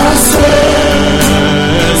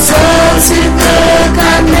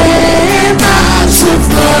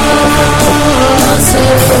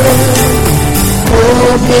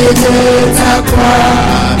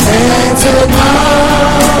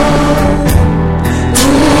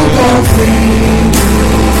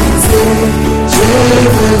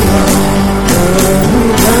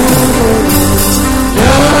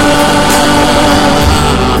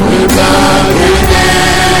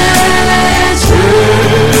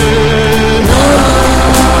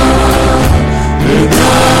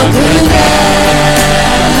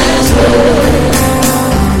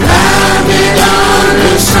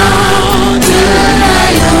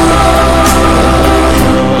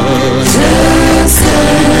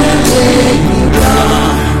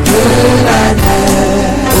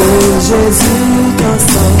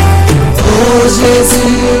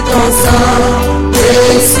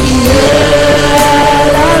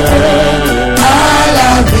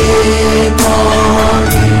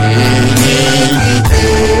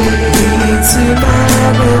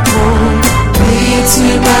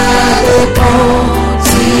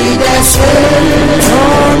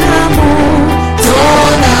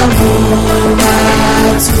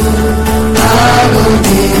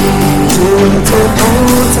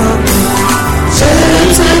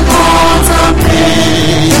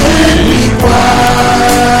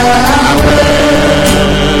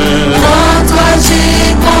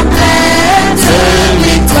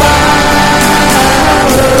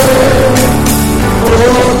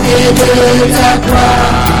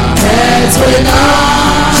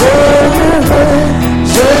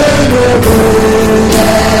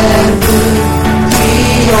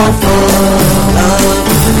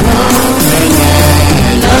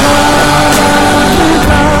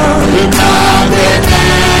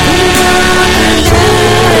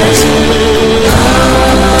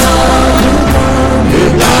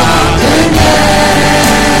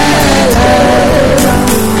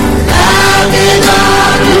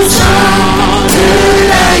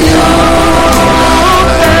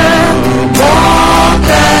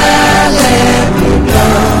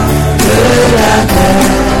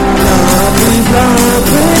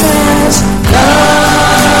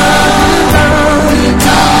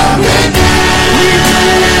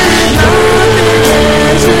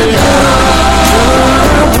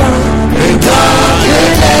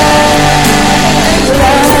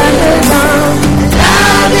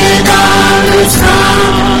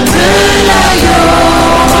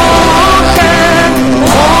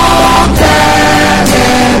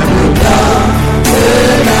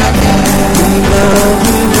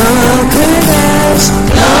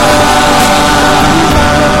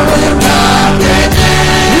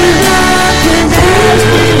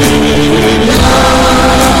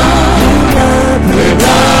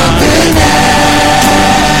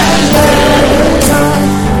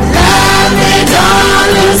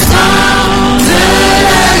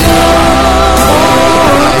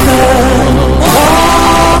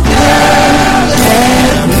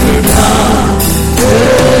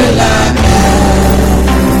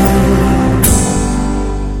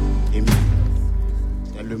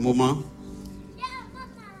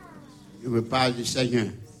 repas du Seigneur.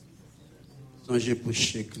 Songez pour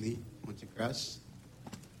chécler l'antichrist.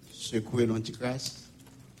 Secouer l'antichrist.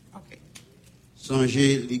 Ok.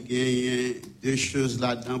 Songez, il y a deux choses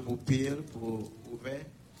là-dedans pour pire, pour ouvert.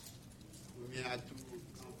 Premier à tout.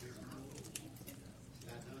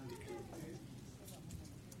 Là-dedans,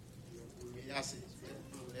 il y a cette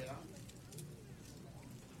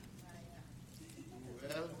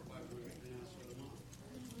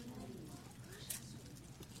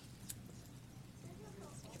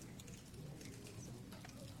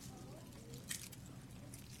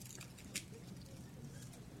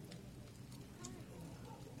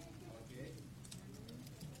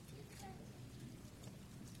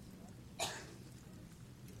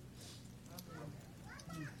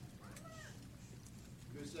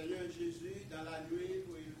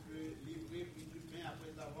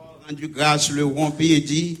rendu grâce, le rompu et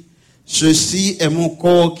dit, ceci est mon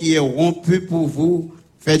corps qui est rompu pour vous,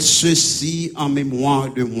 faites ceci en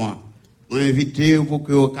mémoire de moi. On invite pour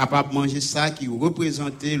que vous soyez capable de manger ça qui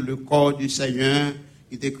représentait le corps du Seigneur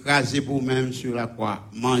qui est écrasé pour vous-même sur la croix.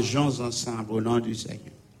 Mangeons ensemble au nom du Seigneur.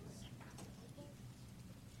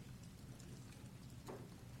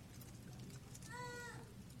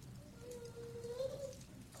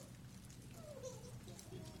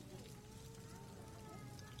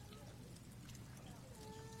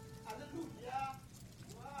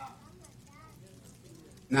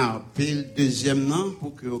 Non, puis le deuxième nom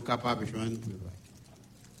pour que vous soyez capable de joindre.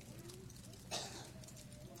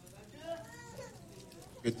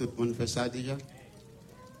 Que tout le monde fait ça déjà?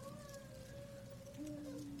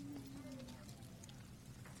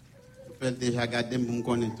 Vous faites déjà garder pour me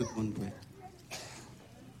connaître tout le monde prêt.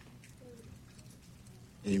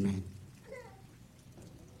 Amen.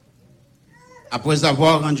 Après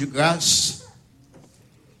avoir rendu grâce,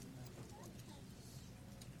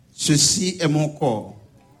 ceci est mon corps.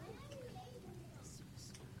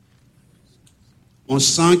 Mon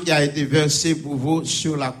sang qui a été versé pour vous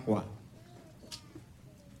sur la croix.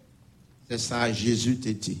 C'est ça, Jésus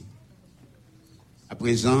t'a dit. À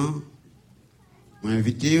présent, on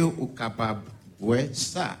invite au capable, ouais,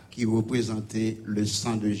 ça qui représentait le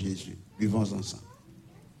sang de Jésus. Vivons ensemble.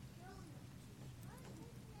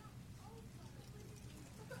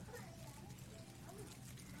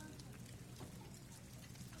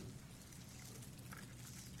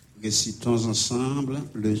 Récitons ensemble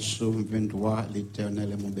le psaume 23,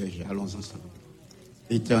 l'Éternel est mon berger. Allons ensemble.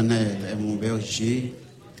 L'Éternel est mon berger,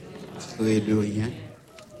 près de rien,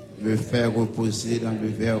 me fait reposer dans le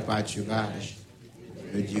vert pâturage,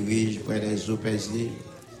 me dirige près des eaux paisibles,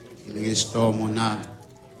 il restaure mon âme,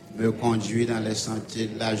 me conduit dans les sentiers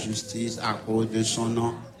de la justice à cause de son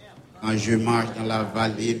nom. Quand je marche dans la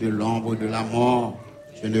vallée de l'ombre de la mort,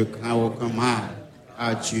 je ne crains aucun mal,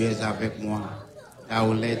 car tu es avec moi. Ta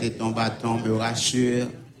houlette et ton bâton me rassurent.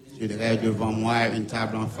 Tu dresses devant moi une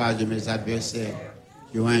table en face de mes adversaires.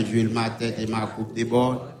 Tu induis ma tête et ma coupe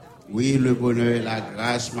déborde. Oui, le bonheur et la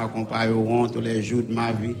grâce m'accompagneront tous les jours de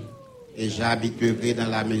ma vie. Et j'habiterai dans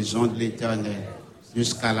la maison de l'Éternel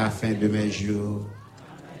jusqu'à la fin de mes jours.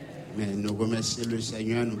 Mais nous remercions le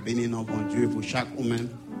Seigneur, nous bénissons bon Dieu pour chaque même.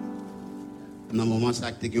 Dans un moment, ça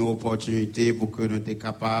a été une opportunité pour que nous soyons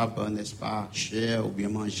capables, n'est-ce pas, cher ou bien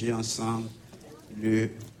manger ensemble le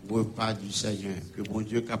repas du Seigneur. Que bon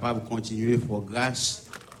Dieu est capable de continuer pour grâce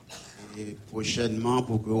et prochainement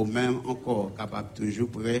pour que vous-même encore capable toujours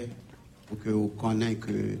prêt pour que vous connaissez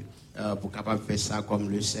que pour capable de faire ça comme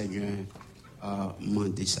le Seigneur m'a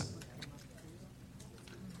dit ça.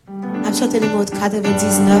 A chanté le mot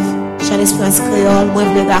 99, chant l'espérance créole, moi je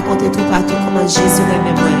voulais raconter tout partout comment Jésus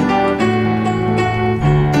l'aimait moi.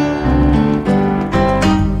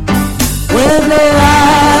 Moi je voulais raconter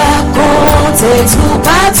tout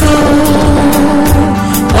partout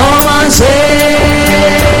comment Jésus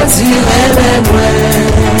l'aimait moi.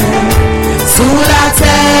 Sous la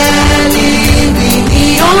terre, il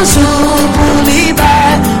vit un jour pour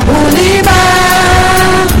libérer,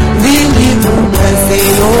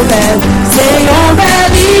 c'est une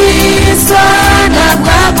belle histoire à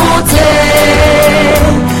raconter.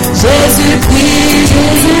 Jésus-Christ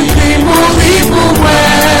mourit pour moi.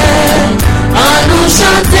 En nous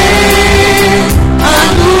chanter, en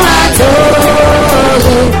nous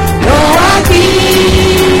adorer. Non à qui,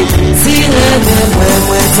 si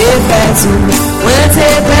moi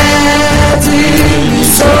t'es perdu,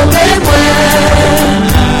 sauvez-moi.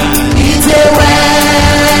 Il t'est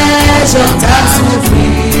j'en t'ai souffri,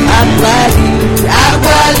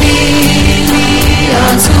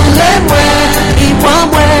 entourez-moi, il prend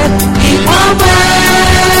moi,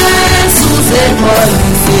 sous épaule,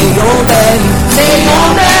 c'est une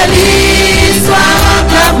belle histoire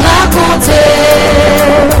à raconter.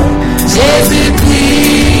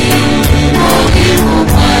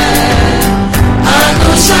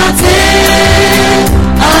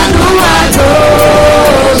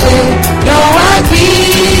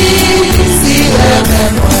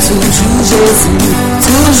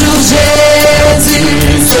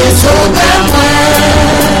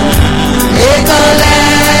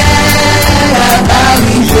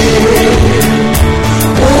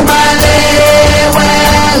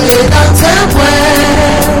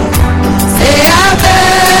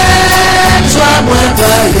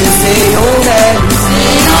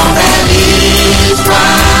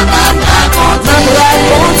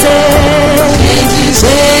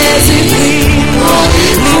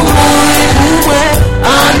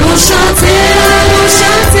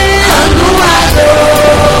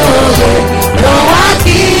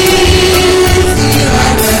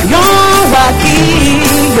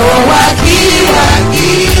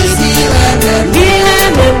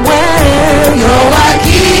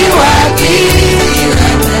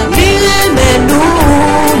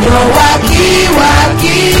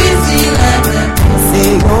 waki silene.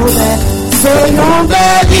 C'est une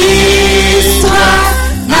belle histoire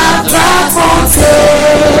n'a raconté.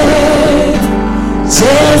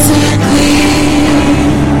 Jésus-Christ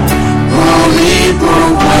mourit pour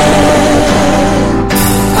moi.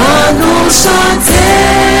 À nous chanter,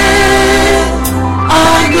 à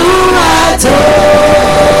nous adorer.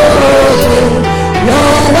 Le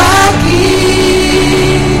waki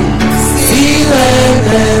silene.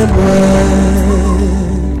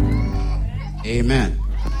 Amen.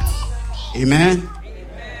 Amen.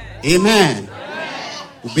 Amen.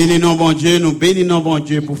 Nous bénissons bon Dieu, nous bénissons bon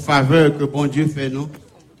Dieu pour faveur que bon Dieu fait nous.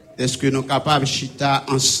 Est-ce que nous sommes capables de chita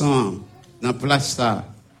ensemble, dans place ça,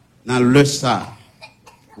 dans le ça,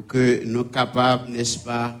 pour que nous sommes capables, n'est-ce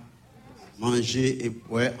pas, manger et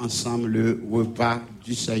boire ensemble le repas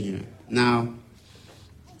du Seigneur. Now,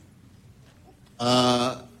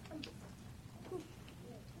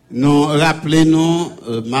 nous rappelons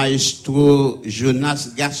Maestro Jonas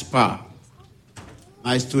Gaspard.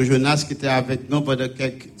 Maestro Jonas qui était avec nous pendant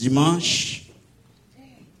quelques dimanches.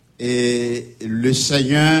 Et le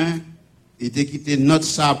Seigneur, il était quitté notre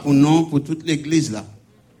ça pour nous, pour toute l'église là.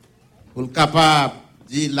 Pour le capable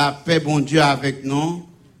de dire la paix, bon Dieu, avec nous.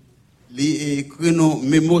 Il écrit nos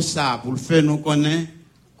mémos ça pour le faire nous connaître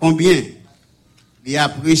combien il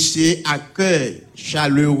apprécie accueil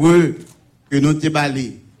chaleureux que nous te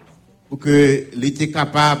bali. Pour que il était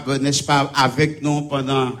capable, n'est-ce pas, avec nous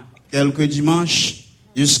pendant quelques dimanches,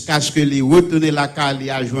 jusqu'à ce que les retourne la calle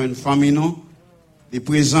à joindre une famille nous, et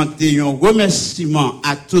présenter un remerciement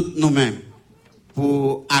à toutes nous-mêmes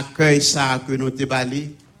pour accueil ça que nous te bali.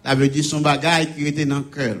 Ça veut dire son bagage qui était dans le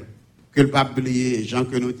cœur, que le pape oublié, gens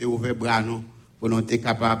que nous te ouvert bras nous, pour nous être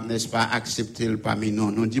capables, n'est-ce pas, accepter le parmi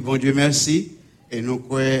nous. Nous disons bon Dieu merci, et nous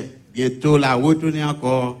croyons bientôt la retourner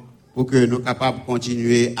encore, pour que nous soyons capables de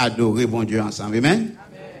continuer à adorer bon Dieu ensemble. Amen.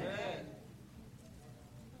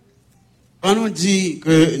 Quand on dit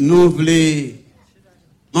que nous voulons,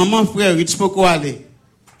 maman, frère, il faut quoi aller?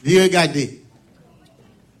 Viens regarder.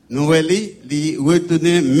 Nous voulons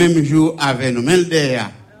retourner même jour avec nous, même derrière.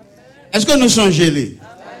 Est-ce que nous sommes gelés?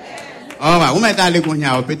 Vous mettez aller qu'on y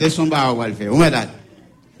a, peut-être son bar, on va le faire. Vous mettez.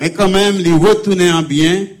 Mais quand même, les retourner en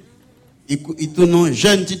bien, ils tournent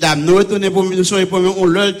jeune petite dame. Nous retournons pour nous soyons pour on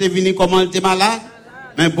leur t'es venu comment t'es malade.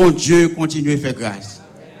 Mais bon Dieu continue à faire grâce.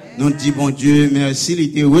 Nous disons bon Dieu, merci, il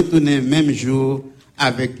était retourné même jour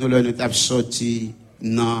avec nous, nous avons sorti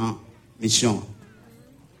dans la mission.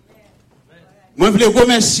 Moi, je voulais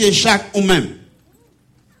remercier chaque ou même,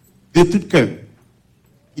 de tout cœur,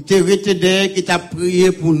 qui t'a resté derrière, qui t'a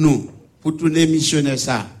prié pour nous, pour tous les missionnaires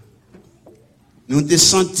ça. Nous t'ai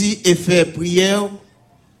senti et fait prière,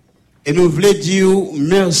 et nous voulons dire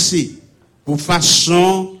merci pour la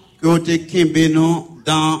façon que vous t'ai quimbe nous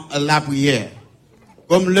dans la prière.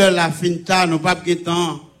 Comme l'heure la finta, nous pas de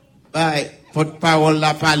temps, porte-parole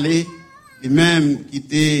la parler, et même qui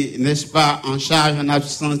était, n'est-ce pas, en charge, en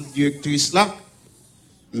absence directrice là,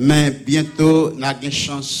 mais bientôt, nous avons une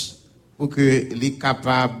chance pour que les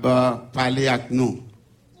capables de parler avec nous.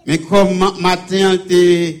 Mais comme matin,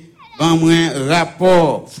 dans un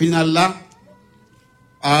rapport final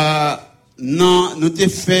là, non, nous t'ai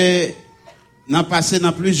fait, nous passé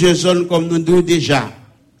dans plusieurs zones comme nous disons déjà.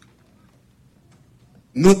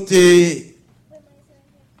 Nous t'ai,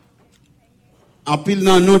 en pile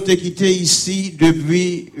dans nous t'ai quitté ici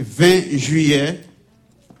depuis 20 juillet.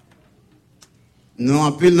 Nous,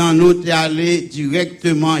 en pile dans nous t'ai allé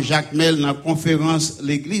directement Jacques Mel dans la conférence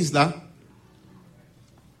l'église là.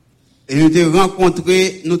 Et nous t'ai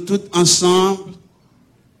rencontré, nous tous ensemble,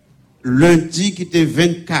 lundi qui était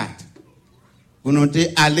 24. Pour nous t'ai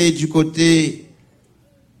allé du côté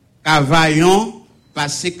Cavaillon,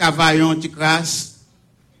 passer Cavaillon du Crasse,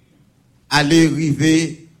 aller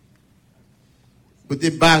arriver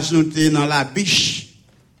côté base nous t'es dans la biche,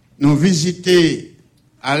 nous visiter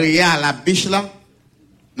area la biche là,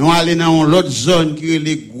 nous aller dans l'autre zone qui est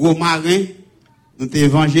les gros marins, nous t'ai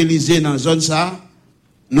évangélisé dans zone ça,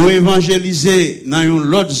 nous évangélisé dans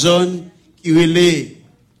une autre zone qui est les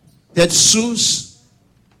tête source,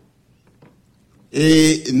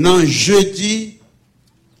 et dans jeudi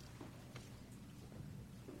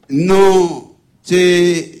nous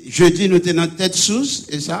jeudi nous t'es dans tête source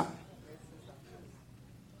et ça.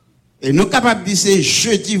 Et nous capables de dire c'est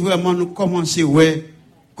jeudi vraiment nous commencer ouais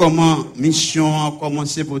comment mission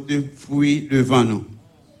commencer pour te fruits devant nous.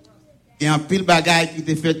 Et en pile bagaille qui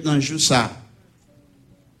t'est fait dans jour ça.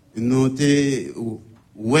 Nous t'es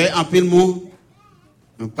ouais en pile monde,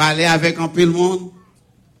 nous parler avec en pile monde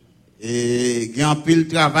et il y a un pile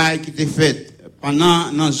travail qui t'est fait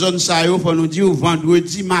pendant dans zone ça yo faut nous dire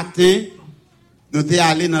vendredi matin nous t'es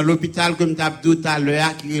allé dans l'hôpital comme t'as dit tout à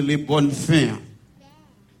l'heure qui est les bonnes fins.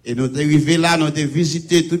 Et nous t'es arrivé là, nous t'es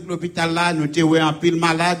visité tout l'hôpital là, nous t'es ouais en pile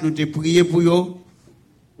malade, nous t'es prié pour eux.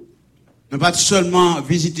 Nous pas seulement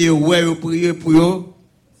visiter ouais ou prier pour eux,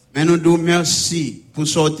 mais nous disons merci pour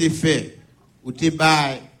ce que tu fait. Ou tu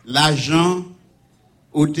bail l'argent,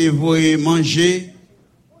 ou tu voyé manger,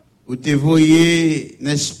 ou tu voyé,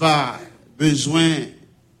 n'est-ce pas, besoin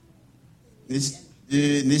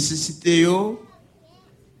de nécessité yo.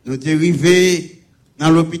 Nous t'es arrivé dans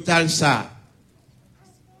l'hôpital ça.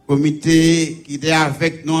 Comité qui était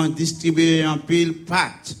avec nous distribué en pile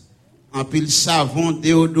pâte, en pile savon,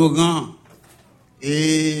 déodorant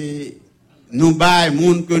et nous bail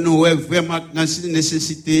monde que nous avons vraiment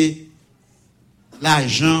nécessité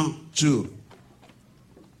l'argent tout.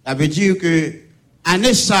 Ça veut dire que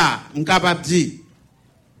année ça, on capable dire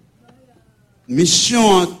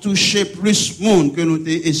mission toucher plus monde que nous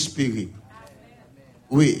t'ai espéré.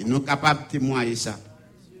 Oui, nous capables de témoigner ça.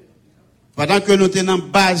 Pendant que nous sommes dans la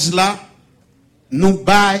base là, nous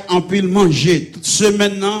baillons en pile manger. Toute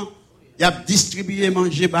semaine, il y a distribué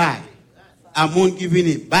manger bail. À monde qui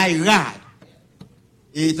vient, bail rad.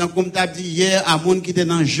 Et tant comme tu as dit hier, à monde qui était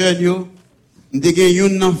dans le jeune, nous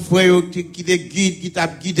avons un frère qui te guide, qui t'a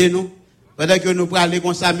guidé nous. Pendant que nous parlons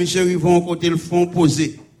comme ça, monsieur, ils vont côté le fond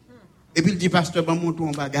poser. Et puis il dit, pasteur, ben, montre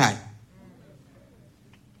un bagage.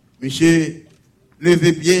 Monsieur,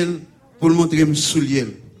 levez bien pour le montrer mes souliers.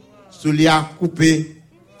 Soulier a coupé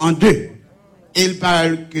en deux. Et il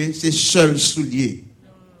parle que c'est seul soulier.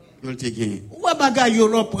 Yo te gagné. Ou bagay yo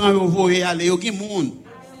lo prend yo voyer aller yo gen monde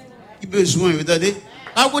qui besoin, vous entendez?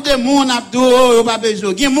 Pas côté monde abdo yo pas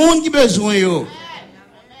besoin. Gen monde qui besoin yo.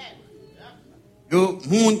 Yo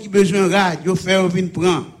monde qui besoin rad, yo faire vinn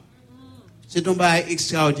prendre. C'est un bail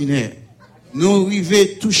extraordinaire. Nous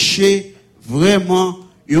arrivons toucher vraiment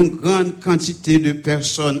une grande quantité de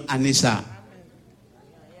personnes à Nessa.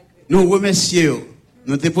 Nous remercions.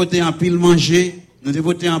 Nous déportons en pile manger, nous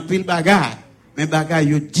déportons en pile bagarre, mais bagarre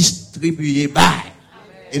yo distribué bail.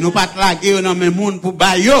 Et nous pas laguer dans même monde pour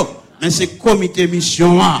bail yo, mais c'est comité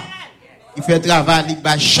mission qui fait travail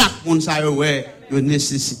avec chaque monde ça yo ouais, yo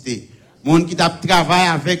nécessité. Monde qui t'a travaillé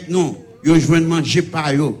avec nous, yo joindre manger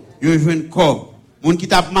par yo joindre corps. Monde qui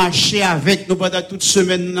t'a marché avec nous pendant toute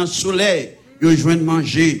semaine dans le soleil, yo joindre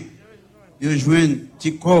manger. Yo joindre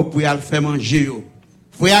petit corps pour y aller faire manger yo.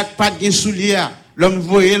 Frère pas de soulier, l'homme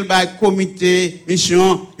voyait le bail comité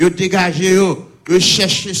mission, yo dégager yo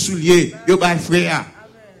chercher soulier, yo bail frère.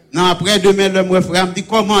 Non après demain l'homme frère me dit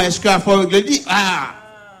comment est-ce que faut le dit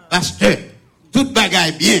pasteur, toute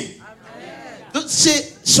bagaille bien. Tout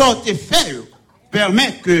c'est sorte faire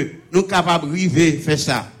permet que nous capables arriver faire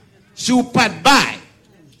ça. Si ou pas de bail,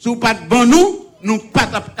 si ou pas de bon nous pas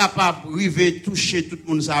capable arriver toucher tout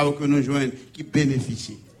le monde ça que nous joindre qui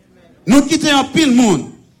bénéficie. Nous quittons un pile monde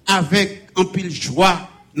avec un pile joie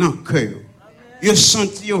dans le cœur. Yo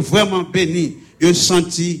senti yo vraiment béni, yo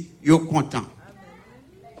senti yo content.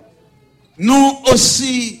 Nous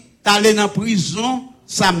aussi t'allé dans prison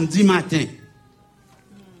samedi matin.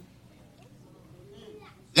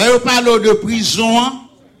 Là on parle de prison,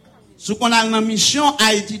 ce qu'on a dans mission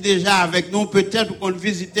Haïti déjà avec nous peut-être qu'on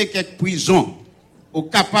visiter quelques prisons ou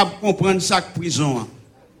capable de comprendre ça prison.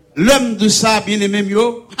 L'homme de ça, bien aimé,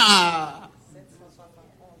 yo,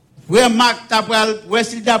 frère Marc,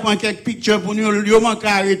 s'il t'a pris quelques pictures pour nous, il manque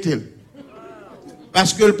à arrêter.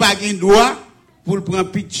 Parce que le pas de droit pour le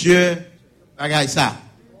prendre picture, regarde ça.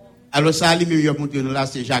 Alors ça, il m'a montré là,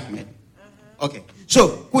 c'est Jacques Med. Ok.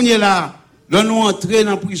 So, quand est là, nous entrons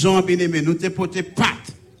dans la prison, bien aimé, nous te porté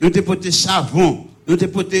pâte, nous te porté savon, nous te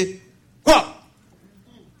porté quoi?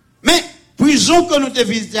 Mais, prison que nous te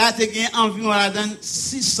visité, c'est environ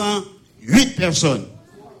 608 personnes.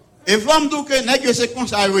 Et vous me dites que c'est comme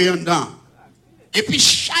ça, dedans. Et puis,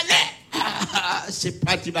 chalet, c'est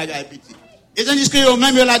pas petit bagage petit. Et tandis que yo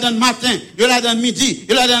même, yo la donne matin, yo la donne midi,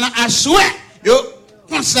 yo la donne à soir, yo,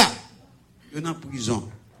 comme ça, yo dans prison.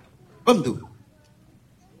 Comme nous.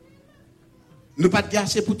 Nous pas de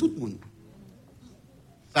gâcher pour tout le monde.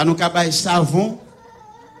 Ça nous cabaye savon,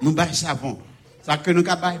 nous baille savon. Ça que nous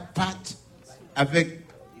cabaye pâte, avec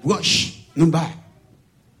broche, nous baille.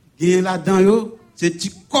 Et là-dedans, yo, c'est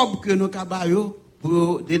petit cob que nous cabaye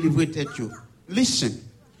pour délivrer tête yo. Listen.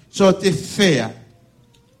 Sortez faire.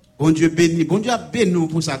 Bon Dieu béni. Bon Dieu a béni nous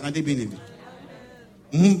pour ça quand tu béni.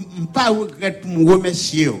 Je pas regret pour me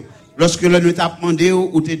remercier. Lorsque le nous t'a demandé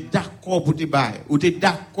ou tu es d'accord pour te bailler, ou tu es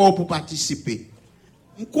d'accord pour participer.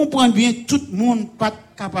 Je comprends bien tout le monde pas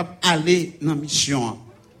capable d'aller dans la mission.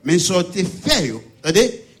 Mais sortez faire. Vous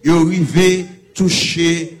voyez, vous arrivez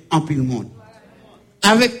touché en pile monde.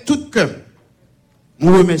 Avec tout cœur, je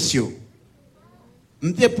vous remercie.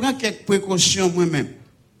 Je prends quelques précautions moi-même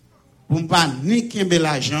pour ne pas ni quimber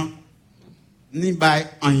l'argent, ni bailler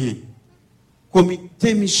rien.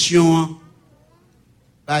 Comité mission,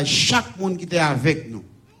 par chaque monde qui est avec nous,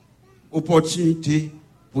 opportunité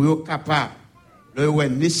pour être capable, leur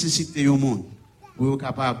nécessité au monde, pour être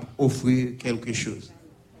capable d'offrir quelque chose.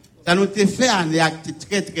 Ça nous a fait un acte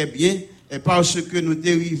très très bien, et parce que nous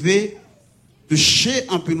dérivés toucher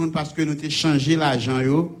un peu nous parce que nous avons changé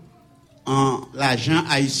l'argent en l'argent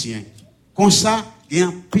haïtien. Comme ça, il y a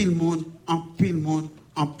un pile monde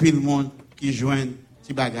qui joignent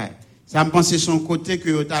ces bagages. Ça me pense son côté que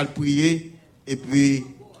vous avez prié et puis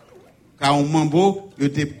quand on mambo, vous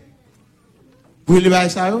avez brûlé par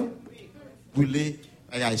ça, brûlé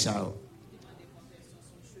par ça.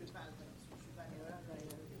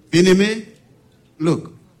 Bien aimé, look,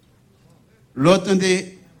 l'autre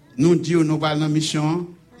nous dit nous pas dans mission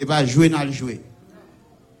et pas jouer dans le jouer.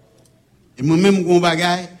 Et moi-même gon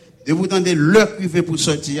bagaille, de vous tendre l'heure privée pour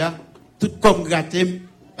sortir, tout comme gratter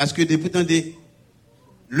parce que de vous tendre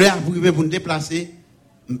l'heure privée pour nous déplacer,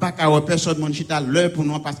 pas qu'à personne mon chita l'heure pour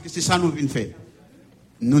nous parce que c'est ça nous venons faire.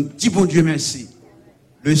 Nous disons bon Dieu merci.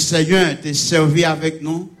 Le Seigneur t'a servi avec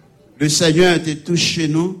nous, le Seigneur t'a touché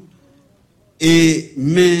nous et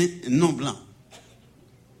main non blanc.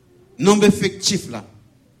 Nombre effectif là.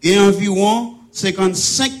 Et environ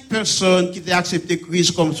 55 personnes qui ont accepté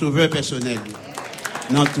Christ comme sauveur personnel.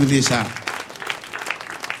 Dans tous les ça.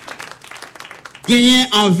 Il y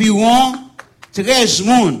a environ 13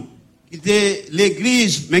 personnes qui étaient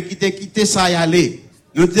l'église, mais qui étaient quitté ça y aller.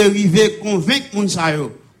 Nous sommes arrivés à convaincre les gens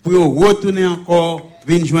pour retourner encore,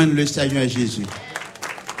 venir joindre le Seigneur Jésus.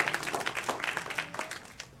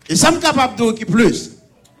 Et ça me capable de dire plus.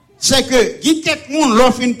 C'est que, qui quelqu'un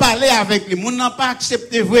l'offre de parler avec lui, moun n'a pas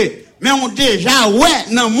accepté vrai, mais on déjà,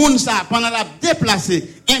 ouais, dans le monde ça, pendant la déplacé,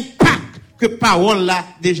 impact que parole là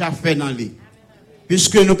déjà fait dans lui.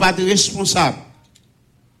 Puisque nous pas de responsables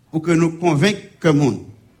pour que nous convaincre que le monde,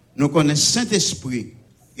 nous connaissons Saint-Esprit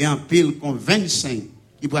et en pile qu'on 25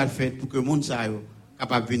 qui pourra le faire pour que le monde soit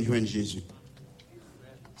capable de venir joindre Jésus.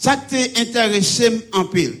 Ça qui t'a intéressé en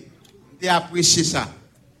pile, t'as apprécié ça,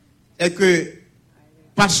 c'est que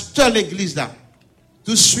pasteur l'église là,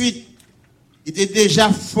 tout de suite, il était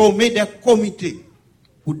déjà formé des comités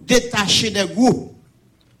pour détacher des groupes,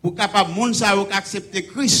 pour capable moun sa yo accepter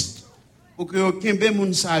Christ, pour que yo kembe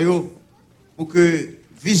moun sa yo, pour que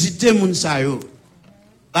visiter moun sa yo,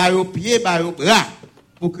 ba yo pied, ba yo bras,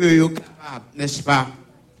 pour que yo capable, n'est-ce pas,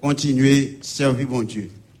 continuer servir bon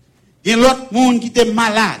Dieu. Il y a l'autre monde qui était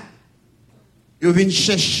malade, yo vient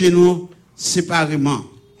chercher nous séparément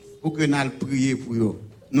pour que nous prier pour eux.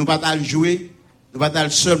 Nous ne pouvons pas jouer, nous ne pouvons pas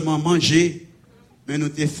seulement manger, mais nous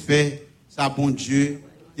te fait ça, bon Dieu,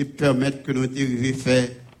 et permettre que nous te faire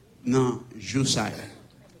dans le jour ça.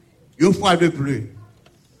 Une fois de plus,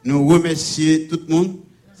 nous remercions tout le monde.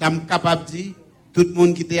 Ça me capable de dire, tout le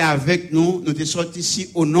monde qui était avec nous, nous sommes sortis ici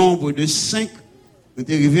au nombre de 5. Nous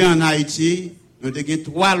sommes arrivés en Haïti, nous avons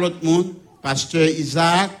 3 autres monde, pasteur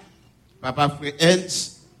Isaac, papa frère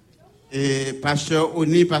Hens, et pasteur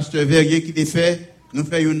Oni, pasteur Verrier qui l'a fait. Nous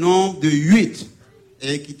faisons un nombre de 8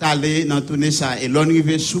 et qui est allé dans tourner ça. Et l'on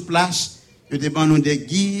arrive sous place, nous demandons des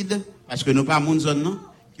guides, parce que nous pas mon zone,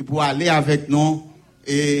 qui pour aller avec nous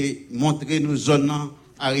et montrer nos zones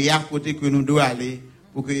arrière côté que nous devons aller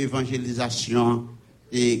pour que l'évangélisation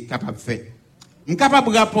est capable de faire. Nous sommes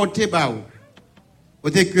capables de rapporter,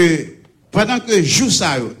 côté que pendant que je joue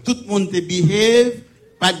ça, tout le monde te behave,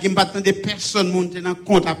 pas de personne monte dans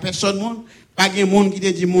compte à personne, pas de monde qui te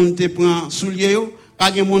dit monde te prend soulier,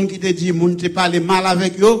 pas de monde qui te dit monde te parle mal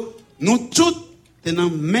avec eux. Nous tous sommes dans la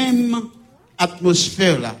même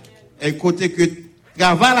atmosphère là. Et côté que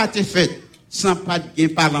travail a été fait sans pas de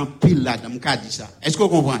parler en pile là, dans le cas dit ça. Est-ce que vous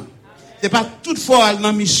comprenez? C'est pas toutefois dans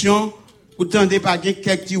la mission pour tendre pas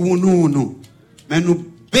quelqu'un qui ou nous. Mais nous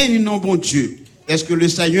bénissons bon Dieu. Est-ce que le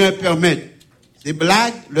Seigneur permet des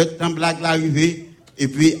blagues, le temps blague l'arrivée, et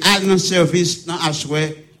puis aller dans le service, dans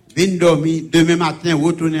Asoué, venir dormir, demain matin,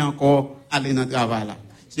 retourner encore, aller dans le travail là.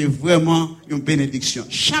 C'est vraiment une bénédiction.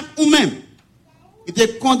 Chaque ou même, il a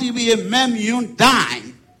contribué même une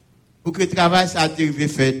dime pour que le travail soit arrivé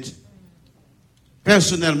fait.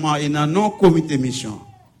 Personnellement, et dans nos comités mission,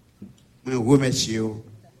 je vous remercie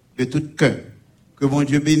de tout cœur. Que bon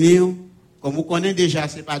Dieu bénisse. Comme vous connaissez déjà,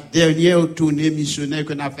 ce n'est pas la dernière tournée missionnaire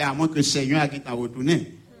qu'on a fait à moins que le Seigneur a quitté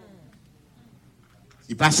retourné.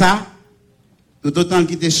 C'est pas ça. Tout autant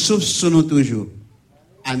qu'il était sauf sur nous toujours.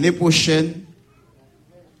 Année prochaine,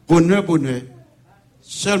 bonheur,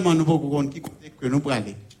 Seulement nous pouvons connaître qui côté que nous pour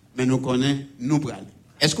aller. Mais nous connaissons nous pour aller.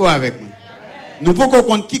 Est-ce que vous avec moi? Nous pouvons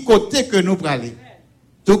connaître qui côté que nous pour aller.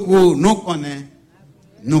 Tout coup, nous connaissons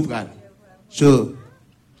nous pour aller. So,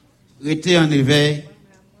 restez en éveil,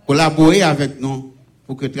 collaborer avec nous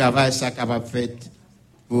pour que le travail soit capable de faire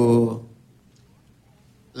pour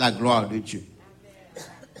la gloire de Dieu.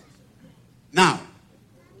 Now,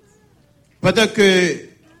 peut-être que,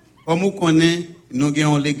 comme vous connaissez, nous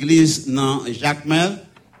avons l'église dans Jacmel,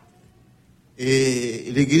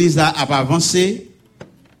 et l'église a avancé,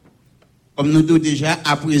 comme nous disons déjà,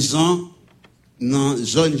 à présent, dans la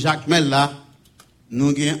zone Jacmel là, nous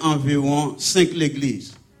avons environ 5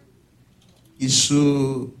 églises qui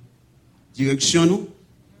sont direction nous,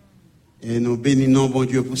 et nous bénissons bon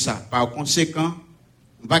Dieu pour ça. Par conséquent,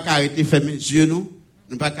 nous ne pouvons pas arrêter de fermer les yeux, nous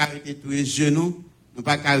ne pouvons pas arrêter de tous les yeux, nous ne pouvons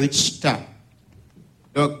pas arrêter de chita.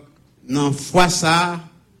 Donc, dans la foi ça,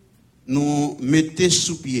 nous mettons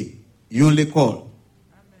sous pied. Ils ont l'école.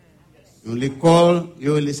 Ils ont l'école, ils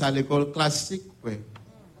ont l'école classique. Oui.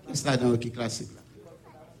 Qu'est-ce que c'est dans l'école classique là?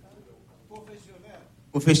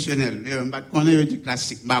 Professionnel. Je ne connais pas du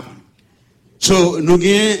classique. So, nous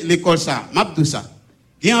avons l'école ça. Map tout ça.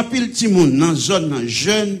 Il y a un pile de monde dans la zone,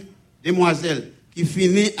 jeune demoiselle, qui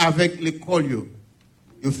finit avec l'école.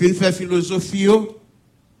 Ils finissent faire philosophie, ils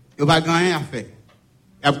n'ont pas gagné à faire.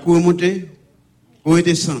 Ils ont couru monter, couru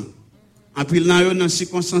descendre. En pile dans les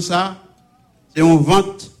circonstances, c'est une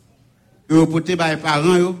vente que vous portez par les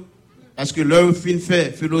parents, parce que leur fin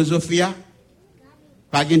fait philosophie,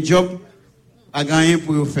 pas de job, pas gagné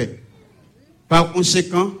pour vous faire. Par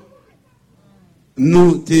conséquent,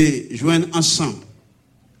 nous te joignons ensemble.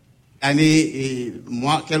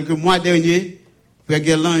 Quelques mois derniers, Frère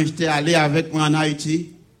Guerlain était allé avec moi en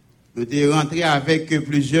Haïti. Nous sommes rentrés avec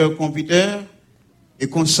plusieurs computers. Et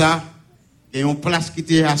comme ça, il y a une place qui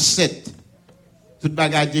était à 7. Toute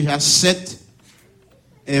bagarre déjà 7.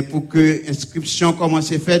 Et pour que l'inscription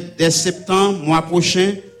commence à faire dès septembre, mois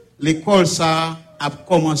prochain, l'école ça a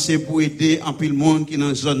commencé pour aider un peu le monde qui est dans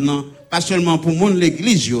la zone, non. Pas seulement pour le monde de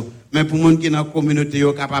l'église, mais pour le monde qui est dans la communauté,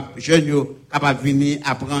 capable, jeunes, capable de venir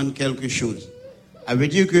apprendre quelque chose. Ça veut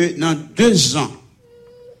dire que dans 2 ans,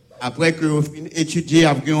 après que vous finissez d'étudier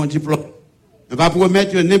avec un diplôme, on va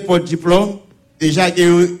promettre n'importe diplôme. Déjà, il y a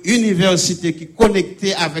une université qui est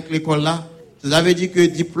connectée avec l'école là. Ça veut dire que le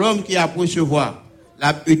diplôme qui a pour recevoir,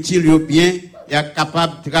 la utile bien, il est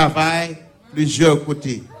capable de travailler plusieurs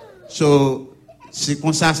côtés. So, c'est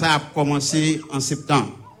comme ça, ça a commencé en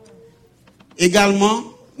septembre. Également,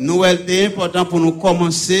 Noël est important pour nous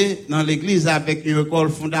commencer dans l'église avec une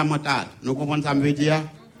école fondamentale. Nous comprenons ça, veut dire?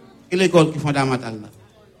 Quelle école qui est fondamentale là?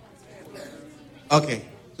 Ok.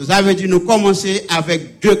 Ça veut dire nous commencer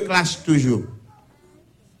avec 2 classes toujours.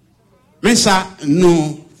 Mais ça,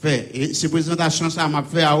 nous fait. Et ces présentations, ça m'a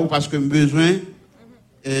fait à vous parce que j'ai besoin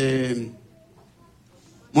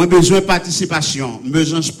de participation,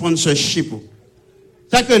 besoin de sponsorship.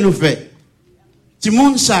 Ça que nous fait. Tout le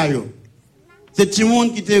monde ça, c'est tout le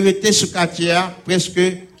monde qui était resté sur quartier presque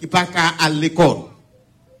qui pas à l'école.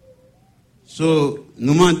 So,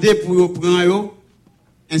 nous demandons pour prendre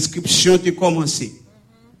inscription qui commencé.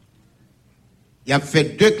 Il a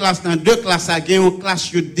fait 2 classes dans 2 classes, il y a une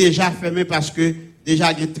classe déjà fermée parce que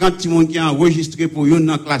déjà il y a 30 personnes qui ont enregistré pour une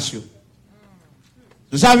dans la classe.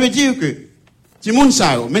 Ça veut dire que tout le monde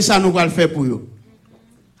ça, mais ça nous va le faire pour eux.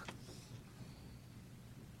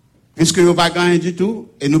 Puisque nous ne pas gagner du tout,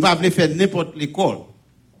 et nous ne pas faire n'importe l'école.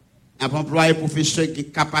 Nous avons employé professeurs qui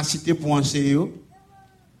ont capacité pour enseigner. Nous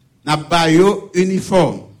avons payé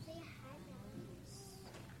uniforme.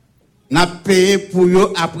 Nous avons payé pour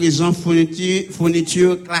eux à présent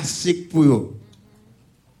fourniture classique pour eux.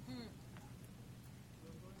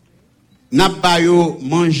 Nous avons payé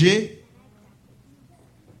manger.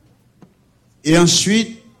 Et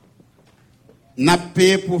ensuite, nous avons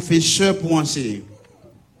payé professeurs pour enseigner.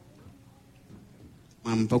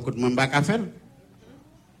 Je ne peux pas faire.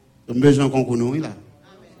 J'ai besoin de concours là.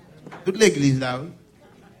 Toute l'église là.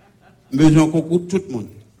 J'ai besoin de concours tout le monde.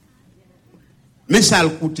 Mais ça a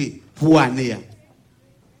coûté pour l'année.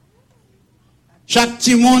 Chaque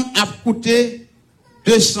petit monde a coûté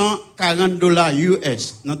 $240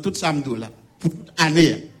 US dans tout samedi là. Pour toute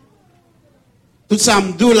l'année. Tout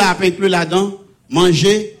samedi là a inclus là-dedans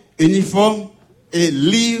manger, uniforme et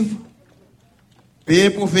livre, payer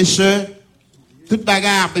professeur. Toute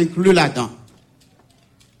bagarre a inclus là-dedans.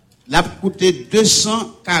 Là a coûté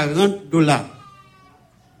 $240.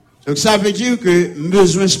 Donc ça veut dire que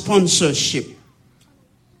besoin de sponsorship.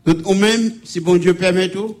 Ou même, si bon Dieu permet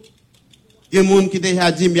tout, il y a des gens qui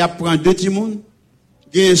déjà dit, mais il prend 2 petits monde,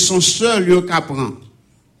 il y a son seul lieu qui prend.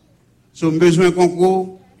 So, besoin de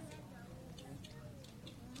concours.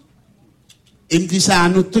 Il me dit ça à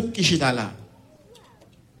nous tous qui sont là.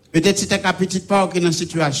 Peut-être si tu as un petit part qui est dans la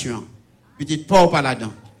situation. Petit part pas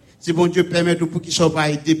là-dedans. Si bon Dieu permet tout pour qu'ils soient pas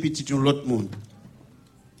aider petit dans l'autre monde.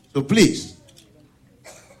 So please.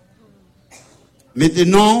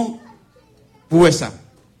 Maintenant, pour ça.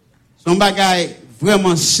 Son bagage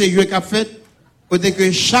vraiment sérieux qu'a fait. Côté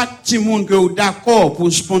que chaque petit monde que vous d'accord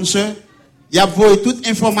pour sponsor, il y a voulu toute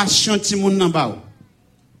information petit monde dans bas.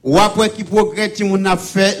 Ou après qui progrès petit monde a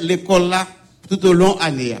fait l'école là tout au long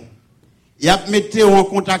année. Il a metté en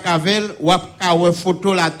contact avec elle, ou a une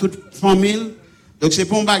photo là toute famille. Donc c'est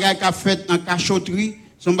pas un bagage qu'a fait en cachotterie,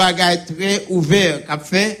 c'est un bagage très ouvert qu'a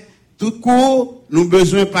fait. Tout court, nous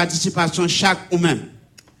besoin de participation chaque ou même.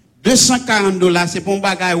 $240, c'est pas un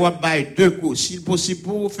bagage ou a bail deux coups. Si possible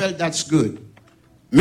pour faire, that's good.